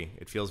silly.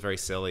 It feels very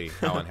silly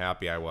how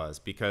unhappy I was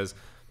because,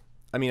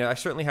 I mean, I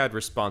certainly had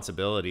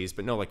responsibilities,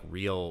 but no like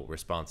real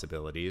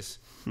responsibilities,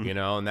 you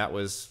know, and that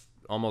was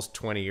almost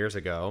 20 years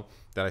ago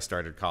that I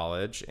started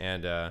college.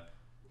 And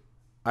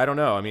I don't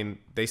know. I mean,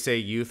 they say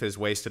youth is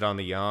wasted on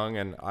the young,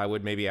 and I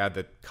would maybe add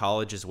that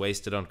college is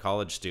wasted on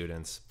college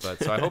students.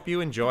 But so I hope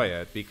you enjoy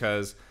it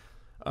because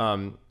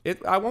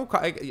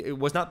it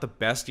was not the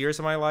best years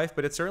of my life,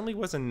 but it certainly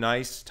was a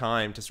nice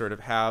time to sort of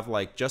have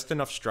like just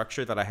enough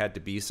structure that I had to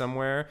be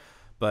somewhere.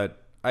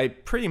 But I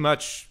pretty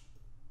much,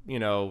 you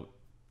know,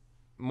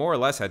 more or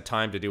less had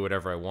time to do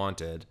whatever I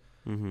wanted.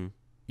 Mm-hmm.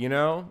 You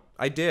know,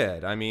 I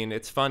did. I mean,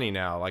 it's funny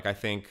now. Like, I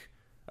think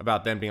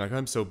about them being like,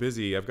 I'm so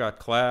busy. I've got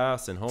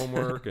class and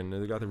homework and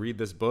I got to read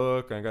this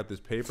book and I got this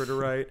paper to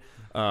write.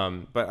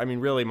 But I mean,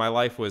 really, my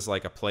life was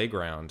like a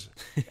playground.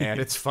 And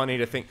it's funny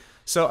to think.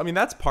 So, I mean,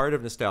 that's part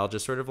of nostalgia,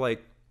 sort of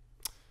like,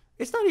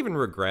 it's not even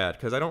regret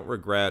because I don't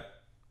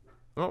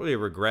really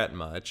regret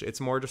much. It's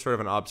more just sort of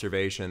an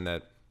observation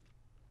that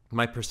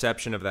my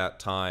perception of that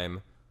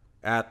time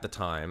at the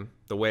time,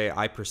 the way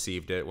I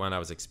perceived it when I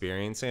was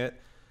experiencing it,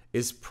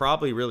 is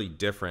probably really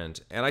different.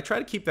 And I try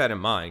to keep that in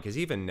mind because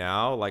even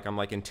now, like I'm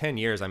like in 10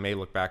 years, I may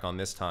look back on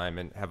this time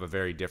and have a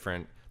very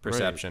different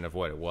perception of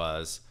what it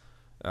was.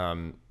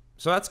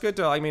 So that's good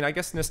to, I mean, I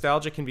guess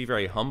nostalgia can be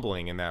very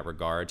humbling in that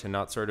regard, to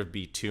not sort of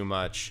be too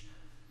much,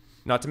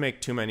 not to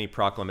make too many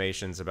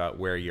proclamations about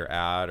where you're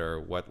at or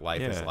what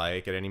life is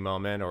like at any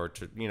moment, or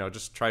to, you know,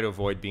 just try to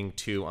avoid being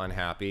too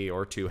unhappy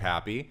or too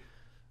happy.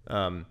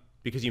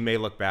 Because you may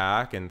look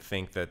back and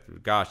think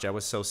that, gosh, that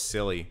was so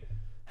silly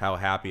how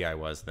happy I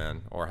was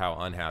then or how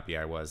unhappy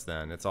I was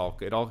then. It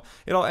all,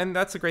 and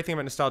that's the great thing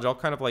about nostalgia. It all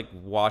kind of like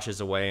washes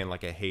away in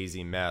like a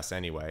hazy mess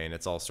anyway. And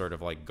it's all sort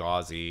of like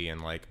gauzy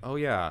and like, oh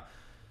yeah,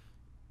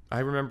 I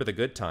remember the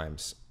good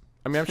times.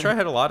 I mean, I'm sure I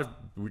had a lot of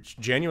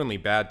genuinely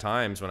bad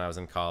times when I was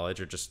in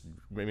college, or just,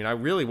 I mean, I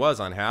really was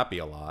unhappy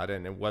a lot,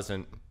 and it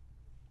wasn't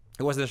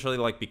necessarily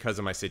like because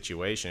of my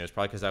situation. It was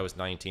probably because I was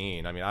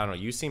 19. I mean, I don't know.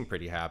 You seem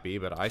pretty happy,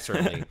 but I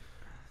certainly,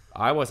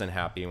 I wasn't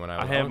happy when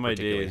I wasn't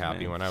particularly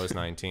happy when I was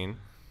 19.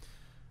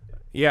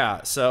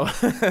 Yeah. So,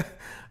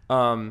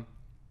 but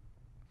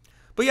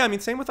yeah, I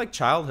mean, same with like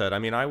childhood. I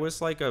mean, I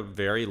was like a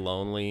very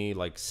lonely,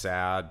 like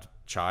sad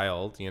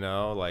child, you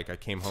know, like I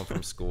came home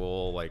from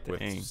school like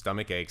with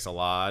stomach aches a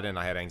lot, and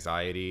I had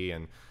anxiety.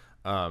 And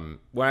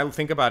when I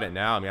think about it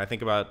now, I mean, I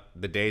think about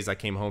the days I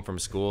came home from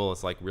school.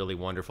 It's like really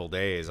wonderful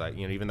days.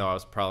 You know, even though I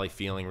was probably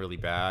feeling really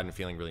bad and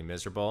feeling really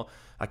miserable,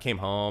 I came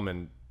home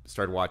and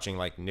started watching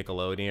like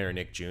Nickelodeon or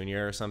Nick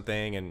Jr. or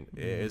something, and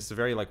it's a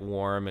very like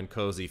warm and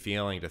cozy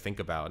feeling to think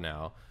about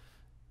now.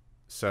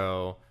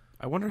 So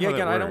I wonder how again,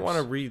 that works. I don't want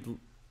to read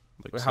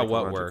like how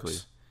what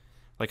works,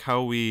 like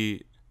how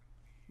we,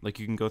 like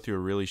you can go through a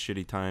really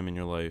shitty time in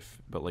your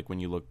life, but like when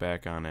you look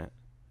back on it,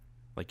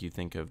 like you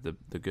think of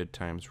the good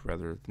times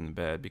rather than the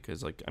bad,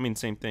 because like, I mean,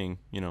 same thing,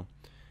 you know.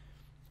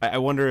 I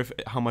wonder if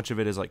how much of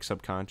it is like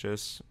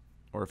subconscious,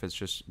 or if it's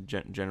just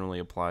generally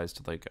applies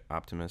to like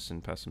optimists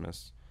and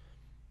pessimists.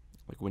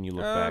 Like when you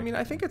look back. I mean,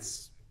 I think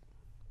it's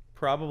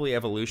probably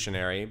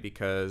evolutionary,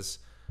 because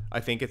I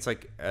think it's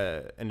like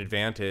an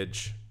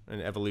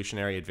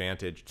evolutionary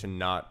advantage to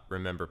not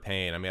remember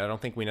pain. I mean, I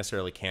don't think we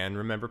necessarily can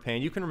remember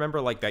pain. You can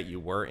remember like that you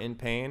were in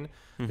pain,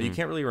 but you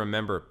can't really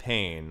remember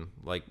pain.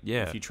 Like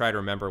if you try to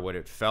remember what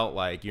it felt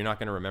like, you're not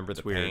going to remember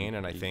the pain.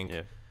 And I think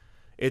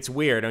it's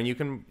weird. And you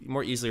can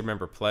more easily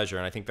remember pleasure.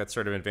 And I think that's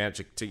sort of an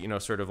advantage to, you know,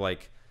 sort of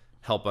like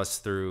help us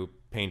through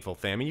painful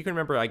thing. I mean, you can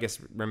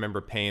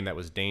remember pain that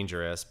was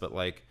dangerous, but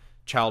like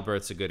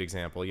childbirth's a good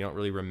example. You don't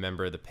really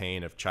remember the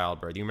pain of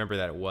childbirth. You remember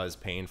that it was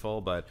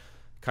painful, but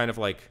kind of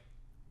like,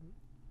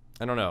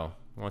 I don't know,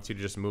 wants you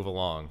to just move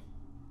along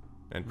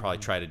and probably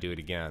try to do it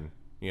again,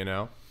 you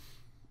know?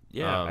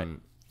 Yeah.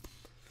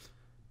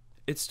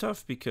 It's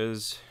tough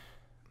because,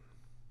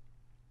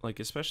 like,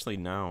 especially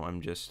now,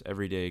 I'm just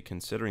every day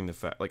considering the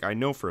fact, like, I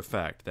know for a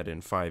fact that in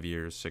 5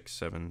 years, 6,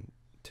 7,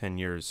 10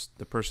 years,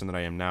 the person that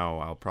I am now,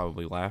 I'll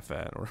probably laugh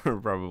at or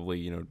probably,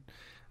 you know,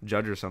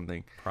 judge or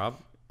something.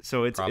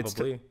 So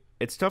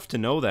it's tough to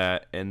know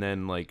that and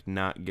then, like,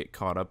 not get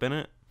caught up in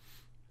it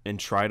and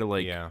try to,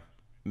 like,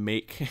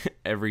 make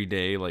every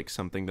day like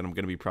something that I'm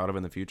going to be proud of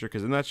in the future,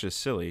 because then that's just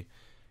silly,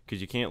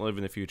 because you can't live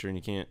in the future and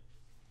you can't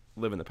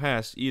live in the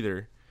past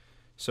either.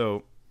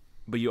 So,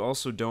 but you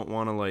also don't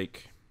want to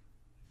like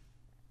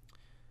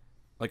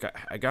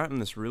I got in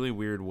this really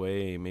weird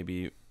way,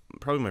 maybe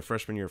probably my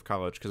freshman year of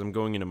college, because I'm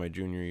going into my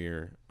junior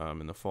year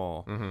in the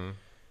fall. And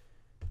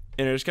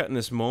And I just got in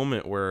this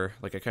moment where,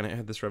 like, I kind of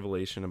had this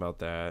revelation about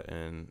that,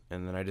 and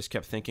then I just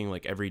kept thinking,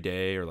 like, every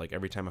day or, like,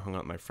 every time I hung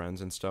out with my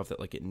friends and stuff,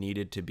 that, like, it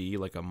needed to be,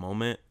 like, a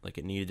moment, like,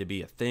 it needed to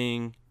be a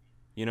thing,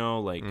 you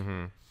know, like,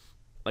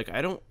 like,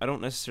 I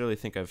don't necessarily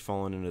think I've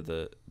fallen into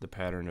the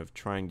pattern of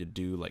trying to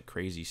do, like,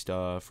 crazy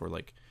stuff, or,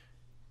 like,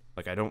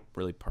 I don't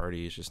really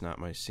party, it's just not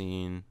my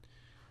scene,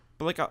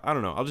 but, like, I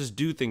don't know, I'll just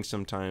do things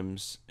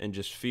sometimes, and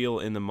just feel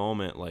in the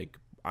moment, like,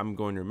 I'm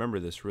going to remember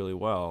this really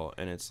well,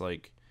 and it's,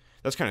 like,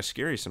 that's kind of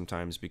scary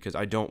sometimes because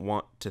I don't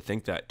want to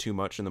think that too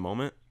much in the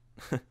moment.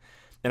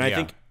 And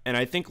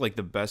I think like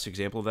the best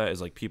example of that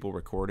is like people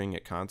recording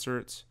at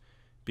concerts,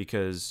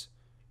 because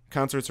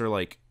concerts are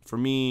like, for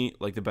me,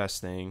 like the best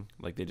thing.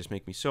 Like they just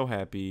make me so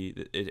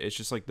happy. It's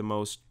just like the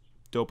most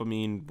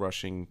dopamine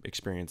rushing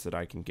experience that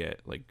I can get.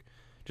 Like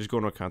just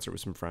going to a concert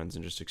with some friends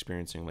and just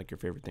experiencing like your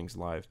favorite things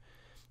live.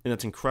 And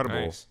that's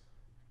incredible. Nice.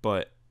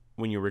 But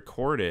when you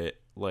record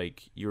it,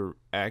 like you're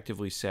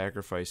actively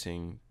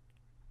sacrificing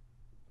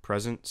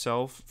present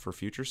self for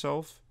future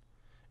self,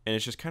 and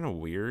it's just kind of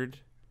weird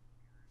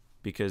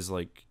because,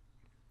 like,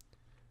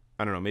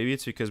 I don't know, maybe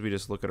it's because we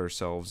just look at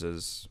ourselves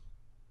as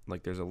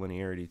like there's a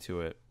linearity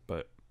to it,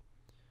 but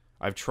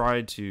I've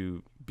tried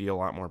to be a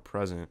lot more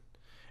present.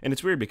 And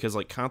it's weird because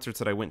like concerts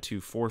that I went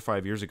to 4 or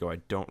 5 years ago, I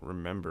don't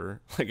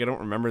remember. Like I don't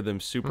remember them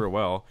super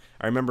well.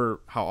 I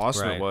remember how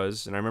awesome it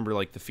was, and I remember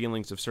like the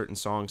feelings of certain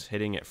songs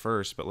hitting at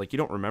first, but like you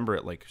don't remember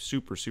it like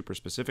super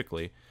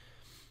specifically.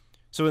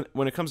 So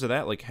when it comes to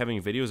that, like having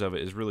videos of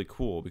it is really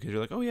cool because you're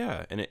like, oh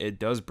yeah, and it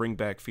does bring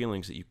back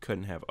feelings that you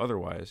couldn't have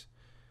otherwise.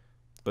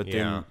 But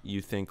then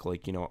you think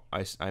like, you know,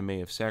 I may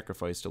have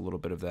sacrificed a little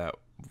bit of that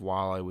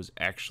while I was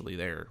actually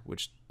there,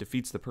 which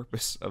defeats the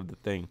purpose of the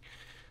thing.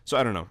 So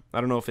I don't know.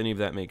 I don't know if any of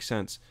that makes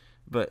sense,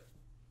 but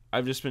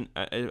I've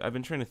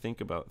been trying to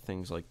think about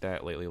things like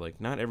that lately. Like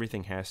not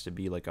everything has to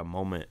be like a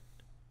moment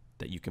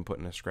that you can put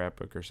in a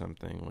scrapbook or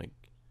something.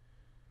 Like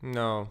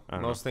no,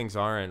 most things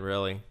aren't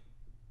really.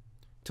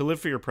 To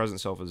live for your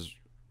present self is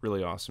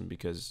really awesome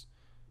because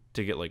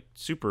to get like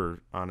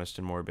super honest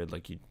and morbid,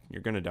 like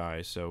you're going to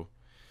die. So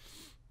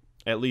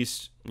at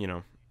least, you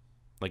know,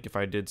 like if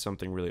I did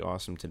something really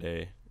awesome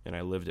today and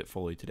I lived it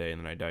fully today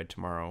and then I died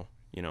tomorrow,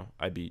 you know,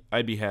 I'd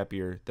be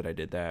happier that I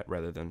did that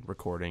rather than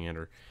recording it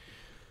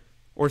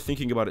or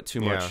thinking about it too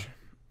much.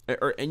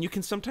 And you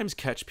can sometimes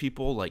catch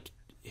people like,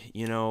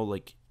 you know,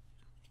 like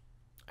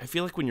I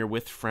feel like when you're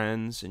with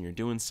friends and you're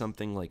doing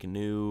something like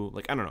new,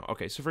 like, I don't know.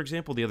 Okay, so for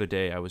example, the other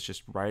day I was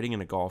just riding in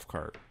a golf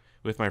cart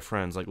with my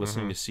friends, like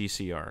listening to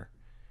CCR.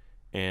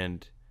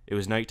 And it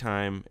was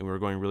nighttime and we were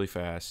going really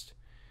fast.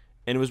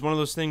 And it was one of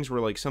those things where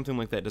like something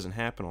like that doesn't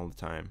happen all the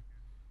time.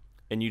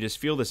 And you just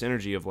feel this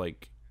energy of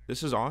like,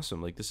 this is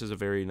awesome. Like, this is a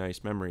very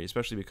nice memory,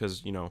 especially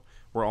because, you know,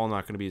 we're all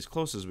not going to be as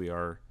close as we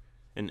are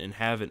and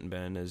haven't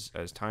been as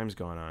time's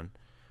gone on.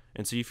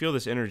 And so you feel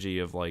this energy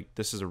of like,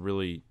 this is a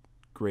really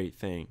great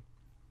thing.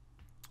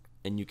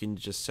 And you can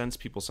just sense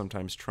people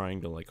sometimes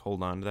trying to like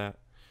hold on to that.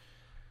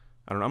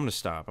 I don't know. I'm going to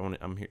stop.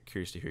 I'm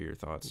curious to hear your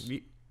thoughts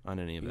on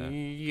any of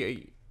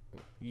that.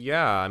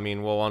 Yeah. I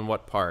mean, well, on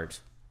what part?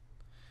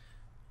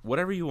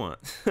 Whatever you want.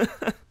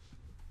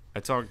 I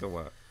talked a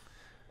lot.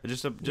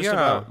 Just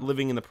about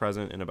living in the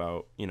present and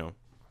about, you know,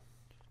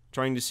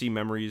 trying to see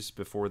memories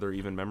before they're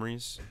even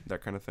memories,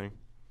 that kind of thing.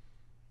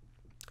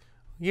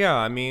 Yeah,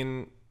 I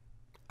mean,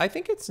 I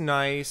think it's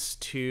nice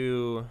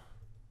to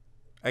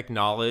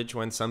acknowledge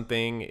when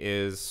something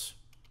is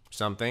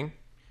something.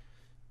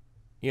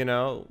 You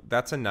know,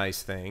 that's a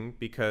nice thing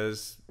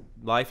because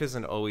life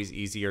isn't always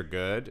easy or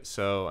good.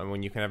 So, and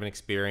when you can have an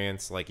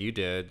experience like you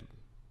did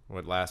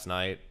with last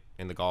night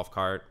in the golf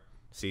cart,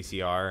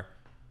 CCR,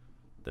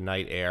 the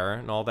night air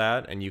and all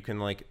that, and you can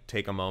like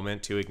take a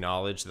moment to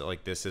acknowledge that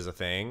like this is a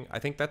thing, I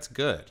think that's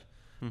good.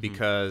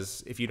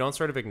 Because if you don't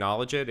sort of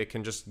acknowledge it, it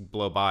can just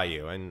blow by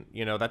you. And,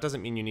 you know, that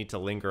doesn't mean you need to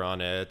linger on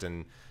it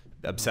and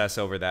obsess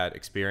over that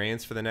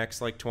experience for the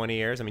next like 20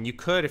 years. I mean, you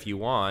could if you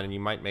want, and you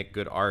might make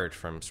good art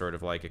from sort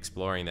of like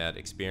exploring that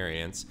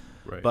experience.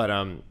 Right. But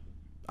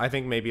I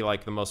think maybe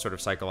like the most sort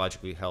of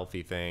psychologically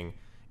healthy thing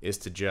is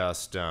to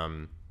just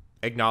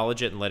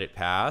acknowledge it and let it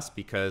pass,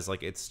 because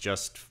like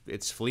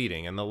it's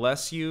fleeting. And the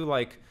less you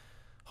like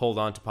hold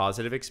on to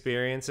positive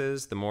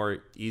experiences, the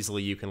more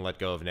easily you can let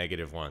go of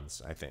negative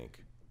ones, I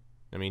think.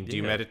 I mean, do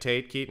you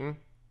meditate, Keaton?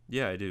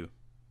 Yeah, I do.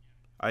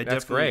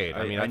 That's great.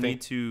 I mean, I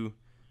think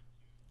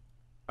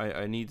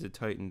I need to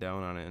tighten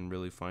down on it and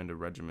really find a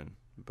regimen.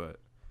 But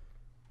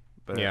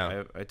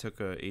yeah, I took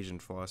a Asian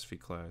philosophy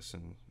class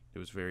and it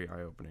was very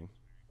eye opening.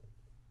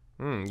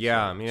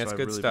 Yeah, I mean, it's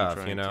good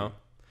stuff. You know,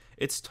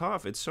 it's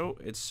tough. It's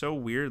so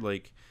weird.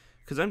 Like,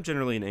 because I'm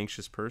generally an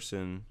anxious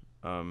person.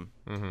 I've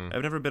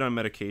never been on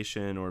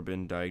medication or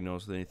been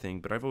diagnosed with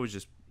anything, but I've always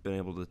just been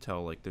able to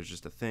tell like there's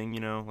just a thing, you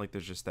know, like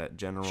there's just that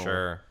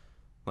general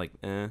like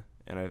and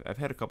I've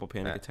had a couple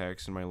panic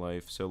attacks in my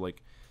life, so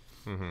like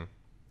I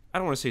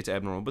don't want to say it's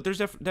abnormal, but there's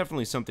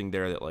definitely something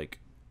there that like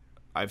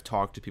I've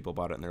talked to people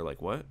about it and they're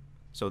like, what?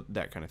 So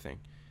that kind of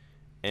thing.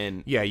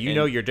 And yeah, you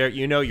know you're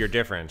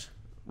different.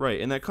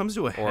 Right, and that comes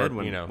to a head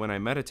when you know. when I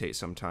meditate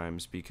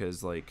sometimes,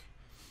 because like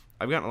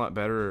I've gotten a lot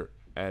better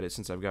at it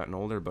since I've gotten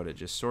older, but it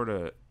just sort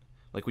of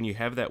like when you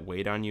have that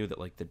weight on you that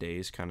like the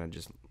days kind of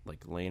just like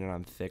laying it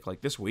on thick.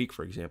 Like this week,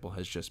 for example,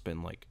 has just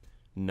been like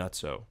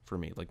nutso for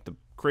me, like the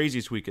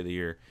craziest week of the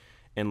year,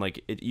 and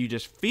like you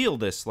just feel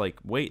this like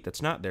weight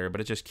that's not there,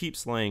 but it just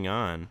keeps laying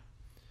on,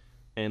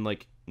 and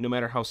like no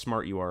matter how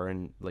smart you are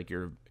and like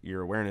your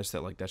awareness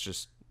that like that's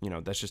just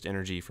that's just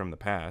energy from the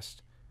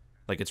past,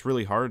 like it's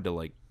really hard to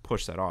like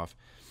push that off.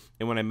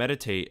 And when I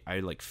meditate, I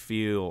like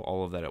feel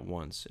all of that at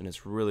once, and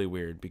it's really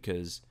weird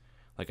because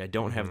like I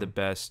don't have the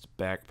best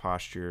back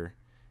posture,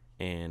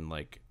 and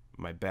like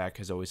my back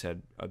has always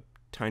had a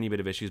tiny bit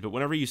of issues. But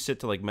whenever you sit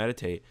to like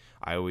meditate,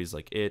 I always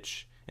like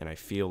itch, and I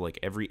feel like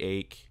every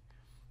ache.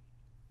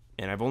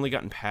 And I've only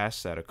gotten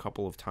past that a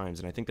couple of times,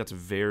 and I think that's a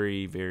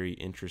very, very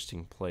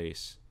interesting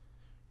place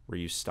where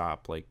you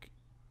stop like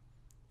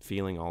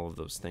feeling all of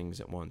those things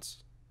at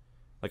once.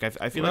 Like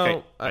I feel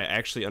like I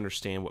actually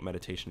understand what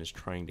meditation is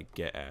trying to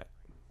get at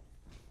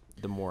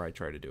the more I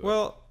try to do it.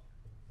 Well,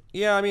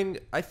 yeah, I mean,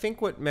 I think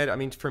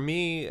for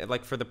me,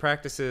 like for the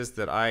practices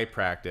that I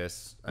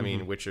practice, I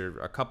mean, which are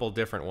a couple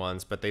different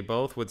ones, but they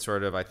both would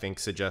sort of, I think,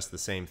 suggest the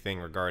same thing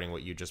regarding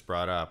what you just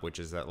brought up, which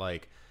is that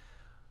like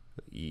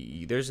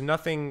there's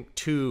nothing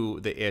to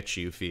the itch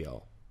you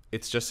feel.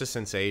 It's just a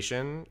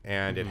sensation,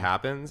 and it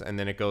happens, and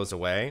then it goes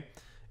away.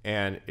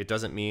 And it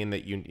doesn't mean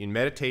that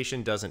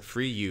meditation doesn't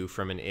free you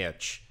from an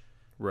itch.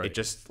 Right. It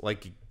just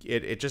like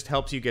it just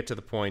helps you get to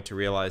the point to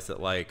realize that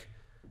like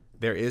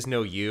there is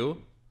no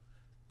you,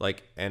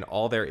 like, and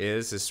all there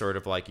is sort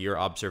of like your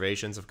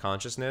observations of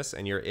consciousness,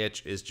 and your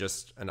itch is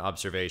just an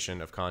observation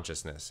of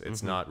consciousness.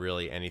 It's not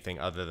really anything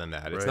other than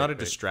that. It's not a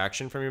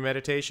distraction from your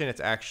meditation.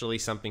 It's actually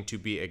something to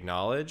be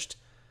acknowledged,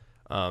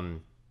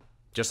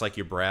 just like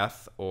your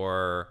breath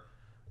or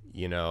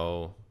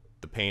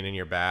the pain in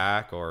your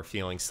back or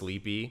feeling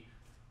sleepy.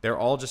 They're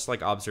all just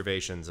like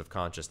observations of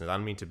consciousness. I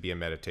don't mean to be a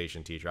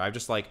meditation teacher. I've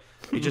just like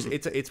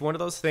it's one of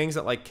those things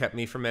that like kept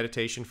me from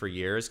meditation for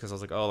years, because I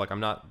was like, oh, like I'm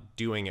not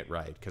doing it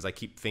right because I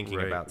keep thinking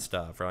about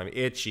stuff, or I'm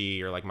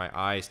itchy, or like my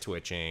eyes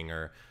twitching,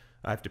 or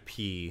I have to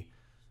pee,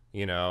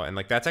 and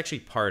like that's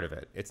actually part of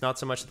it. It's not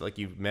so much that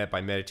like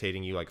by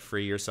meditating you like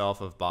free yourself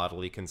of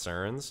bodily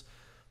concerns.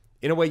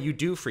 In a way, you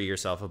do free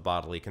yourself of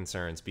bodily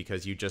concerns,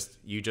 because you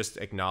just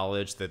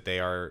acknowledge that they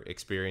are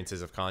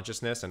experiences of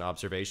consciousness and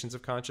observations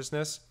of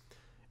consciousness,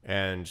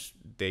 and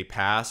they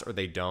pass or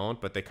they don't,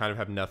 but they kind of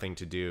have nothing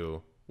to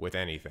do with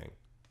anything.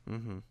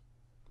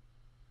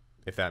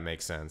 If that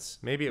makes sense.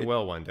 Maybe it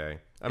will one day.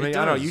 I mean,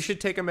 I don't know. You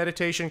should take a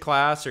meditation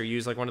class or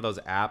use like one of those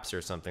apps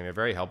or something. They're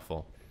very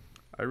helpful.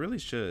 I really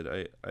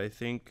should. I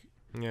think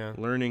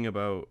learning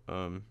about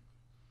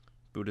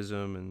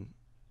Buddhism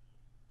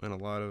and a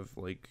lot of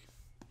like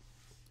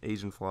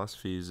Asian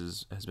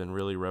philosophies has been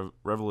really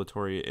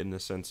revelatory in the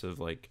sense of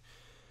like,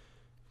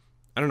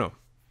 I don't know.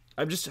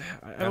 I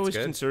always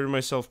considered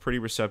myself pretty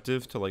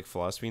receptive to like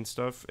philosophy and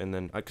stuff, and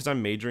then because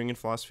I'm majoring in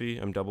philosophy,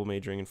 I'm double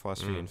majoring in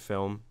philosophy and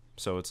film,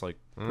 so it's like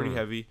pretty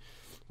heavy.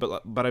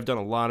 But I've done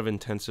a lot of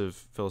intensive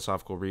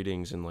philosophical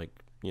readings and like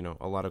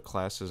a lot of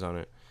classes on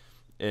it,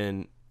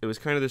 and it was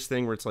kind of this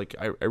thing where it's like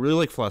I really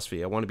like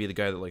philosophy. I want to be the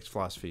guy that likes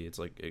philosophy. It's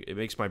like it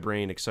makes my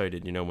brain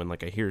excited, when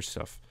like I hear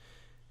stuff,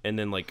 and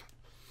then like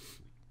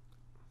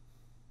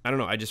I don't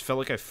know. I just felt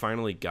like I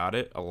finally got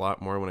it a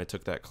lot more when I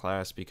took that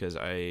class, because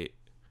I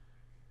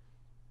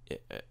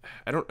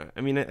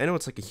mean, I know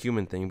it's like a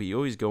human thing, but you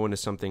always go into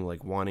something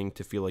like wanting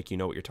to feel like you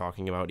know what you're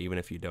talking about, even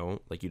if you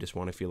don't. Like you just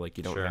want to feel like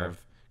you don't have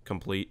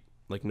complete,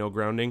 like no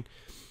grounding.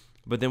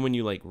 But then when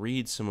you like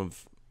read some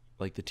of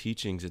like the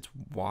teachings, it's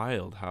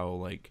wild how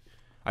like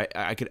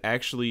I could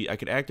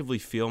actively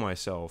feel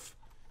myself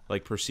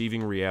like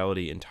perceiving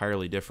reality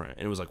entirely different.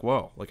 And it was like,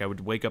 whoa, like I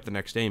would wake up the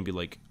next day and be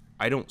like,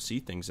 I don't see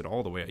things at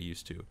all the way I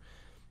used to.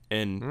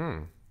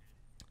 And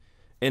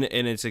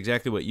it's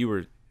exactly what you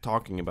were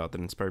talking about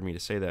that inspired me to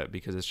say that,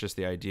 because it's just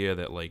the idea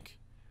that like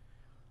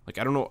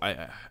I don't know,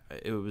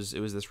 it was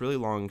this really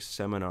long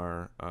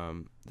seminar,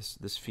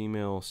 this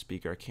female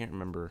speaker, I can't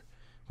remember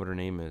what her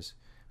name is,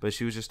 but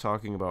she was just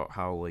talking about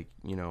how like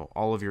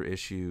all of your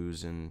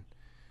issues and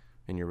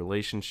your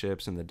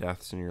relationships and the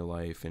deaths in your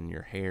life and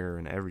your hair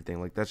and everything,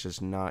 like that's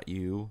just not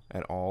you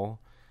at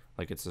all.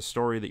 Like it's a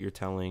story that you're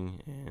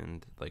telling,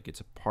 and like it's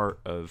a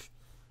part of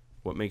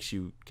what makes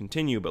you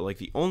continue, but like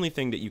the only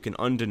thing that you can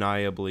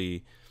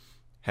undeniably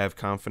have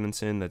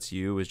confidence in that's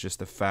you is just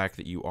the fact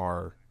that you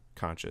are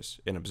conscious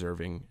and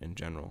observing in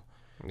general.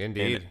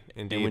 Indeed.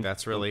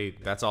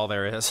 That's all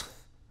there is.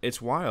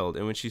 It's wild.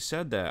 And when she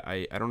said that,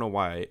 I don't know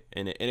why,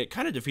 and it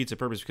kind of defeats the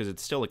purpose because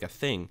it's still like a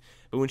thing,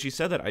 but when she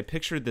said that, I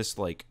pictured this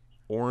like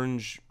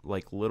orange,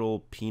 like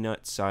little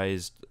peanut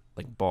sized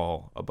like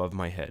ball above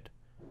my head.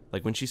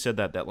 Like when she said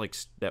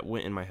that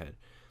went in my head.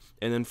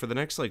 And then for the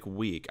next like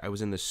week, I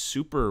was in this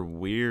super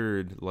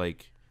weird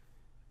like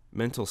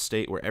mental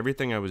state where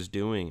everything I was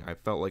doing, I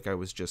felt like I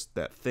was just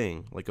that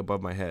thing like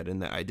above my head,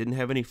 and that I didn't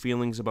have any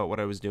feelings about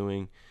what I was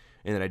doing,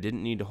 and that I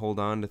didn't need to hold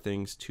on to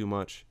things too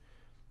much.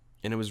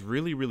 and it was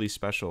really, really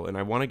special. And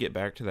I want to get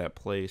back to that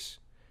place.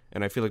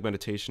 And I feel like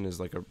meditation is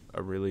like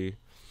a really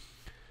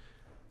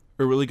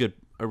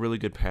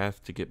good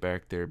path to get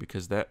back there,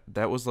 because that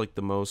was like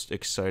the most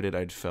excited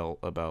I'd felt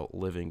about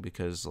living,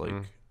 because like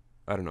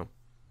I don't know.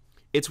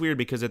 It's weird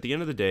because at the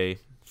end of the day,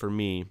 for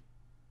me,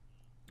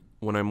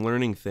 when I'm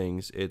learning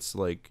things, it's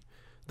like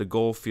the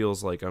goal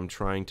feels like I'm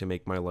trying to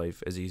make my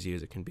life as easy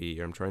as it can be.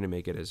 Or I'm trying to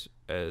make it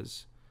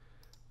as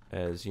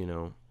you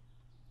know,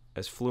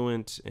 as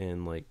fluent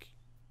and like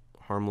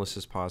harmless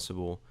as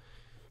possible.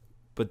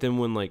 But then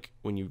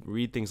when you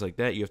read things like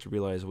that, you have to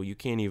realize, well, you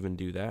can't even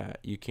do that.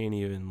 You can't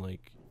even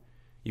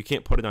you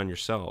can't put it on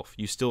yourself.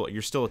 You're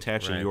still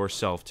attaching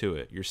yourself to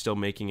it. You're still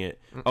making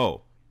it,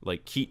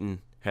 like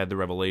Keaton had the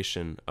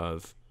revelation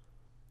of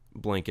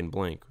blank and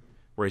blank.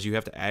 Whereas you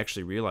have to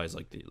actually realize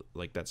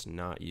like that's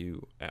not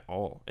you at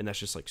all. And that's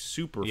just like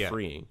super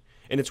freeing.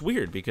 And it's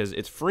weird because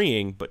it's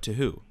freeing, but to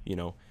who, you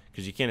know,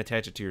 because you can't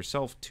attach it to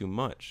yourself too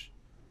much.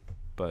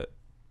 But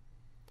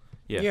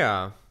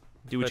yeah.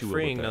 Do what you will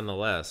freeing with that.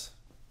 nonetheless.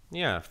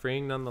 Yeah,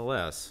 freeing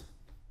nonetheless.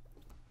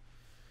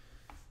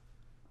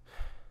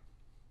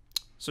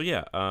 So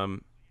yeah,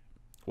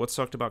 what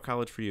sucked about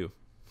college for you?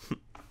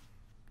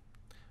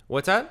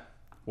 What's that?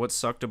 What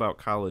sucked about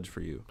college for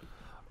you?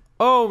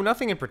 Oh,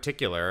 nothing in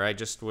particular. I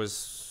just was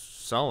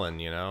sullen,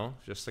 you know,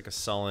 just like a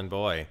sullen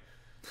boy.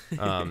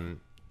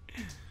 You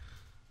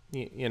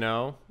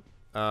know,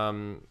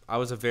 I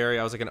was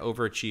like an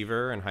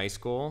overachiever in high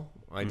school.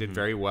 I did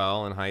very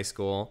well in high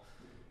school,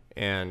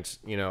 and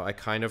you know, I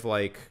kind of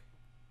like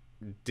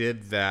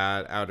did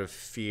that out of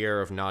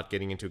fear of not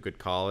getting into a good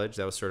college.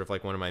 That was sort of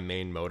like one of my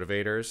main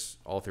motivators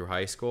all through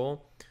high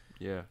school.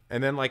 Yeah.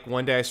 And then like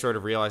one day I sort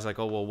of realized like,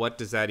 oh, well, what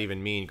does that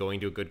even mean? Going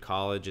to a good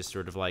college is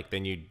sort of like,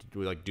 then you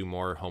do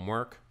more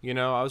homework. You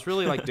know, I was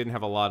really like, didn't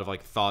have a lot of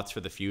like thoughts for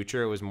the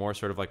future. It was more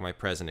sort of like my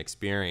present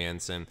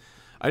experience. And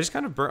I just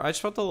kind of, I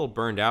just felt a little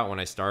burned out when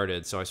I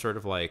started. So I sort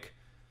of like,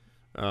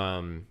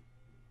 I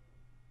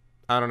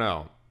don't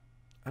know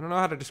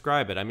how to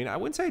describe it. I mean, I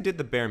wouldn't say I did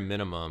the bare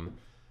minimum,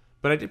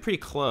 but I did pretty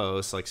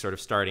close, like sort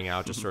of starting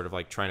out, just sort of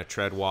like trying to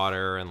tread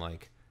water and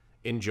like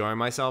enjoy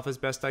myself as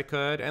best I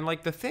could. And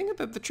like the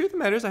truth of the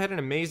matter is I had an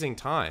amazing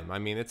time. I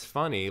mean, it's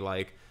funny,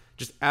 like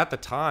just at the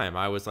time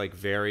I was like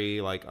very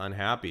like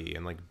unhappy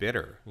and like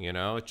bitter, you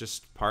know, it's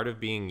just part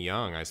of being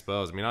young, I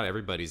suppose. I mean, not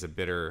everybody's a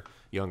bitter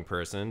young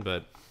person,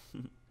 but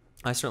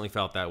I certainly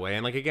felt that way.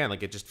 And like, again,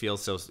 like it just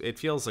feels it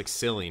feels like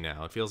silly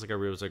now. It feels like it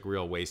was like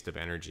real waste of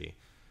energy.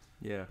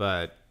 Yeah.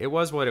 But it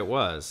was what it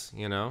was,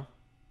 you know?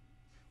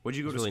 What'd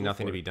you go to There's really school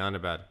nothing for? to be done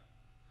about it.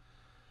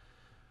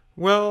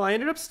 Well, I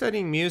ended up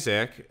studying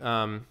music.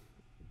 The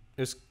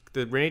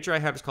major I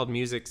had was called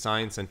Music,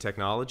 Science, and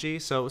Technology.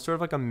 So it was sort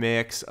of like a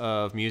mix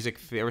of music.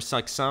 There was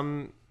like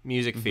some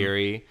music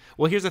theory.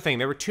 Well, here's the thing.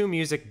 There were two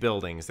music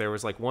buildings. There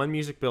was like one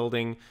music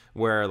building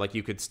where like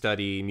you could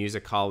study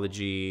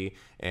musicology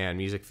and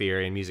music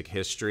theory and music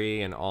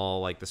history and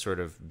all like the sort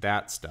of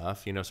that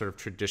stuff, you know, sort of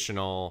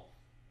traditional,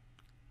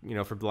 you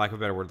know, for lack of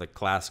a better word, like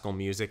classical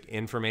music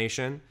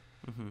information.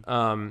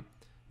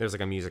 There's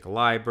like a music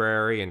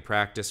library and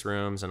practice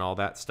rooms and all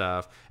that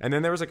stuff. And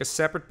then there was like a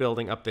separate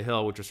building up the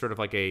hill, which was sort of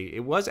like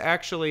it was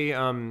actually,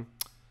 I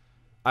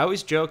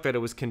always joke that it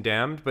was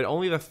condemned, but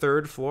only the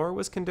third floor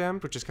was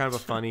condemned, which is kind of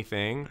a funny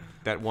thing,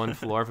 that one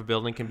floor of a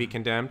building can be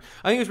condemned.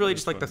 I think it was really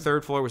just like the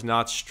third floor was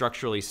not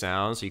structurally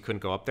sound, so you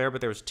couldn't go up there,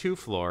 but there was two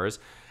floors.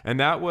 And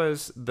that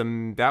was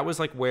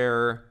like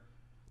where,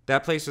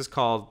 that place is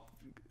called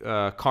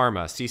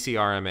CARMA,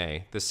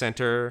 CCRMA, the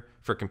Center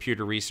for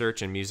Computer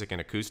Research in Music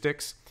and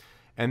Acoustics.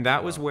 And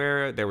that was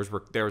where there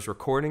was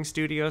recording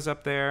studios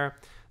up there.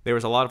 There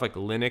was a lot of like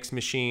Linux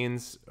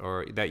machines,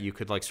 or that you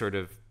could like sort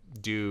of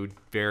do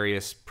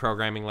various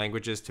programming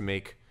languages to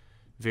make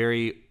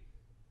very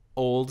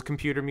old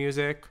computer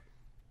music.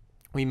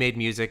 We made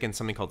music in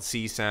something called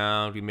C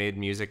Sound. We made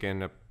music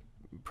in a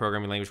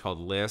programming language called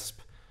Lisp.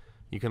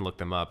 You can look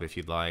them up if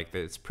you'd like.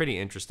 It's a pretty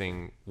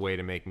interesting way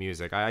to make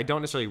music. I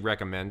don't necessarily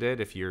recommend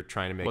it if you're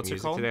trying to make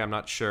music today. I'm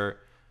not sure.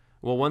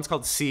 Well, one's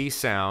called C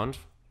Sound,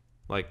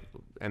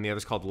 and the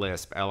other's called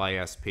Lisp,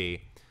 Lisp.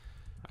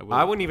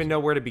 I wouldn't even know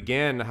where to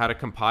begin, how to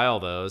compile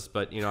those,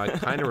 but you know, I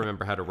kind of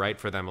remember how to write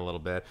for them a little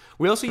bit.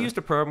 We also used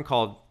a program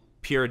called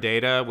Pure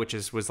Data, which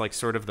was like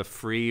sort of the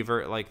free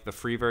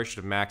version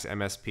of Max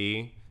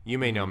MSP. You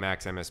may know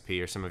Max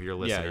MSP, or some of your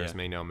listeners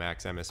may know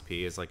Max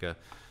MSP is like a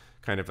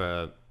kind of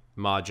a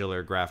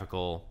modular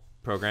graphical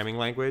programming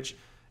language.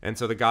 And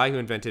so the guy who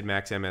invented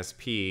Max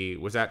MSP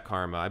was at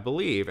Karma, I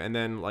believe. And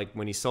then like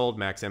when he sold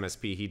Max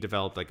MSP, he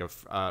developed like a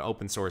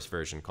open source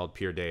version called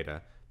Pure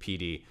Data,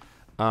 PD.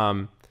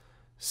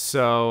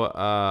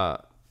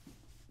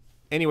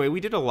 Anyway, we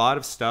did a lot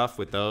of stuff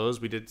with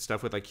those. We did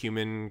stuff with like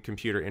human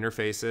computer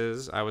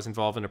interfaces. I was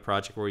involved in a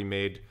project where we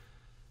made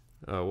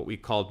what we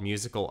called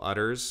musical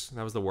udders.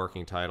 That was the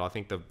working title. I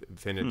think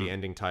the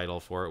ending title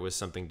for it was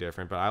something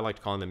different, but I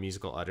liked calling them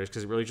musical udders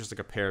because it really just like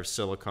a pair of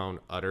silicone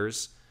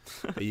udders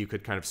that you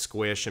could kind of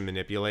squish and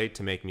manipulate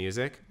to make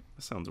music.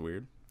 That sounds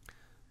weird.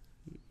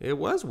 It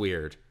was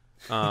weird.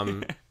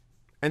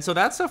 And so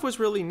that stuff was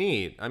really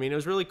neat. I mean, it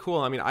was really cool.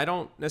 I mean, I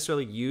don't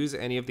necessarily use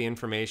any of the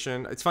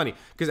information. It's funny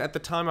because at the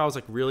time I was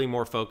like really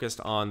more focused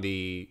on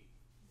the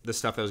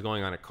stuff that was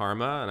going on at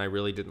Karma, and I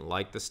really didn't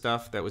like the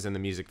stuff that was in the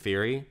music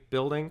theory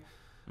building.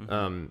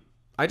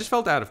 I just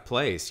felt out of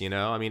place, you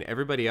know? I mean,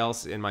 everybody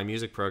else in my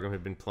music program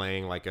had been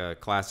playing like a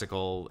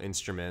classical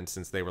instrument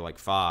since they were like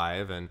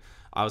 5, and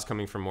I was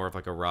coming from more of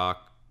like a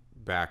rock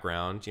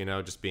background, you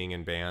know, just being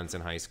in bands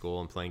in high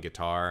school and playing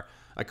guitar.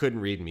 I couldn't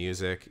read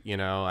music, you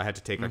know. I had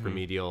to take like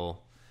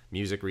remedial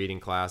music reading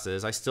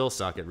classes. I still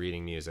suck at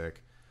reading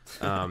music.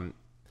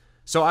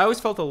 So I always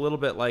felt a little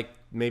bit like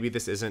maybe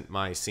this isn't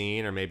my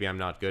scene, or maybe I'm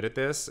not good at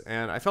this.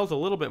 And I felt a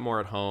little bit more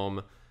at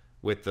home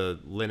with the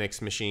Linux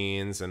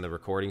machines and the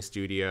recording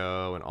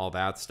studio and all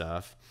that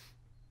stuff.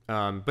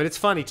 But it's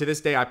funny, to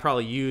this day, I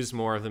probably use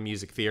more of the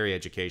music theory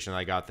education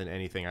I got than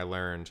anything I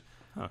learned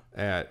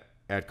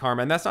at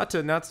Karma. And that's not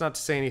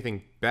to say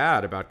anything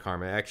bad about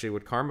Karma. Actually,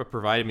 what Karma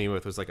provided me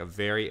with was like a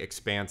very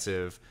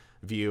expansive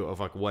view of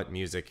like what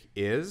music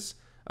is.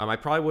 I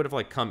probably would have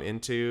like come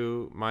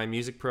into my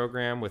music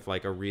program with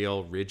like a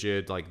real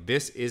rigid, like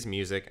this is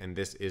music and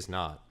this is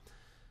not.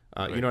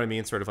 You know what I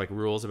mean? Sort of like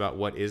rules about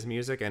what is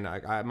music. And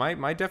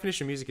my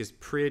definition of music is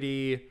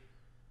pretty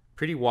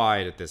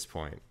wide at this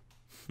point.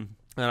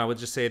 And I would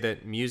just say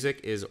that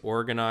music is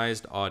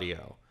organized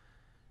audio.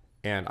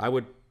 And I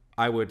would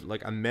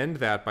like amend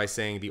that by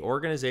saying the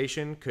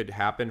organization could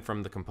happen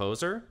from the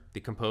composer.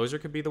 The composer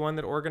could be the one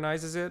that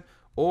organizes it,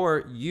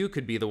 or you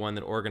could be the one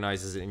that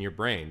organizes it in your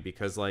brain.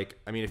 Because like,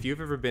 I mean, if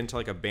you've ever been to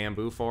like a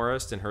bamboo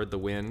forest and heard the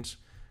wind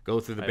go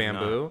through the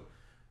bamboo,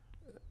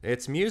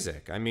 it's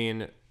music. I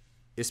mean,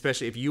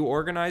 especially if you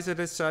organize it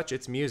as such,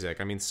 it's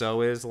music. I mean,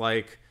 so is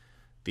like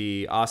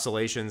the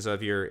oscillations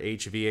of your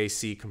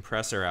HVAC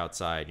compressor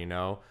outside, you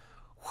know?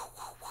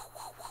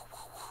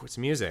 It's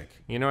music.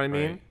 You know what I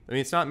mean? Right. I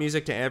mean, it's not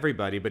music to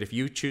everybody, but if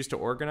you choose to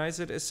organize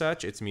it as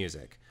such, it's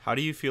music. How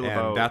do you feel And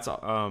about that's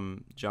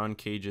John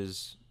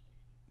Cage's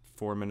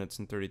 4 minutes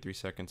and 33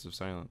 seconds of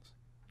silence?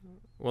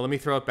 Well, let me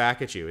throw it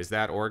back at you. Is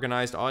that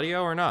organized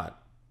audio or not?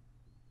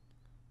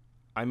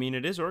 I mean,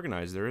 it is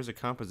organized. There is a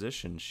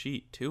composition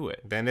sheet to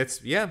it. Then it's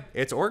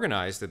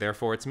organized,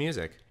 therefore it's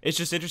music. It's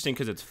just interesting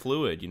because it's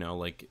fluid, you know,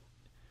 like,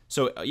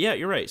 so yeah,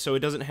 you're right. So it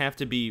doesn't have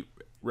to be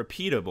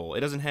repeatable.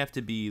 It doesn't have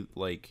to be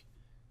like,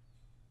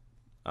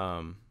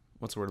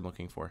 what's the word I'm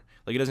looking for?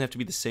 Like, it doesn't have to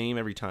be the same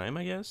every time,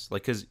 I guess.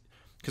 Like, because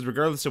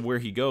regardless of where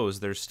he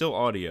goes, there's still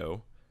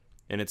audio,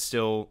 and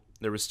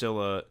there was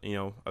still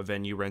a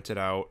venue rented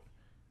out,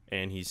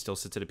 and he still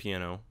sits at a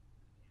piano,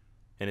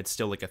 and it's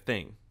still like a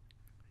thing.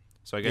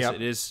 So I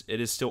guess it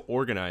is still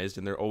organized,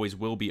 and there always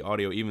will be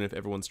audio, even if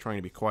everyone's trying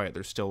to be quiet.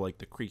 There's still like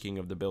the creaking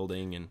of the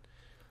building and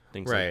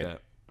things like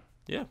that.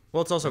 Yeah.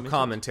 Well, it's also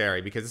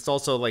commentary because it's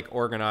also like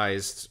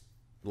organized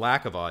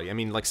lack of audio. I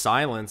mean, like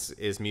silence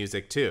is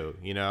music too,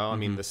 you know? I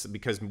mean,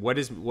 because what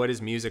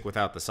is music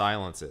without the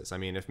silences? I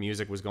mean, if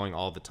music was going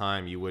all the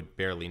time, you would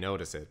barely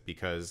notice it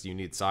because you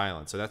need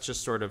silence. So that's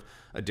just sort of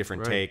a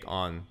different take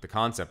on the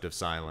concept of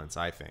silence,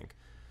 I think.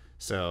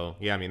 So,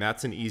 yeah, I mean,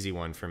 that's an easy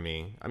one for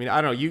me. I mean, I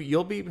don't know.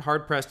 You'll be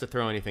hard-pressed to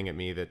throw anything at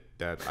me that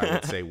I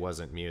would say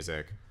wasn't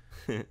music.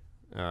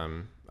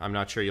 I'm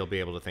not sure you'll be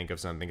able to think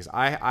of something. 'Cause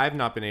I've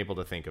not been able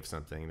to think of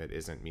something that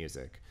isn't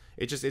music.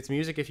 It's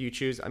music if you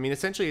choose. I mean,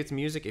 essentially, it's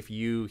music if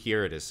you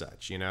hear it as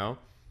such, you know?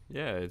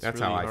 Yeah, that's really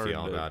how I hard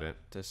feel about it.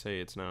 To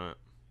say it's not.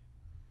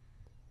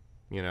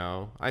 You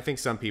know? I think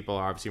some people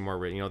are obviously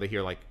more, you know, they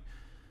hear, like,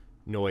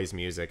 noise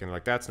music, and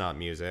like, that's not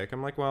music.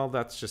 I'm like, well,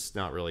 that's just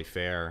not really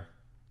fair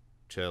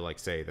to like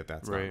say that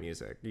that's not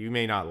music. You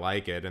may not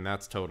like it, and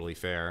that's totally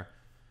fair.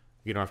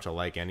 You don't have to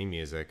like any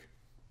music,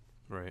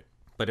 right?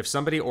 But if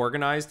somebody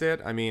organized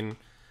it, I mean,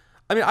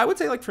 I would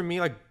say like for me,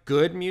 like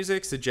good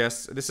music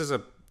suggests. This is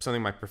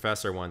something my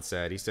professor once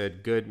said. He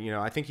said good, you know,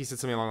 I think he said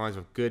something along the lines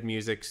of good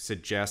music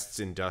suggests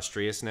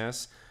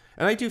industriousness,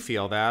 and I do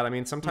feel that. I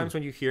mean, sometimes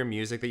when you hear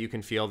music that you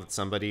can feel that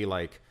somebody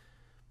like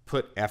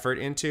put effort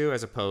into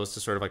as opposed to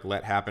sort of like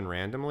let happen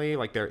randomly,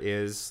 like there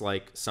is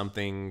like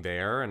something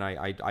there, and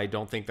I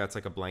don't think that's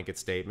like a blanket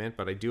statement,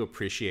 but I do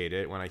appreciate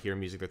it when I hear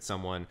music that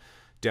someone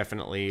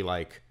definitely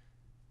like,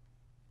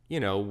 you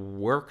know,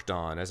 worked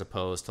on as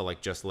opposed to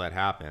like just let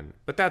happen.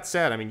 But that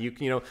said, I mean,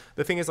 you know,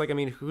 the thing is like, I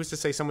mean, who's to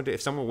say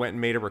if someone went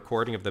and made a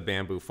recording of the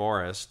bamboo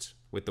forest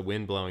with the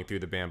wind blowing through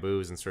the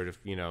bamboos and sort of,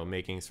 you know,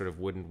 making sort of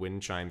wooden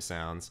wind chime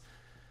sounds,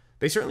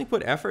 they certainly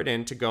put effort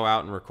in to go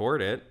out and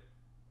record it.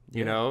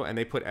 You know, and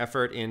they put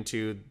effort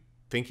into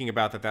thinking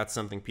about that that's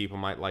something people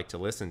might like to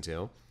listen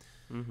to.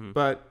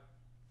 But,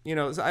 you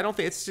know, I don't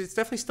think it's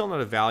definitely still not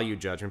a value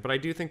judgment, but I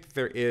do think that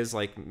there is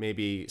like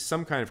maybe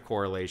some kind of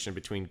correlation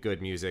between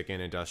good music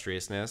and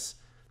industriousness.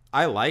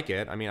 I like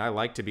it. I mean, I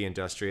like to be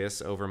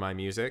industrious over my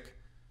music,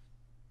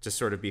 just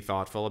sort of be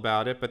thoughtful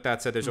about it. But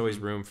that said, there's always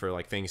room for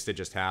like things to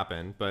just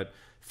happen. But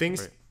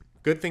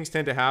good things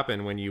tend to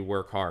happen when you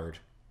work hard.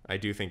 I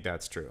do think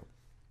that's true.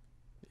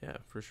 Yeah,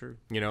 for sure.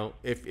 You know,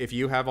 if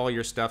you have all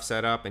your stuff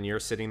set up and you're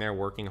sitting there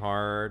working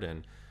hard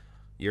and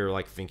you're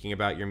like thinking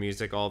about your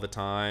music all the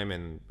time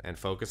and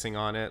focusing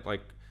on it,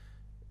 like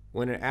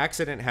when an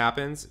accident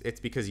happens, it's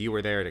because you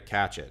were there to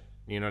catch it.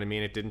 You know what I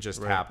mean? It didn't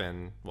just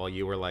happen while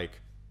you were like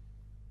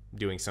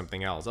doing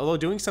something else. Although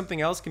doing something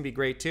else can be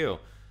great too.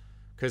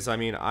 Because I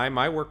mean,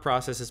 my work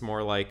process is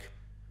more like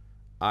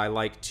I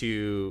like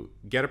to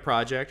get a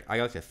project. I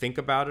like to think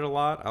about it a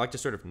lot. I like to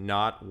sort of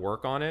not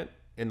work on it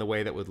in the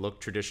way that would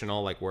look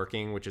traditional, like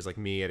working, which is like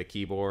me at a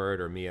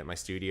keyboard or me at my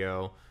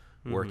studio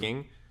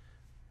working.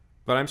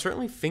 But I'm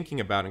certainly thinking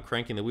about and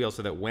cranking the wheel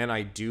so that when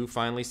I do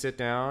finally sit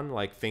down,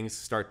 like things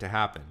start to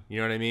happen.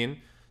 You know what I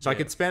mean? So I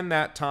could spend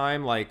that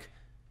time like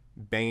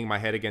banging my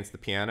head against the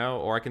piano,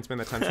 or I can spend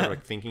that time sort of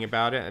like thinking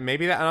about it. And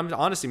maybe that, and I'm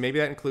honestly, maybe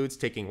that includes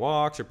taking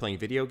walks or playing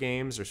video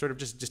games or sort of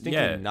just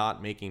distinctly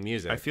not making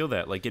music. I feel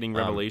that, like getting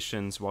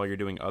revelations while you're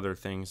doing other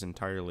things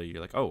entirely.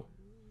 You're like, oh,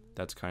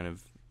 that's kind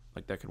of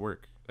like, that could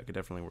work. That could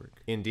definitely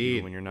work. Indeed.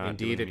 Even when you're not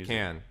Indeed doing it music.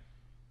 can.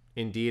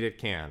 Indeed it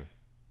can.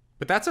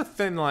 But that's a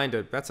thin line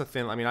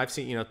I mean, I've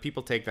seen, you know,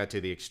 people take that to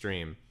the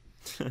extreme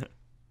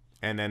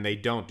and then they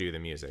don't do the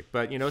music.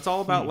 But, you know, it's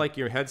all about like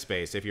your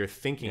headspace if you're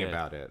thinking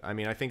about it. I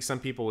mean, I think some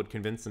people would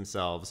convince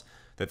themselves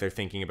that they're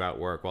thinking about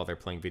work while they're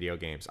playing video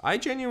games. I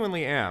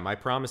genuinely am. I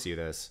promise you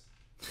this.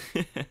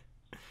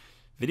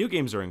 Video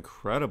games are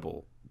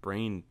incredible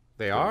brain.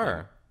 They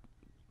are.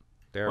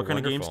 They're What kind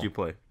of games wonderful. do you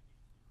play?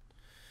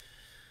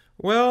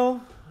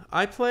 Well,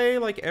 I play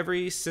like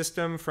every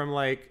system from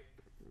like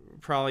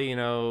probably, you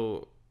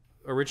know,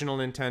 original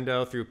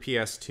Nintendo through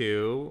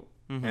PS2.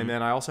 And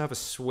then I also have a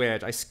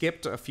Switch. I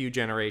skipped a few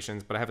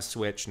generations, but I have a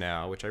Switch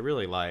now, which I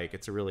really like.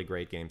 It's a really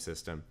great game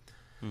system.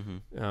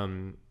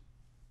 I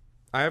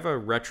have a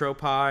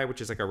RetroPie,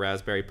 which is like a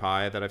Raspberry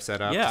Pi that I've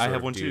set up. Yeah, to I sort have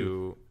of one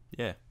too.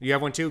 Yeah. You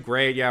have one too?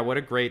 Great. Yeah, what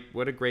a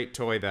great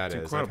toy that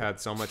is. Incredible. I've had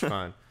so much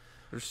fun.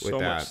 There's with so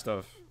that. much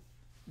stuff.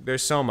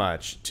 There's so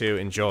much to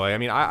enjoy. I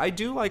mean, I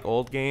do like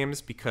old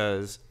games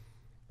because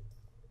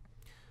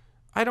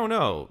I don't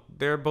know,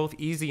 they're both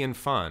easy and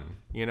fun,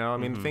 you know? I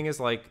mean, the thing is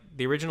like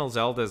the original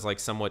Zelda is like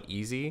somewhat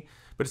easy,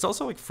 but it's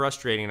also like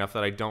frustrating enough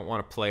that I don't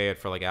want to play it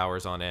for like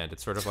hours on end.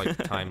 It's sort of like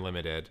time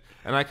limited.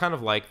 And I kind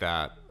of like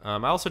that. I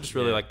also just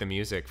really like the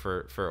music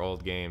for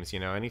old games, you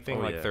know?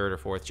 Anything third or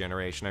fourth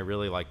generation, I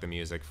really like the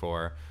music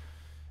for.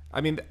 I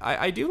mean,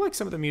 I do like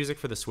some of the music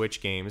for the Switch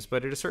games,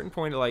 but at a certain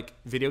point, like,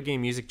 video game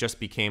music just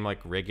became, like,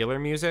 regular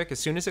music. As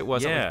soon as it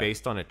wasn't like,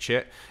 based on a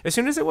chip. As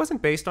soon as it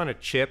wasn't based on a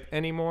chip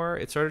anymore,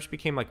 it sort of just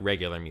became, like,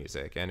 regular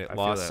music, and it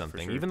lost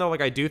something. Sure. Even though,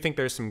 like, I do think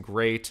there's some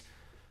great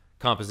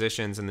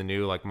compositions in the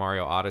new, like,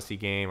 Mario Odyssey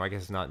game. I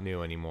guess it's not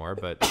new anymore,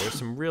 but there's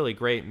some really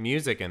great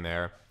music in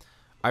there.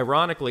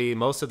 Ironically,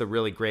 most of the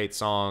really great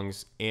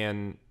songs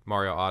in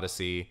Mario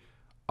Odyssey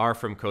are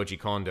from Koji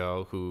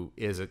Kondo, who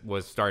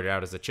was started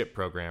out as a chip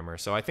programmer.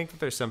 So I think that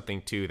there's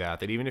something to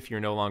that even if you're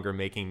no longer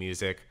making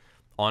music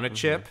on a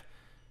chip,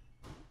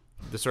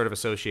 the sort of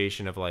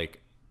association of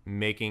like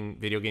making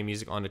video game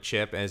music on a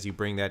chip as you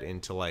bring that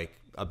into like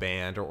a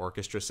band or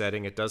orchestra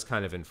setting, it does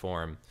kind of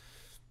inform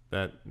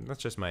that.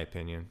 That's just my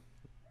opinion.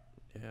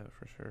 Yeah,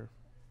 for sure.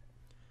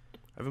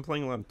 I've been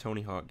playing a lot of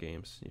Tony Hawk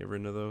games. You ever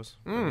into those?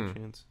 By any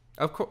chance?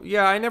 Of course,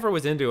 yeah. I never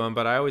was into them,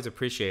 but I always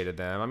appreciated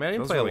them. I mean, I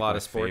didn't play a lot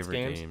of sports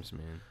games.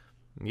 Man.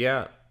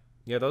 Yeah,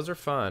 those are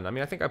fun. I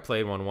mean, I think I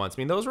played one once. I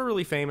mean, those were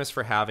really famous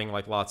for having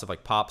like lots of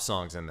like pop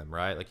songs in them,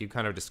 right? Like you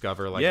kind of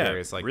discover like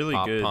various like really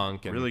pop good,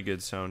 punk and really good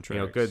soundtracks. You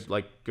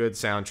know, good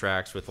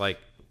soundtracks with like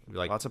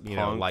lots of you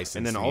punk, know, licensed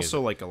and then music.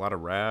 also like a lot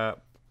of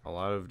rap, a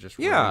lot of just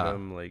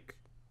random like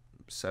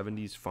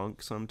 70s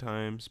funk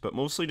sometimes, but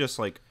mostly just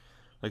like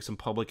some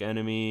Public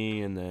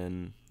Enemy, and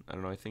then I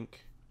don't know. I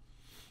think.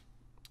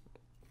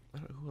 I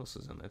don't know who else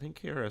is on. I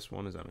think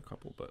KRS-One is on a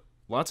couple, but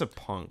lots of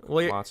punk.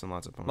 Lots and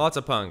lots of punk. Lots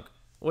of punk.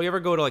 Well, you ever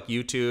go to like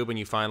YouTube and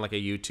you find like a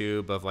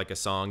YouTube of like a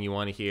song you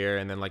want to hear,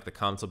 and then like the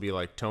comments will be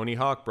like, Tony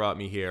Hawk brought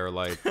me here, or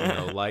like, you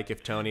know, like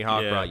if Tony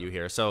Hawk brought you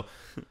here. So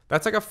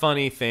that's like a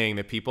funny thing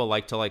that people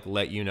like to like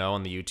let you know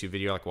on the YouTube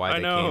video, like why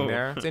they came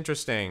there. It's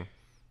interesting.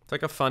 It's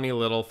like a funny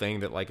little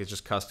thing that like is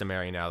just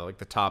customary now. Like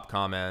the top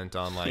comment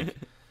on like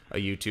a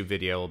YouTube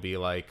video will be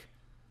like,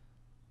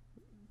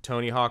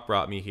 Tony Hawk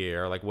brought me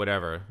here, or like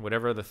whatever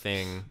the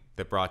thing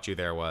that brought you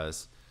there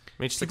was. I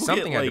mean, it's just like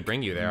something had to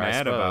bring you there.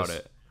 Mad I suppose. about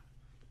it.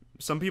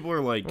 Some people are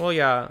like, well,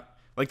 yeah,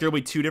 like there'll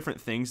be two different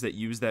things that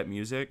use that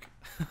music,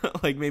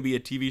 like maybe a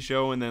TV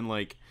show, and then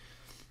like,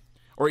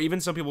 or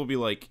even some people will be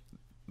like,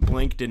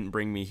 blank didn't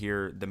bring me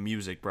here, the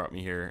music brought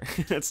me here.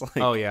 It's like,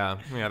 oh yeah,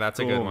 that's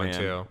a good one man.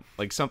 too.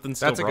 Like something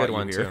still that's a brought good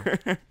one here.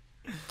 too.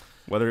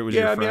 Whether it was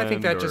your friend, I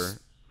think that or...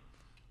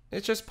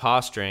 it's just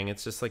posturing.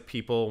 It's just like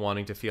people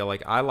wanting to feel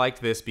like I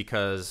liked this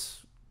because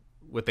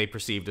what they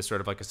perceived as sort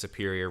of like a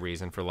superior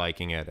reason for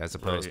liking it, as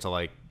opposed to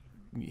like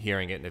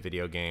hearing it in a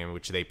video game,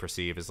 which they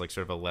perceive as like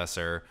sort of a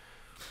lesser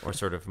or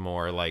sort of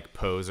more like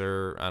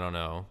poser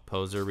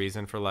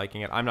reason for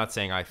liking it. I'm not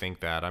saying I think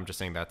that. I'm just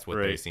saying that's what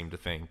they seem to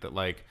think. That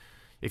like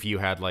if you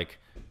had like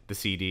the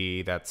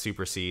CD that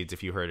supersedes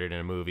if you heard it in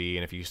a movie,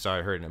 and if you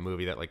heard it in a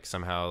movie that like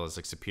somehow is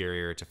like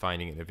superior to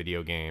finding it in a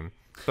video game.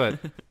 But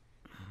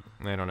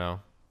I don't know.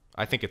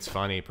 I think it's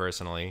funny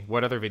personally.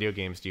 What other video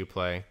games do you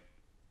play?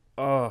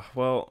 Oh,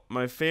 well,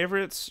 my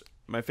favorites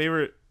my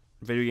favorite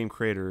video game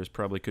creator is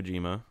probably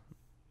Kojima,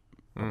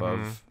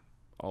 above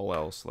all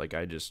else. Like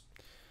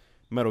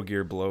Metal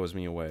Gear blows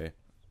me away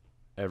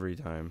every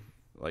time.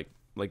 Like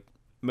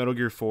Metal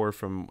Gear 4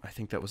 from, I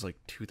think that was like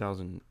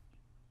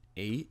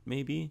 2008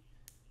 maybe.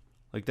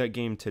 Like that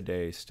game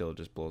today still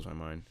just blows my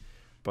mind.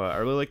 But I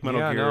really like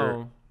Metal Gear.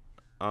 No.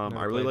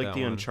 I really like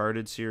the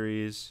Uncharted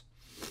series.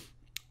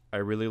 I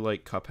really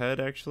like Cuphead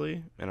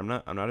actually, and I'm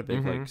not a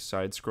big like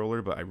side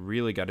scroller, but I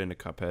really got into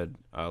Cuphead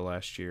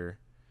last year,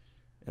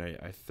 and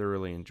I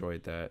thoroughly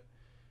enjoyed that.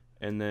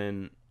 And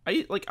then I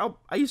used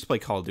to play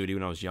Call of Duty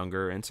when I was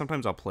younger, and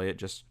sometimes I'll play it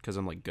just because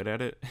I'm like good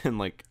at it, and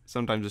like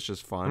sometimes it's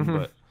just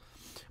fun.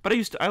 But I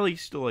used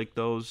to like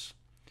those,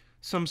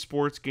 some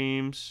sports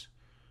games,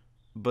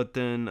 but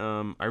then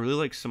I really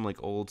like some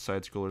like old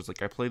side scrollers.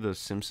 Like I play the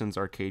Simpsons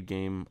arcade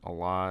game a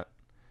lot,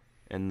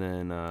 and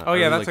then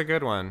that's a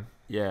good one.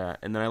 Yeah,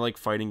 and then I like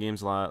fighting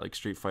games a lot, like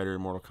Street Fighter,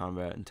 Mortal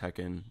Kombat, and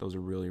Tekken. Those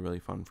are really, really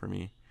fun for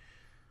me.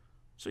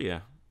 So yeah,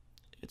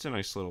 it's a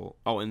nice little...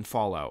 Oh, and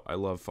Fallout. I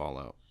love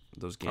Fallout.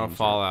 Those games. Oh,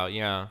 Fallout,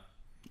 yeah.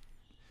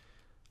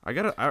 I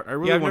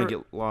really want to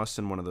get lost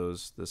in one of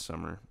those this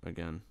summer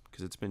again,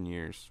 because it's been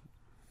years.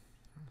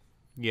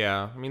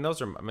 Yeah,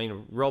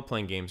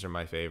 role-playing games are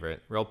my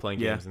favorite. Role-playing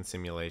games and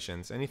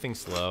simulations. Anything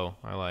slow,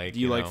 I like.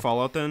 Do you like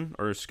Fallout then?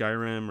 Or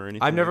Skyrim or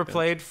anything? I've never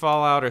played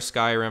Fallout or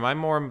Skyrim. I'm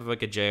more of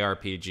like a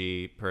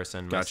JRPG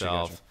person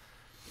myself.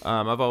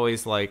 Gotcha. I've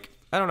always like...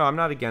 I don't know, I'm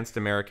not against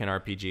American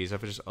RPGs.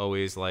 I've just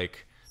always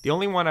like... The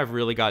only one I've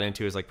really got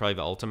into is like probably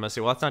the Ultima.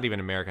 Well, that's not even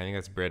American. I think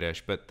that's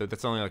British. But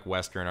that's the only like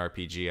Western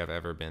RPG I've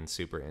ever been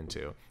super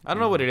into. I don't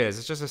know what it is.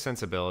 It's just a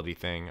sensibility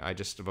thing. I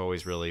just have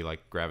always really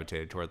like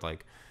gravitated toward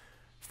like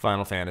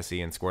Final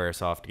Fantasy and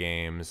Squaresoft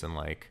games and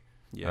like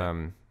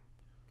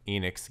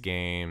Enix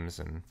games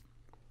and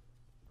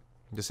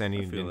just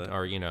any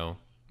or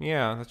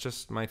that's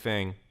just my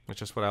thing. It's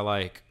just what I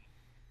like.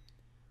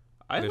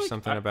 There's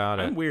something about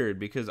it. I'm weird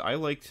because I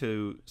like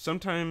to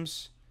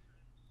sometimes,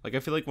 like I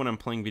feel like when I'm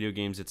playing video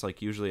games, it's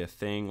like usually a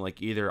thing.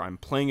 Like either I'm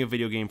playing a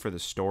video game for the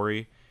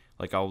story,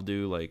 like I'll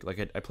do like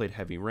I played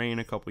Heavy Rain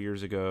a couple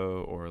years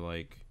ago, or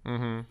like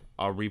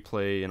I'll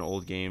replay an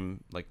old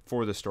game like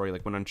for the story.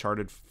 Like when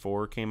Uncharted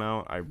 4 came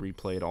out, I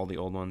replayed all the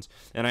old ones,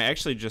 and I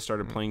actually just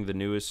started playing the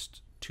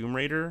newest Tomb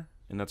Raider,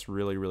 and that's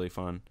really, really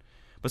fun.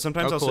 But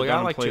sometimes I'll sit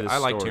down and play the story.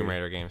 I like Tomb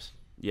Raider games.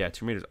 Yeah,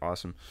 Tomb Raider's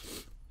awesome.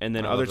 And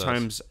then other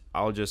times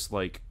I'll just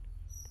like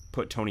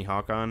put Tony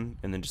Hawk on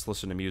and then just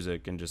listen to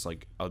music and just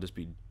like I'll just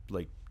be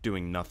like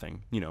doing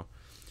nothing,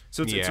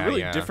 So it's a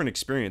really different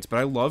experience, but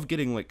I love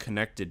getting like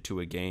connected to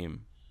a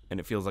game and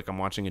it feels like I'm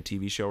watching a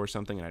TV show or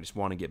something and I just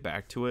want to get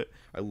back to it.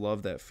 I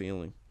love that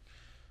feeling.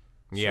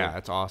 Yeah,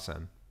 it's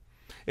awesome.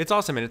 It's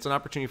awesome, and it's an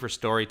opportunity for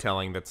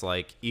storytelling that's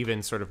like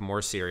even sort of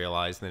more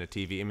serialized than a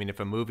TV. I mean, if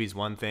a movie's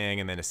one thing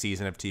and then a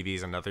season of TV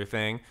is another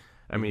thing,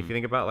 I mean, if you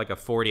think about like a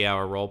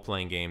 40-hour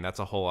role-playing game, that's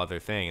a whole other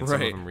thing, and some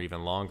of them are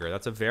even longer.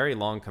 That's a very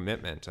long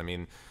commitment. I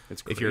mean,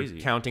 if you're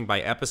counting by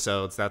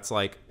episodes, that's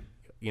like,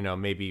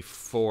 maybe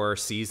 4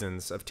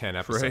 seasons of 10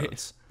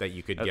 episodes that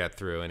you could get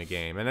through in a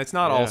game. And it's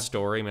not all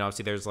story. I mean,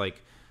 obviously there's like,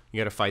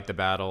 you got to fight the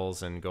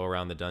battles and go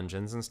around the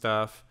dungeons and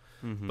stuff.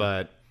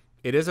 But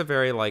it is a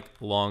very like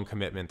long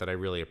commitment that I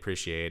really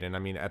appreciate. And I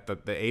mean, at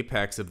the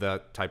apex of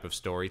that type of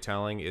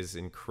storytelling is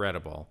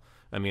incredible.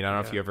 I mean, I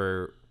don't know if you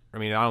ever... I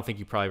mean, I don't think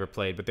you probably ever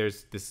played, but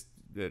there's this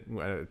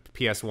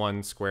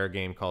PS1 Square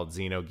game called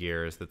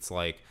Xenogears that's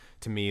like,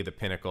 to me, the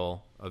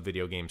pinnacle of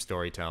video game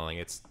storytelling.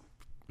 It's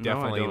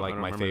definitely like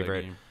my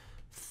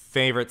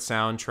favorite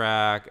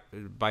soundtrack,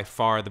 by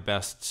far the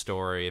best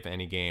story of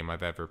any game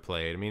I've ever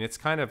played. I mean, it's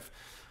kind of,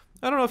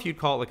 I don't know if you'd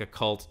call it like a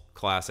cult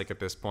classic at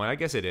this point. I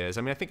guess it is.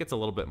 I mean, I think it's a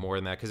little bit more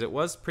than that because it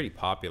was pretty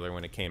popular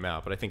when it came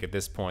out, but I think at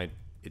this point,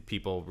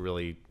 people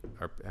really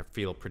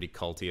feel pretty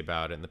culty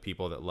about it, and the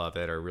people that love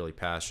it are really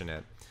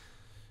passionate.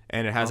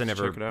 And it hasn't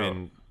ever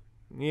been...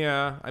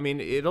 Yeah, I mean,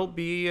 it'll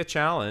be a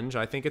challenge.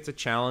 I think it's a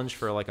challenge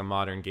for like a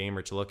modern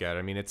gamer to look at.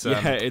 I mean, it's...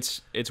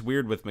 it's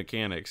weird with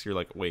mechanics. You're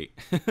like, wait.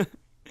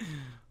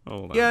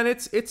 Hold on. Yeah, and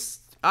it's...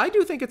 I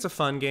do think it's a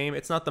fun game.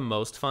 It's not the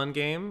most fun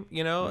game,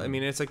 I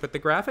mean, it's like... But the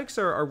graphics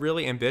are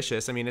really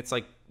ambitious. I mean, it's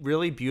like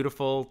really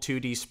beautiful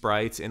 2D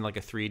sprites in like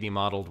a 3D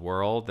modeled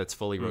world that's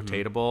fully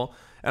rotatable.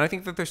 And I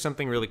think that there's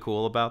something really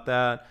cool about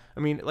that. I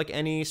mean, like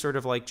any sort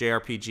of like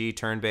JRPG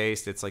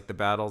turn-based, it's like the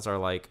battles are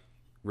like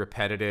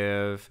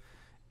repetitive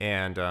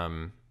and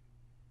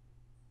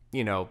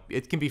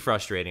it can be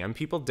frustrating. I mean,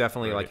 people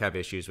definitely like have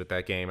issues with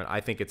that game, and I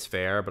think it's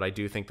fair, but I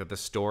do think that the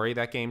story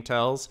that game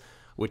tells,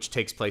 which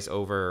takes place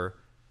over,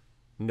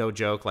 no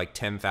joke, like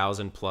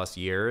 10,000 plus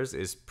years,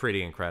 is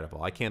pretty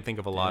incredible. I can't think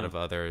of a lot of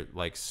other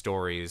like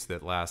stories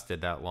that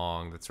lasted that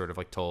long that sort of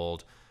like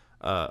told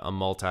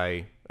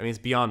it's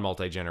beyond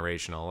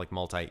multi-generational, like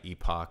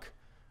multi-epoch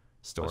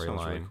storyline. That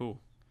sounds really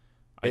cool.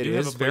 I do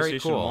have a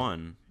PlayStation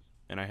 1.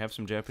 And I have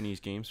some Japanese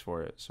games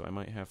for it, so I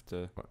might have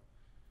to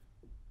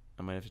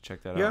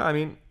check that out. Yeah, I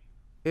mean,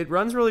 it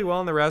runs really well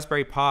on the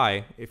Raspberry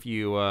Pi if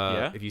you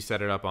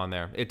set it up on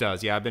there. It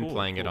does. Yeah, I've been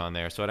playing it on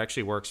there, so it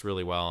actually works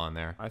really well on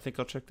there. I think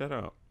I'll check that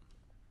out.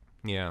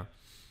 Yeah.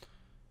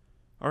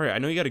 All right, I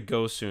know you got to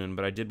go soon,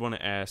 but I did want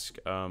to ask.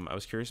 I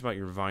was curious about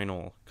your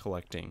vinyl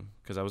collecting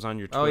because I was on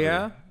your Twitter. Oh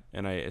yeah.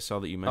 And I saw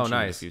that you mentioned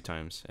nice. it a few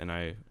times, and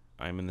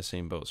I'm in the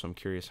same boat, so I'm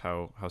curious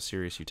how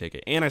serious you take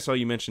it. And I saw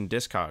you mention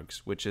Discogs,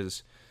 which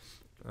is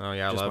Oh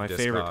yeah, I just love my Discogs.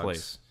 favorite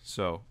place.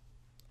 So,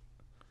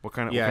 what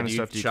kind of do you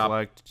stuff do you shop-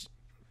 collect?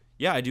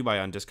 Yeah, I do buy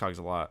on Discogs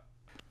a lot.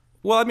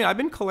 Well, I mean, I've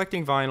been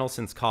collecting vinyl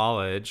since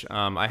college.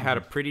 I had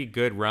a pretty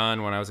good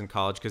run when I was in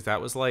college because that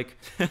was like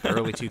the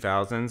early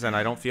 2000s, and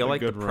I don't feel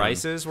like the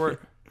prices were.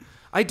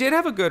 I did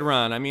have a good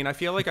run. I mean, I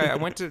feel like I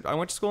went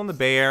to school in the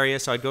Bay Area,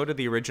 so I'd go to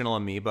the original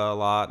Amoeba a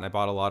lot, and I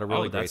bought a lot of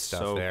really great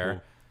stuff there.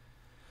 Cool.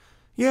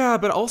 Yeah,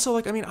 but also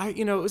like, I mean,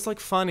 it was like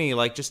funny,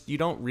 like just you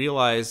don't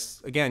realize,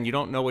 again, you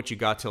don't know what you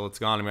got till it's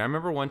gone. I mean, I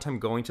remember one time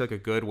going to like a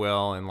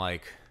Goodwill and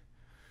like.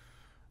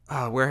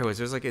 Where it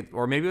was like,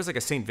 or maybe it was like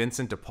a St.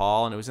 Vincent de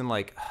Paul, and it was in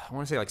like, I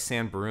want to say like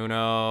San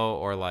Bruno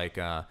or like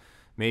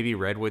maybe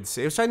Redwood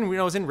City.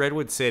 It was in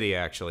Redwood City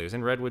actually. It was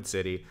in Redwood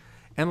City,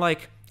 and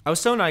like I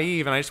was so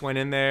naive, and I just went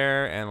in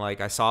there and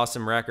like I saw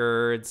some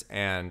records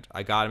and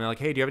I got them. Like,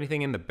 hey, do you have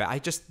anything in the back? I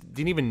just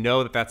didn't even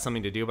know that that's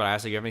something to do, but I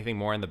asked, do you have anything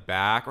more in the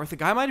back? Or the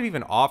guy might have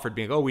even offered,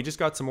 being, oh, we just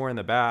got some more in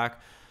the back.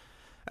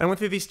 And I went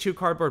through these 2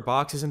 cardboard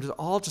boxes and just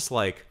all just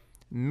like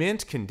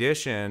mint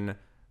condition.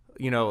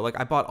 You know, like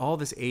I bought all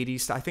this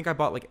 80s stuff. I think I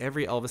bought like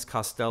every Elvis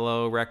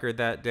Costello record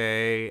that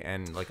day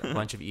and like a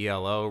bunch of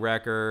ELO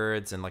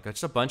records and like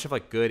just a bunch of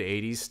like good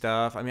 80s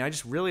stuff. I mean,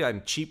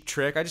 I'm Cheap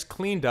Trick. I just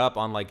cleaned up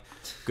on like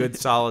good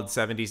solid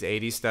 70s,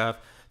 80s stuff.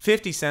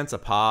 50 cents a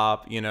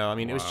pop, you know. I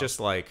mean, It was just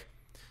like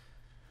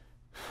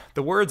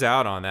the word's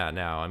out on that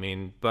now. I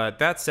mean, but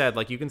that said,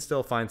 like you can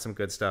still find some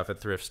good stuff at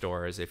thrift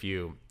stores if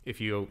you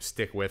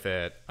stick with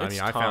it. I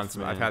mean, I found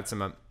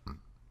some.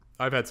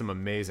 I've had some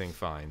amazing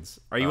finds.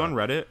 Are you on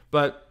Reddit?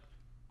 But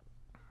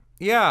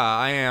yeah,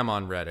 I am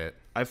on Reddit.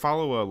 I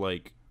follow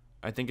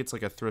I think it's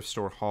like a thrift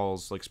store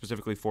hauls, like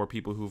specifically for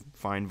people who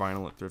find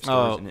vinyl at thrift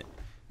stores. And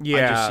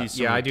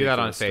I do that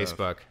on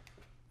Facebook. Stuff.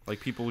 Like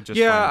people would just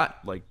find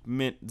like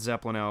mint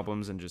Zeppelin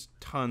albums and just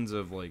tons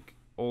of like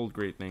old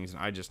great things,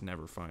 and I just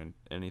never find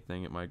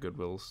anything at my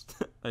Goodwills.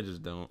 I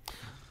just don't.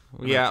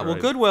 Yeah, well,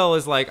 Goodwill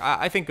is like,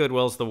 I think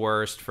Goodwill's the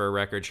worst for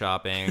record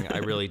shopping. I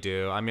really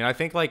do. I mean, I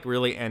think like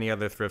really any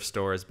other thrift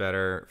store is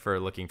better for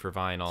looking for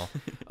vinyl.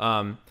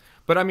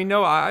 But I mean,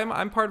 no,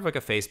 I'm part of like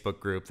a Facebook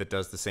group that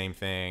does the same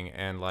thing.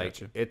 And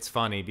like, It's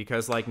funny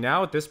because like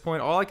now at this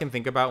point, all I can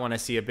think about when I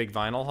see a big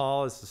vinyl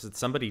haul is that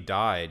somebody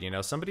died, you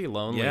know, somebody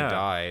lonely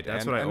died.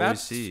 That's what I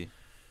always see.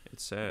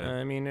 It's sad.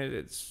 I mean, it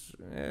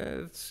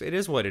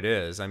is what it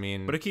is. I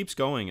mean, but it keeps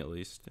going at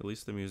least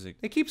the music.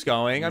 It keeps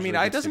going. I mean,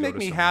 it doesn't make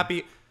me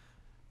happy.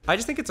 I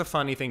just think it's a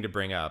funny thing to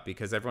bring up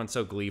because everyone's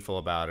so gleeful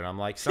about it. I'm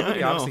like,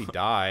 somebody obviously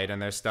died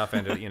and there's stuff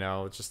into, you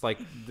know, it's just like,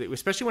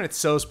 especially when it's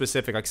so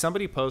specific. Like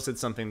somebody posted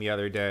something the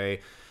other day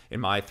in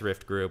my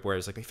thrift group where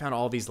it's like they found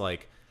all these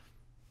like,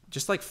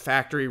 just like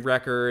factory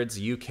records,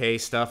 UK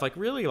stuff, like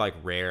really like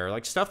rare,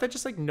 like stuff that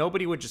just like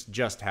nobody would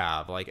just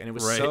have. Like, and it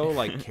was so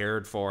like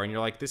cared for. And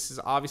you're like, this is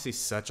obviously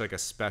such like a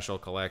special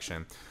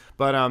collection.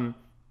 But,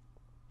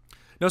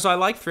 no, so I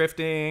like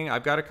thrifting.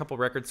 I've got a couple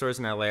record stores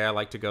in LA I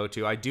like to go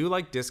to. I do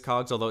like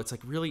Discogs, although it's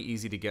like really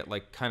easy to get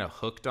like kind of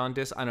hooked on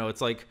Disc. I know it's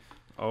like,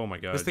 oh my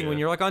god, this thing when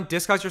you're like on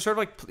Discogs, you're sort of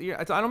like,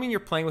 I don't mean you're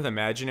playing with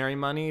imaginary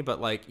money,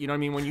 but like, you know what I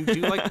mean? When you do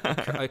like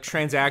a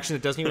transaction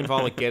that doesn't even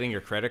involve like getting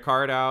your credit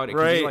card out, it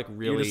can be like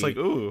really just like,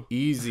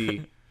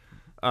 easy.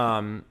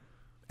 And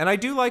I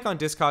do like on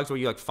Discogs where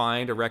you like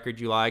find a record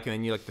you like, and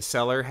then you like the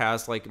seller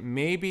has like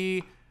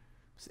maybe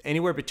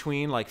anywhere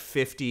between like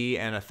 50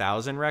 and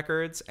 1,000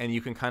 records, and you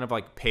can kind of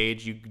like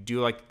you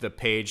do like the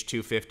page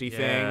 250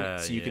 thing,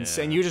 so you can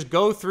and you just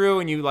go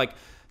through and you like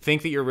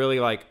think that you're really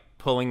like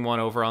pulling one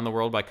over on the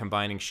world by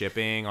combining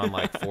shipping on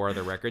like 4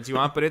 other records you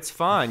want, but it's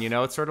fun, you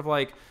know. It's sort of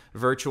like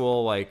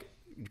virtual like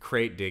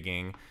crate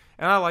digging,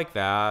 and I like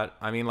that.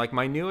 I mean, like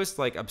my newest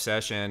like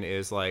obsession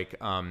is like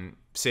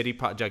city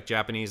pop, like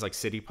Japanese like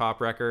city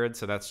pop records,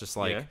 so that's just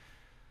like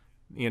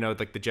you know,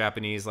 like the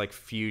Japanese like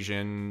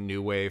fusion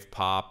new wave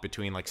pop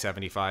between like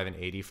 75 and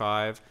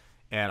 85,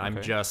 and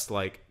I'm just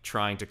like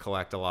trying to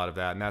collect a lot of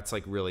that, and that's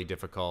like really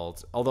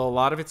difficult, although a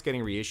lot of it's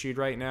getting reissued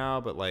right now.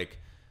 But like,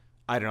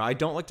 I don't know, I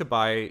don't like to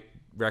buy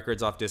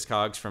records off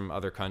Discogs from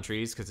other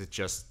countries because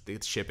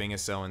its shipping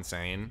is so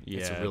insane.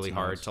 It's really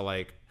hard to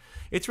like,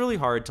 it's really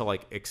hard to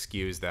like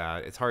excuse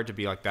that. It's hard to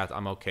be like that.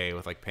 I'm okay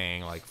with like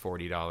paying like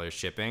 $40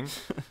 shipping.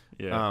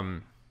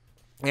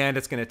 And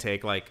it's going to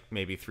take like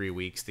maybe 3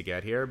 weeks to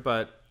get here.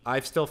 But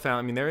I've still found,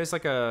 I mean, there is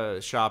like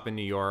a shop in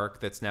New York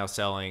that's now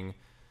selling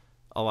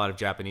a lot of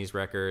Japanese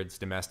records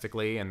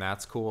domestically, and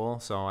that's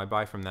cool. So I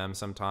buy from them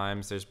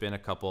sometimes. There's been a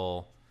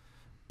couple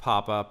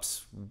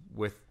pop-ups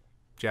with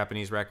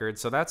Japanese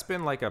records. So that's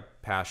been like a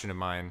passion of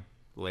mine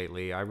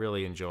lately. I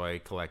really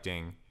enjoy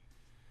collecting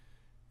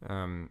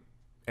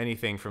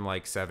anything from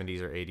like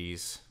 70s or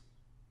 80s.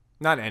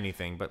 Not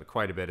anything, but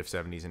quite a bit of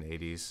 70s and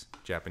 80s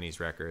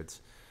Japanese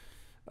records.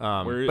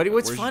 But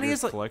what's funny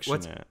is like, collection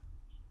at?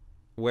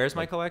 Where's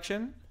my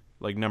collection?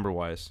 Like number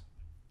wise.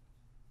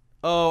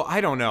 Oh, I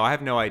don't know. I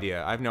have no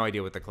idea. I have no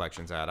idea what the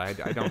collection's at. I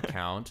don't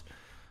count.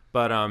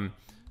 But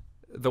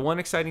the one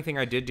exciting thing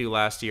I did do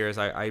last year is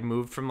I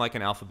moved from like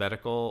an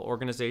alphabetical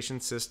organization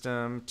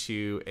system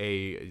to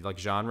a like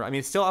genre. I mean,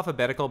 it's still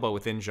alphabetical, but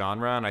within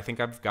genre. And I think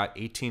I've got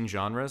 18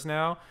 genres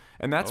now.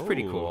 And that's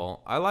pretty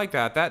cool. I like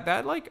that.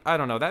 That like, I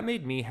don't know, that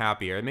made me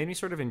happier. It made me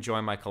sort of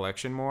enjoy my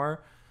collection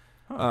more.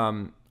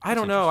 I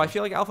don't know. I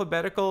feel like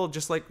alphabetical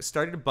just like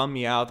started to bum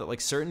me out that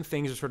like certain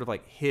things are sort of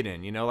like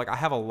hidden, you know, like I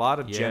have a lot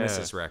of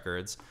Genesis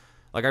records.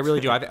 Like I really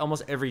do. I have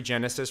almost every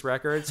Genesis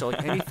record. So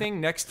like anything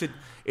next to,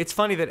 it's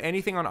funny that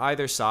anything on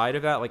either side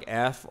of that, like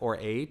F or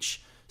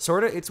H,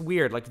 sort of, it's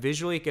weird. Like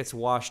visually it gets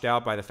washed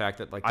out by the fact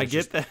that like, I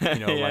get just, that.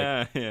 you know,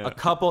 like a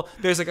couple,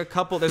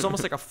 there's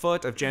almost like a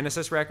foot of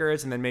Genesis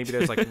records. And then maybe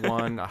there's like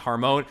one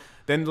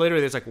then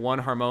literally there's like one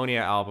Harmonia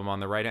album on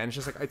the right. And it's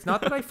just like, it's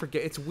not that I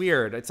forget. It's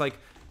weird. It's like,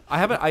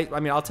 I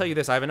mean, I'll tell you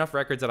this. I have enough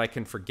records that I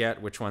can forget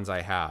which ones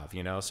I have,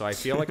 you know? So I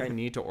feel like I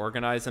need to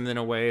organize them in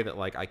a way that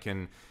like I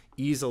can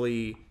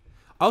easily...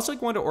 I also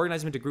like want to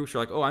organize them into groups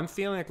where like, oh, I'm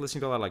feeling like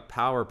listening to a lot of like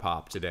power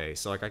pop today.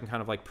 So like I can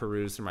kind of like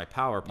peruse through my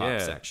power pop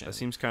section. That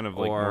seems kind of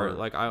like more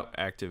like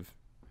active.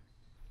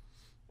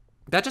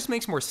 That just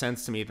makes more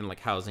sense to me than like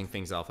housing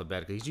things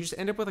alphabetically. You just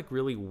end up with like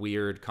really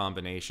weird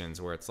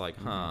combinations where it's like,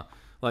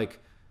 like...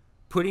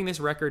 putting this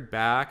record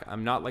back,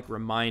 I'm not like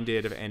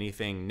reminded of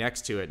anything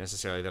next to it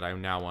necessarily that I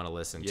now want to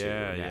listen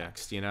to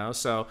next, you know?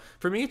 So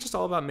for me, it's just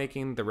all about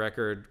making the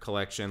record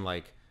collection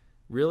like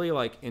really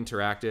like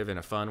interactive in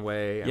a fun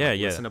way and like,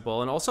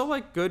 listenable and also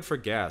like good for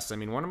guests. I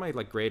mean, one of my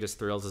like greatest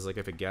thrills is like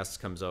if a guest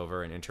comes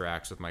over and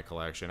interacts with my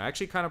collection. I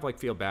actually kind of like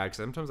feel bad because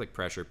I sometimes like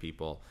pressure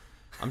people.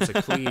 I'm just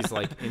like, please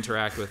like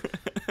interact with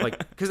like,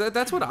 because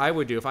that's what I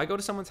would do if I go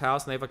to someone's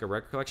house and they have like a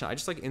record collection. I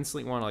just like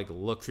instantly want to like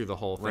look through the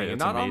whole thing, and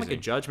not on like a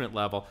judgment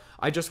level.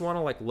 I just want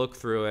to like look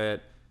through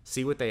it,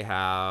 see what they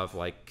have,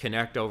 like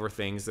connect over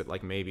things that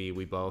like maybe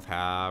we both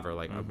have, or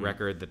like a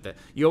record that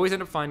you always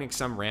end up finding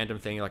some random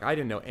thing like I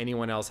didn't know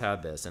anyone else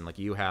had this, and like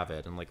you have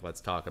it, and like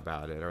let's talk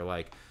about it, or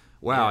like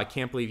wow, I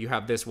can't believe you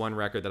have this one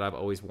record that I've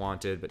always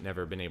wanted but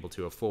never been able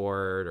to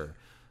afford, or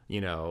you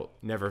know,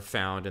 never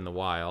found in the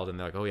wild, and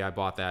they're like, oh yeah, I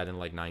bought that in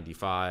like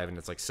 95, and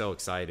it's like so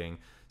exciting.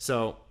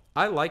 So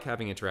I like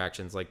having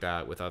interactions like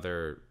that with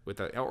or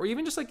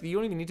even just like, you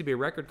don't even need to be a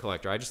record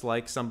collector. I just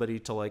like somebody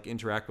to like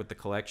interact with the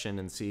collection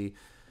and see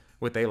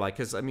what they like.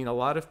 Because I mean, a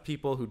lot of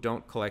people who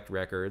don't collect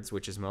records,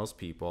 which is most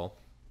people,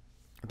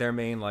 their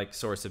main like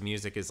source of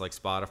music is like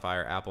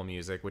Spotify or Apple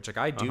Music, which like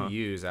I do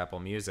use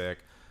Apple Music,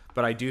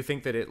 but I do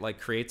think that it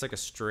like creates like a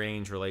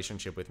strange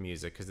relationship with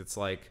music, because it's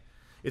like,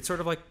 it's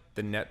sort of like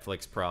the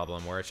Netflix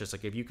problem where it's just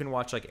like, if you can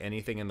watch like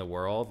anything in the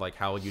world, like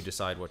how will you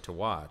decide what to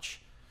watch?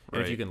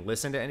 And if you can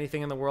listen to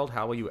anything in the world,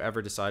 how will you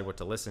ever decide what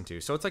to listen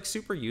to? So it's like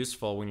super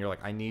useful when you're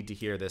like, I need to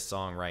hear this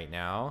song right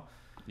now.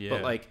 Yeah.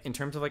 But like in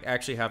terms of like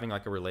actually having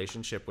like a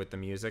relationship with the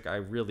music, I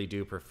really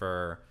do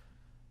prefer,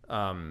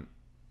 I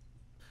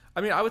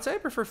mean, I would say I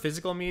prefer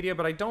physical media,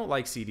 but I don't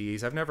like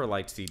CDs. I've never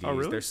liked CDs. Oh,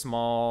 really? They're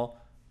small.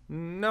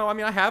 No, I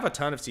mean, I have a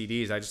ton of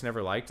CDs. I just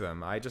never liked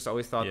them. I just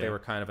always thought they were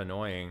kind of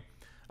annoying.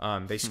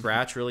 They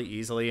scratch really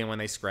easily, and when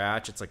they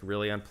scratch, it's like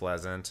really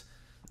unpleasant.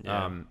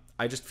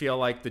 I just feel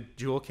like the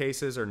jewel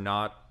cases are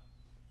not,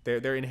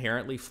 they're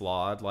inherently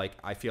flawed. Like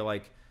I feel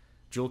like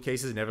jewel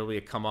cases inevitably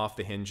come off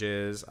the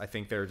hinges. I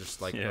think they're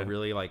just like a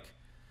really like,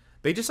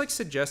 they just like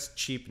suggest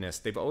cheapness.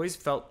 They've always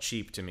felt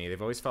cheap to me.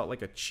 They've always felt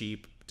like a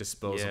cheap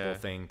disposable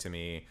thing to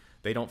me.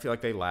 They don't feel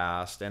like they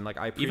last, and like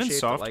I appreciate even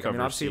soft that, like, cover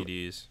I mean,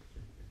 CDs.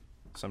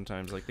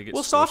 Sometimes like they get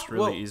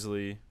really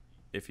easily.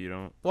 If you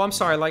don't... Well, I'm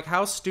sorry. Like,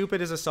 how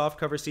stupid is a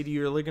softcover CD?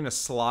 You're really going to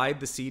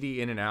slide the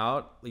CD in and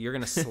out? You're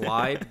going to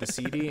slide the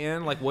CD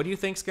in? Like, what do you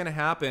think's going to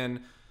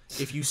happen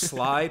if you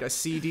slide a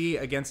CD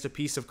against a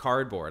piece of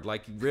cardboard?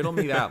 Like, riddle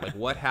me that. Like,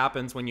 what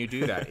happens when you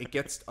do that? It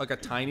gets, like, a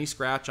tiny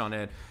scratch on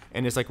it,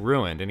 and it's, like,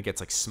 ruined, and it gets,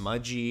 like,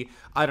 smudgy.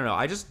 I don't know.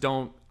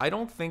 I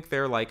don't think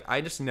they're, like... I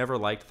just never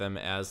liked them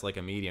as, like,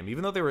 a medium.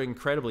 Even though they were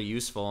incredibly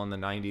useful in the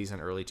 90s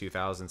and early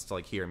 2000s to,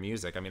 like, hear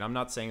music. I mean, I'm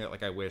not saying that,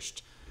 like, I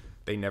wished...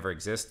 they never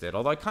existed,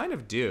 although I kind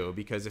of do,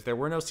 because if there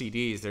were no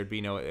CDs,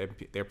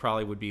 there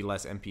probably would be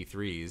less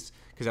MP3s,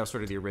 because that was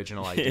sort of the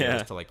original idea,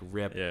 was to like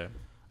rip,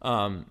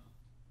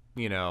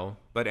 you know.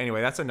 But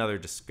anyway, that's another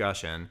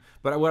discussion.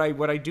 But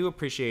what I do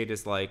appreciate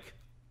is like,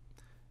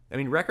 I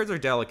mean, records are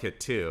delicate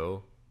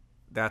too,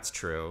 that's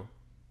true,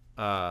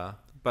 but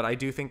I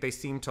do think they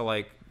seem to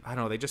like, I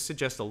don't know, they just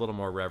suggest a little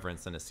more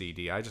reverence than a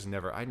CD. I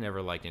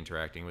never liked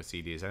interacting with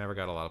CDs. I never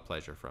got a lot of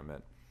pleasure from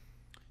it.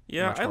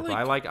 Yeah,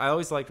 I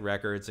always liked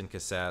records and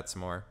cassettes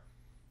more.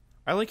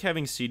 I like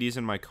having CDs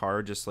in my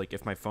car, just like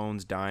if my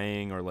phone's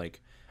dying, or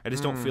like I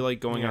just don't feel like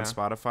going on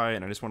Spotify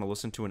and I just want to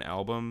listen to an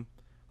album.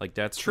 Like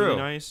that's really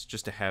nice,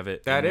 just to have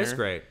it. That is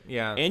great.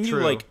 Yeah, and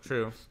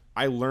true.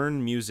 I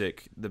learn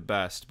music the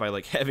best by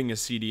like having a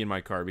CD in my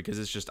car, because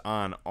it's just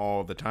on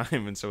all the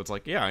time, and so it's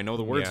like, I know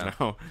the words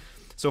now.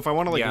 So if I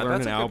want to like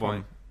learn an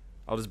album,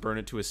 I'll just burn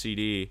it to a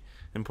CD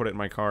and put it in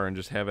my car and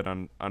just have it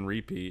on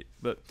repeat.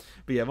 But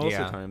yeah, most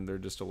of the time they're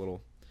just a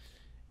little...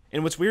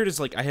 And what's weird is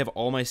like I have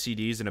all my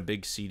CDs in a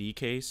big CD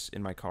case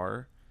in my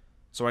car,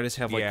 so I just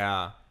have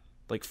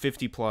like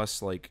 50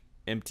 plus like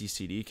empty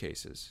CD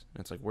cases.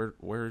 And it's like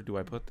where do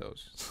I put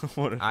those?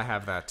 I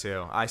have that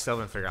too. I still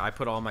haven't figured out. I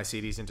put all my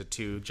CDs into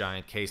 2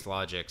 giant Case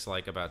Logics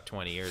like about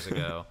 20 years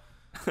ago,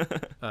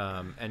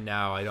 and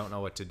now I don't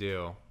know what to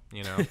do.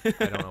 You know,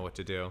 I don't know what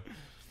to do.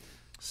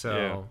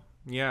 So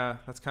yeah,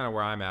 that's kind of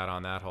where I'm at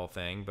on that whole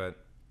thing. But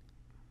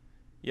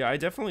yeah, I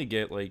definitely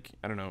get like,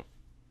 I don't know.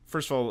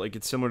 First of all, like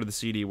it's similar to the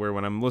CD where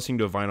when I'm listening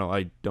to a vinyl,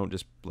 I don't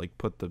just like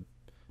put the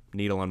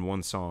needle on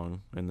one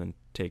song and then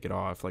take it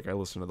off. Like I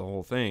listen to the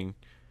whole thing,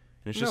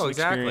 and it's just an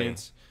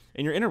experience.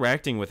 And you're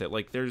interacting with it.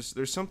 Like there's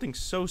something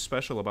so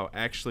special about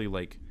actually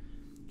like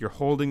you're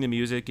holding the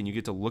music and you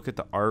get to look at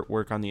the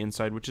artwork on the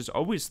inside, which is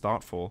always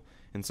thoughtful.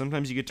 And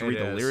sometimes you get to read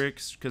the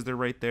lyrics because they're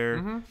right there.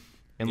 Mm-hmm.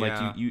 And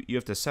like you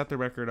have to set the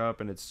record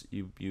up, and it's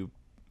you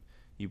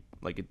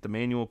like the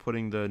manual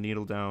putting the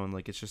needle down.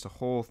 Like it's just a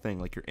whole thing.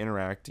 Like you're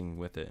interacting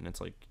with it, and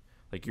it's like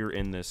you're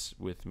in this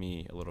with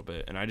me a little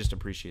bit, and I just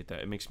appreciate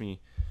that. It makes me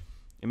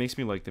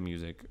like the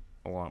music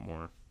a lot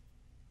more.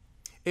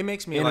 It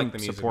makes me like the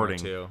music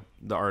supporting more too.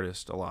 The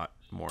artist a lot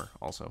more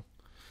also.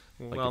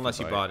 Well, like unless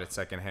you bought it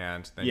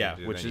secondhand,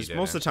 then which is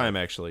most of the time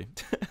actually.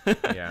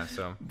 Yeah,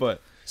 so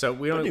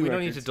we don't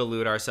need to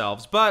delude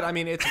ourselves. But I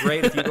mean, it's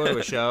great if you go to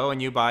a show and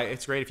you buy.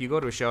 It's great if you go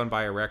to a show and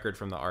buy a record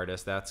from the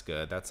artist. That's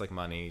good. That's like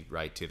money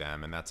right to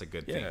them, and that's a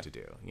good thing to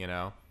do. You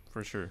know,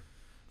 for sure.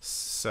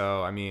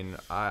 So I mean,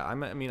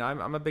 I'm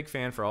a big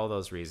fan for all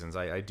those reasons.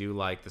 I do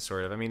like the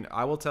sort of. I mean,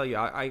 I will tell you.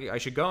 I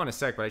should go in a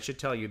sec, but I should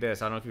tell you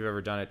this. I don't know if you've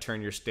ever done it.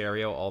 Turn your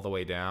stereo all the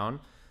way down,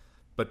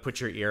 but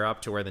put your ear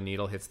up to where the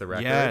needle hits the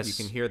record. Yes. You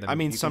can hear them. I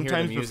mean,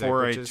 sometimes music,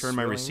 before I turn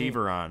my really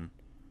receiver on,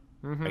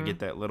 I get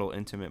that little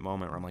intimate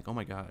moment where I'm like, oh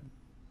my God.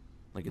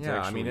 Like it's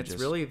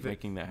it's really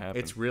making that happen.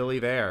 It's really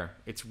there.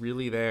 It's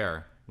really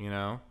there, you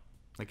know?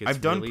 Like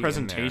I've done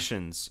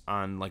presentations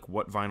on like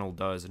what vinyl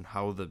does and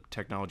how the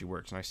technology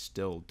works, and I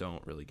still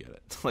don't really get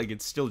it. Like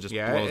it still just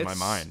blows my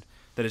mind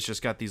that it's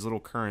just got these little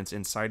currents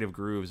inside of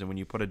grooves, and when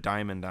you put a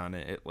diamond on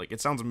it,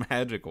 it sounds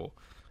magical.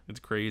 It's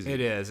crazy.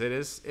 It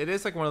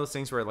is like one of those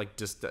things where like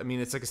just I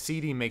mean it's like a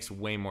CD makes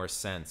way more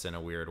sense in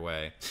a weird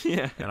way.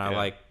 Yeah. And I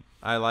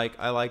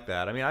like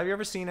that. I mean, have you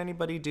ever seen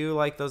anybody do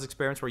like those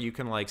experiments where you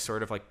can like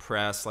sort of like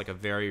press like a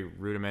very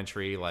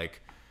rudimentary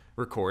like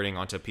recording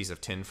onto a piece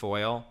of tin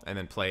foil and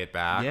then play it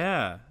back?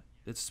 Yeah.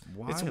 It's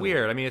wild. It's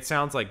weird. I mean, it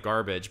sounds like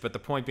garbage, but the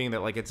point being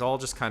that like it's all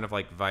just kind of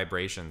like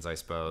vibrations, I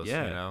suppose.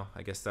 Yeah. You know,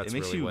 I guess that's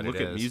really what it is. It makes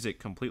you look at music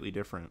completely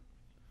different.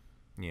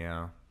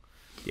 Yeah.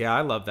 Yeah,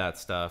 I love that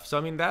stuff. So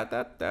I mean,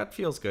 that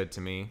feels good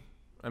to me.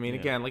 I mean,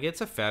 again, like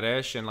it's a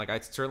fetish, and like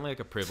it's certainly like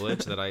a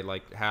privilege that I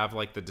like have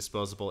like the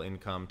disposable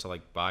income to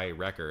like buy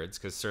records,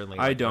 because certainly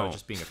like, I don't.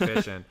 Just being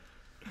efficient.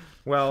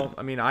 Well,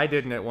 I mean, I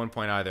didn't at one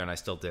point either, and I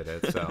still did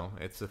it, so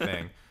it's the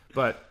thing.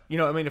 But you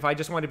know, I mean, if I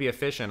just wanted to be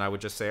efficient, I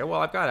would just say, oh, well,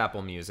 I've got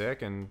Apple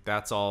Music, and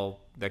that's all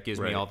that gives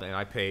me all. And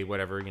I pay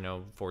whatever, you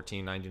know,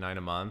 $14.99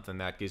 a month,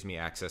 and that gives me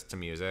access to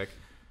music.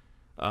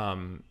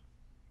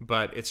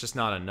 But it's just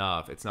not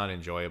enough. It's not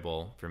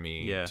enjoyable for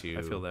me to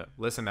I feel that.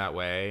 Listen that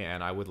way.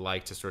 And I would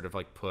like to sort of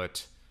like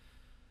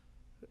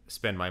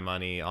spend my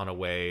money on a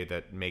way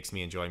that makes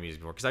me enjoy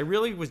music more. Because I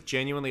really was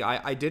genuinely,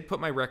 I did put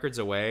my records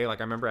away.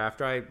 Like I remember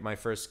after my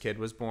first kid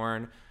was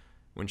born,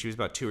 when she was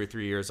about 2 or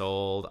 3 years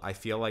old, I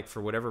feel like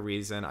for whatever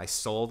reason, I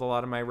sold a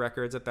lot of my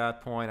records at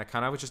that point. I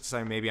kind of was just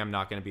deciding maybe I'm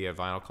not going to be a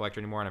vinyl collector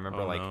anymore. And I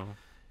remember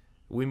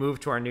we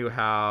moved to our new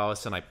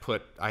house, and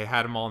I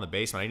had them all in the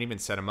basement. I didn't even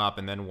set them up.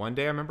 And then one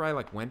day I remember I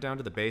like went down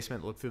to the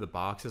basement, looked through the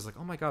boxes, like,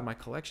 oh my God, my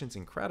collection's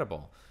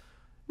incredible.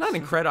 Not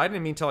incredible. I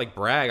didn't mean to like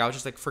brag. I was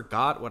just like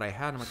forgot what I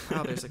had. I'm like,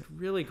 wow, there's like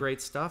really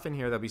great stuff in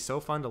here that'd be so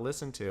fun to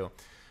listen to.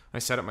 I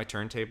set up my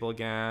turntable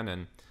again,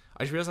 and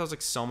I just realized I was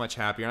like so much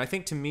happier. And I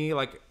think to me,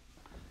 like,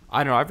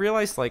 I don't know, I've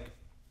realized like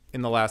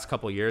in the last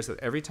couple of years that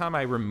every time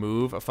I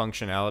remove a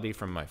functionality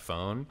from my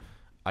phone,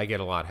 I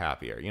get a lot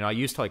happier. You know, I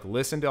used to like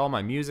listen to all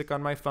my music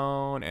on my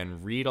phone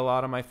and read a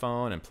lot on my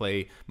phone and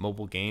play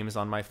mobile games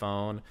on my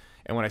phone.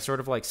 And when I sort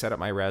of like set up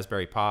my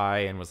Raspberry Pi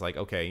and was like,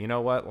 okay, you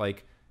know what?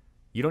 Like,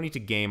 you don't need to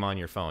game on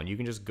your phone. You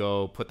can just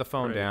go put the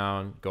phone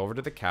down, go over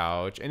to the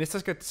couch. And it's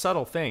like a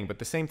subtle thing, but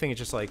the same thing is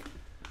just like,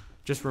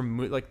 just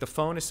remove, like the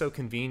phone is so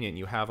convenient.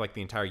 You have like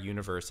the entire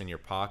universe in your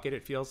pocket,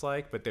 it feels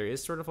like, but there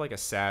is sort of like a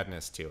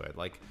sadness to it.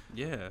 Like,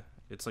 yeah,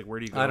 it's like, where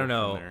do you go? I don't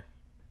know.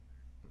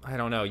 I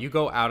don't know. You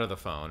go out of the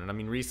phone. And I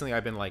mean, recently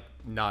I've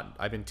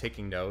been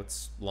taking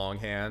notes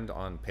longhand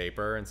on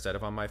paper instead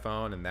of on my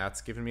phone. And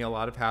that's given me a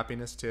lot of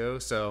happiness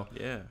too. So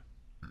yeah,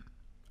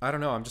 I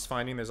don't know. I'm just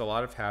finding there's a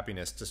lot of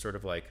happiness to sort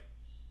of like,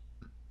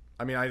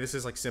 I mean, this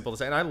is like simple to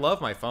say, and I love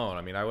my phone.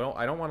 I mean, I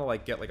don't want to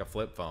like get like a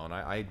flip phone.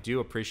 I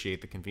do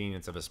appreciate the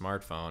convenience of a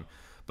smartphone,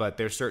 but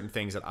there's certain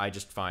things that I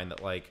just find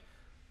that like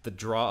the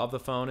draw of the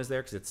phone is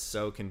there because it's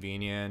so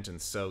convenient and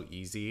so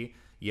easy.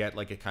 Yet,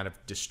 like, it kind of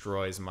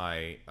destroys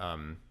my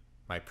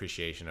my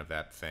appreciation of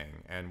that thing.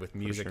 And with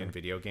music and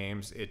video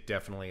games, it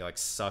definitely like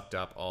sucked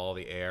up all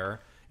the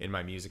air in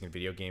my music and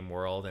video game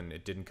world, and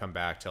it didn't come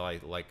back till I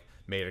like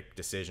made a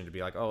decision to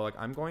be like, oh, like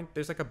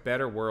there's like a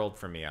better world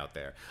for me out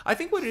there. I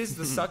think what it is,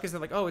 the suck is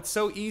that like, oh, it's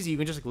so easy. You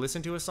can just like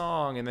listen to a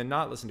song and then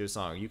not listen to a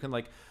song. You can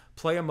like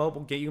play a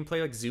mobile game. You can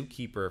play like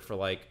Zookeeper for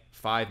like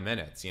 5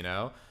 minutes, you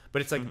know?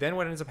 But it's like, then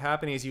what ends up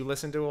happening is you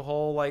listen to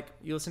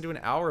an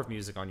hour of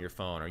music on your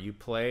phone, or you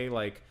play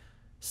like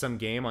some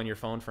game on your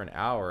phone for an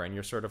hour, and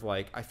you're sort of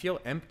like, I feel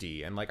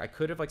empty. And like, I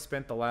could have like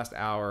spent the last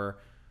hour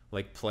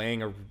like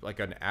playing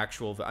an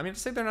actual, I mean, to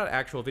say they're not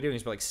actual video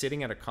games, but like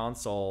sitting at a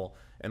console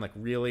and like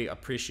really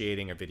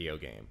appreciating a video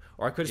game.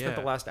 Or I could have spent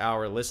the last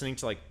hour listening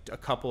to like a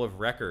couple of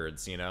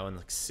records, you know, and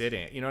like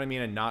sitting, you know what I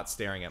mean? And not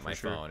staring at my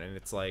phone. And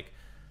it's like,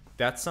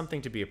 that's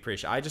something to be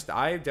appreciated.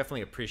 I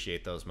definitely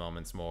appreciate those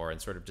moments more,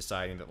 and sort of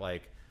deciding that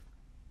like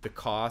the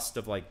cost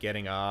of like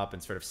getting up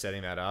and sort of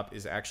setting that up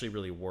is actually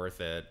really worth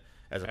it,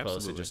 as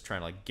opposed to just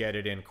trying to like get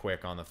it in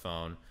quick on the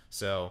phone.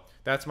 So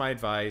that's my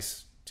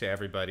advice to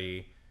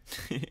everybody.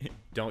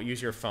 Don't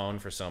use your phone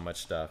for so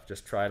much stuff.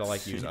 Just try to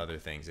like use other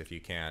things if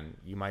you can.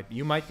 You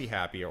might be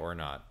happier or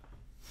not.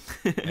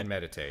 And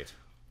meditate.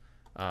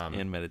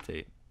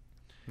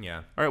 Yeah.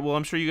 All right. Well,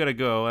 I'm sure you got to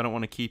go. I don't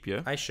want to keep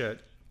you. I should.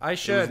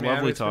 It was man.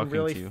 lovely It's been talking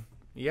really, to you.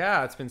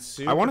 Yeah, it's been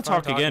super. I want to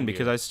fun talk again to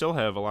because you. I still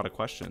have a lot of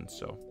questions.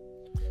 So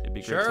it'd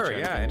be great to chat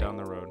again down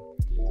the road.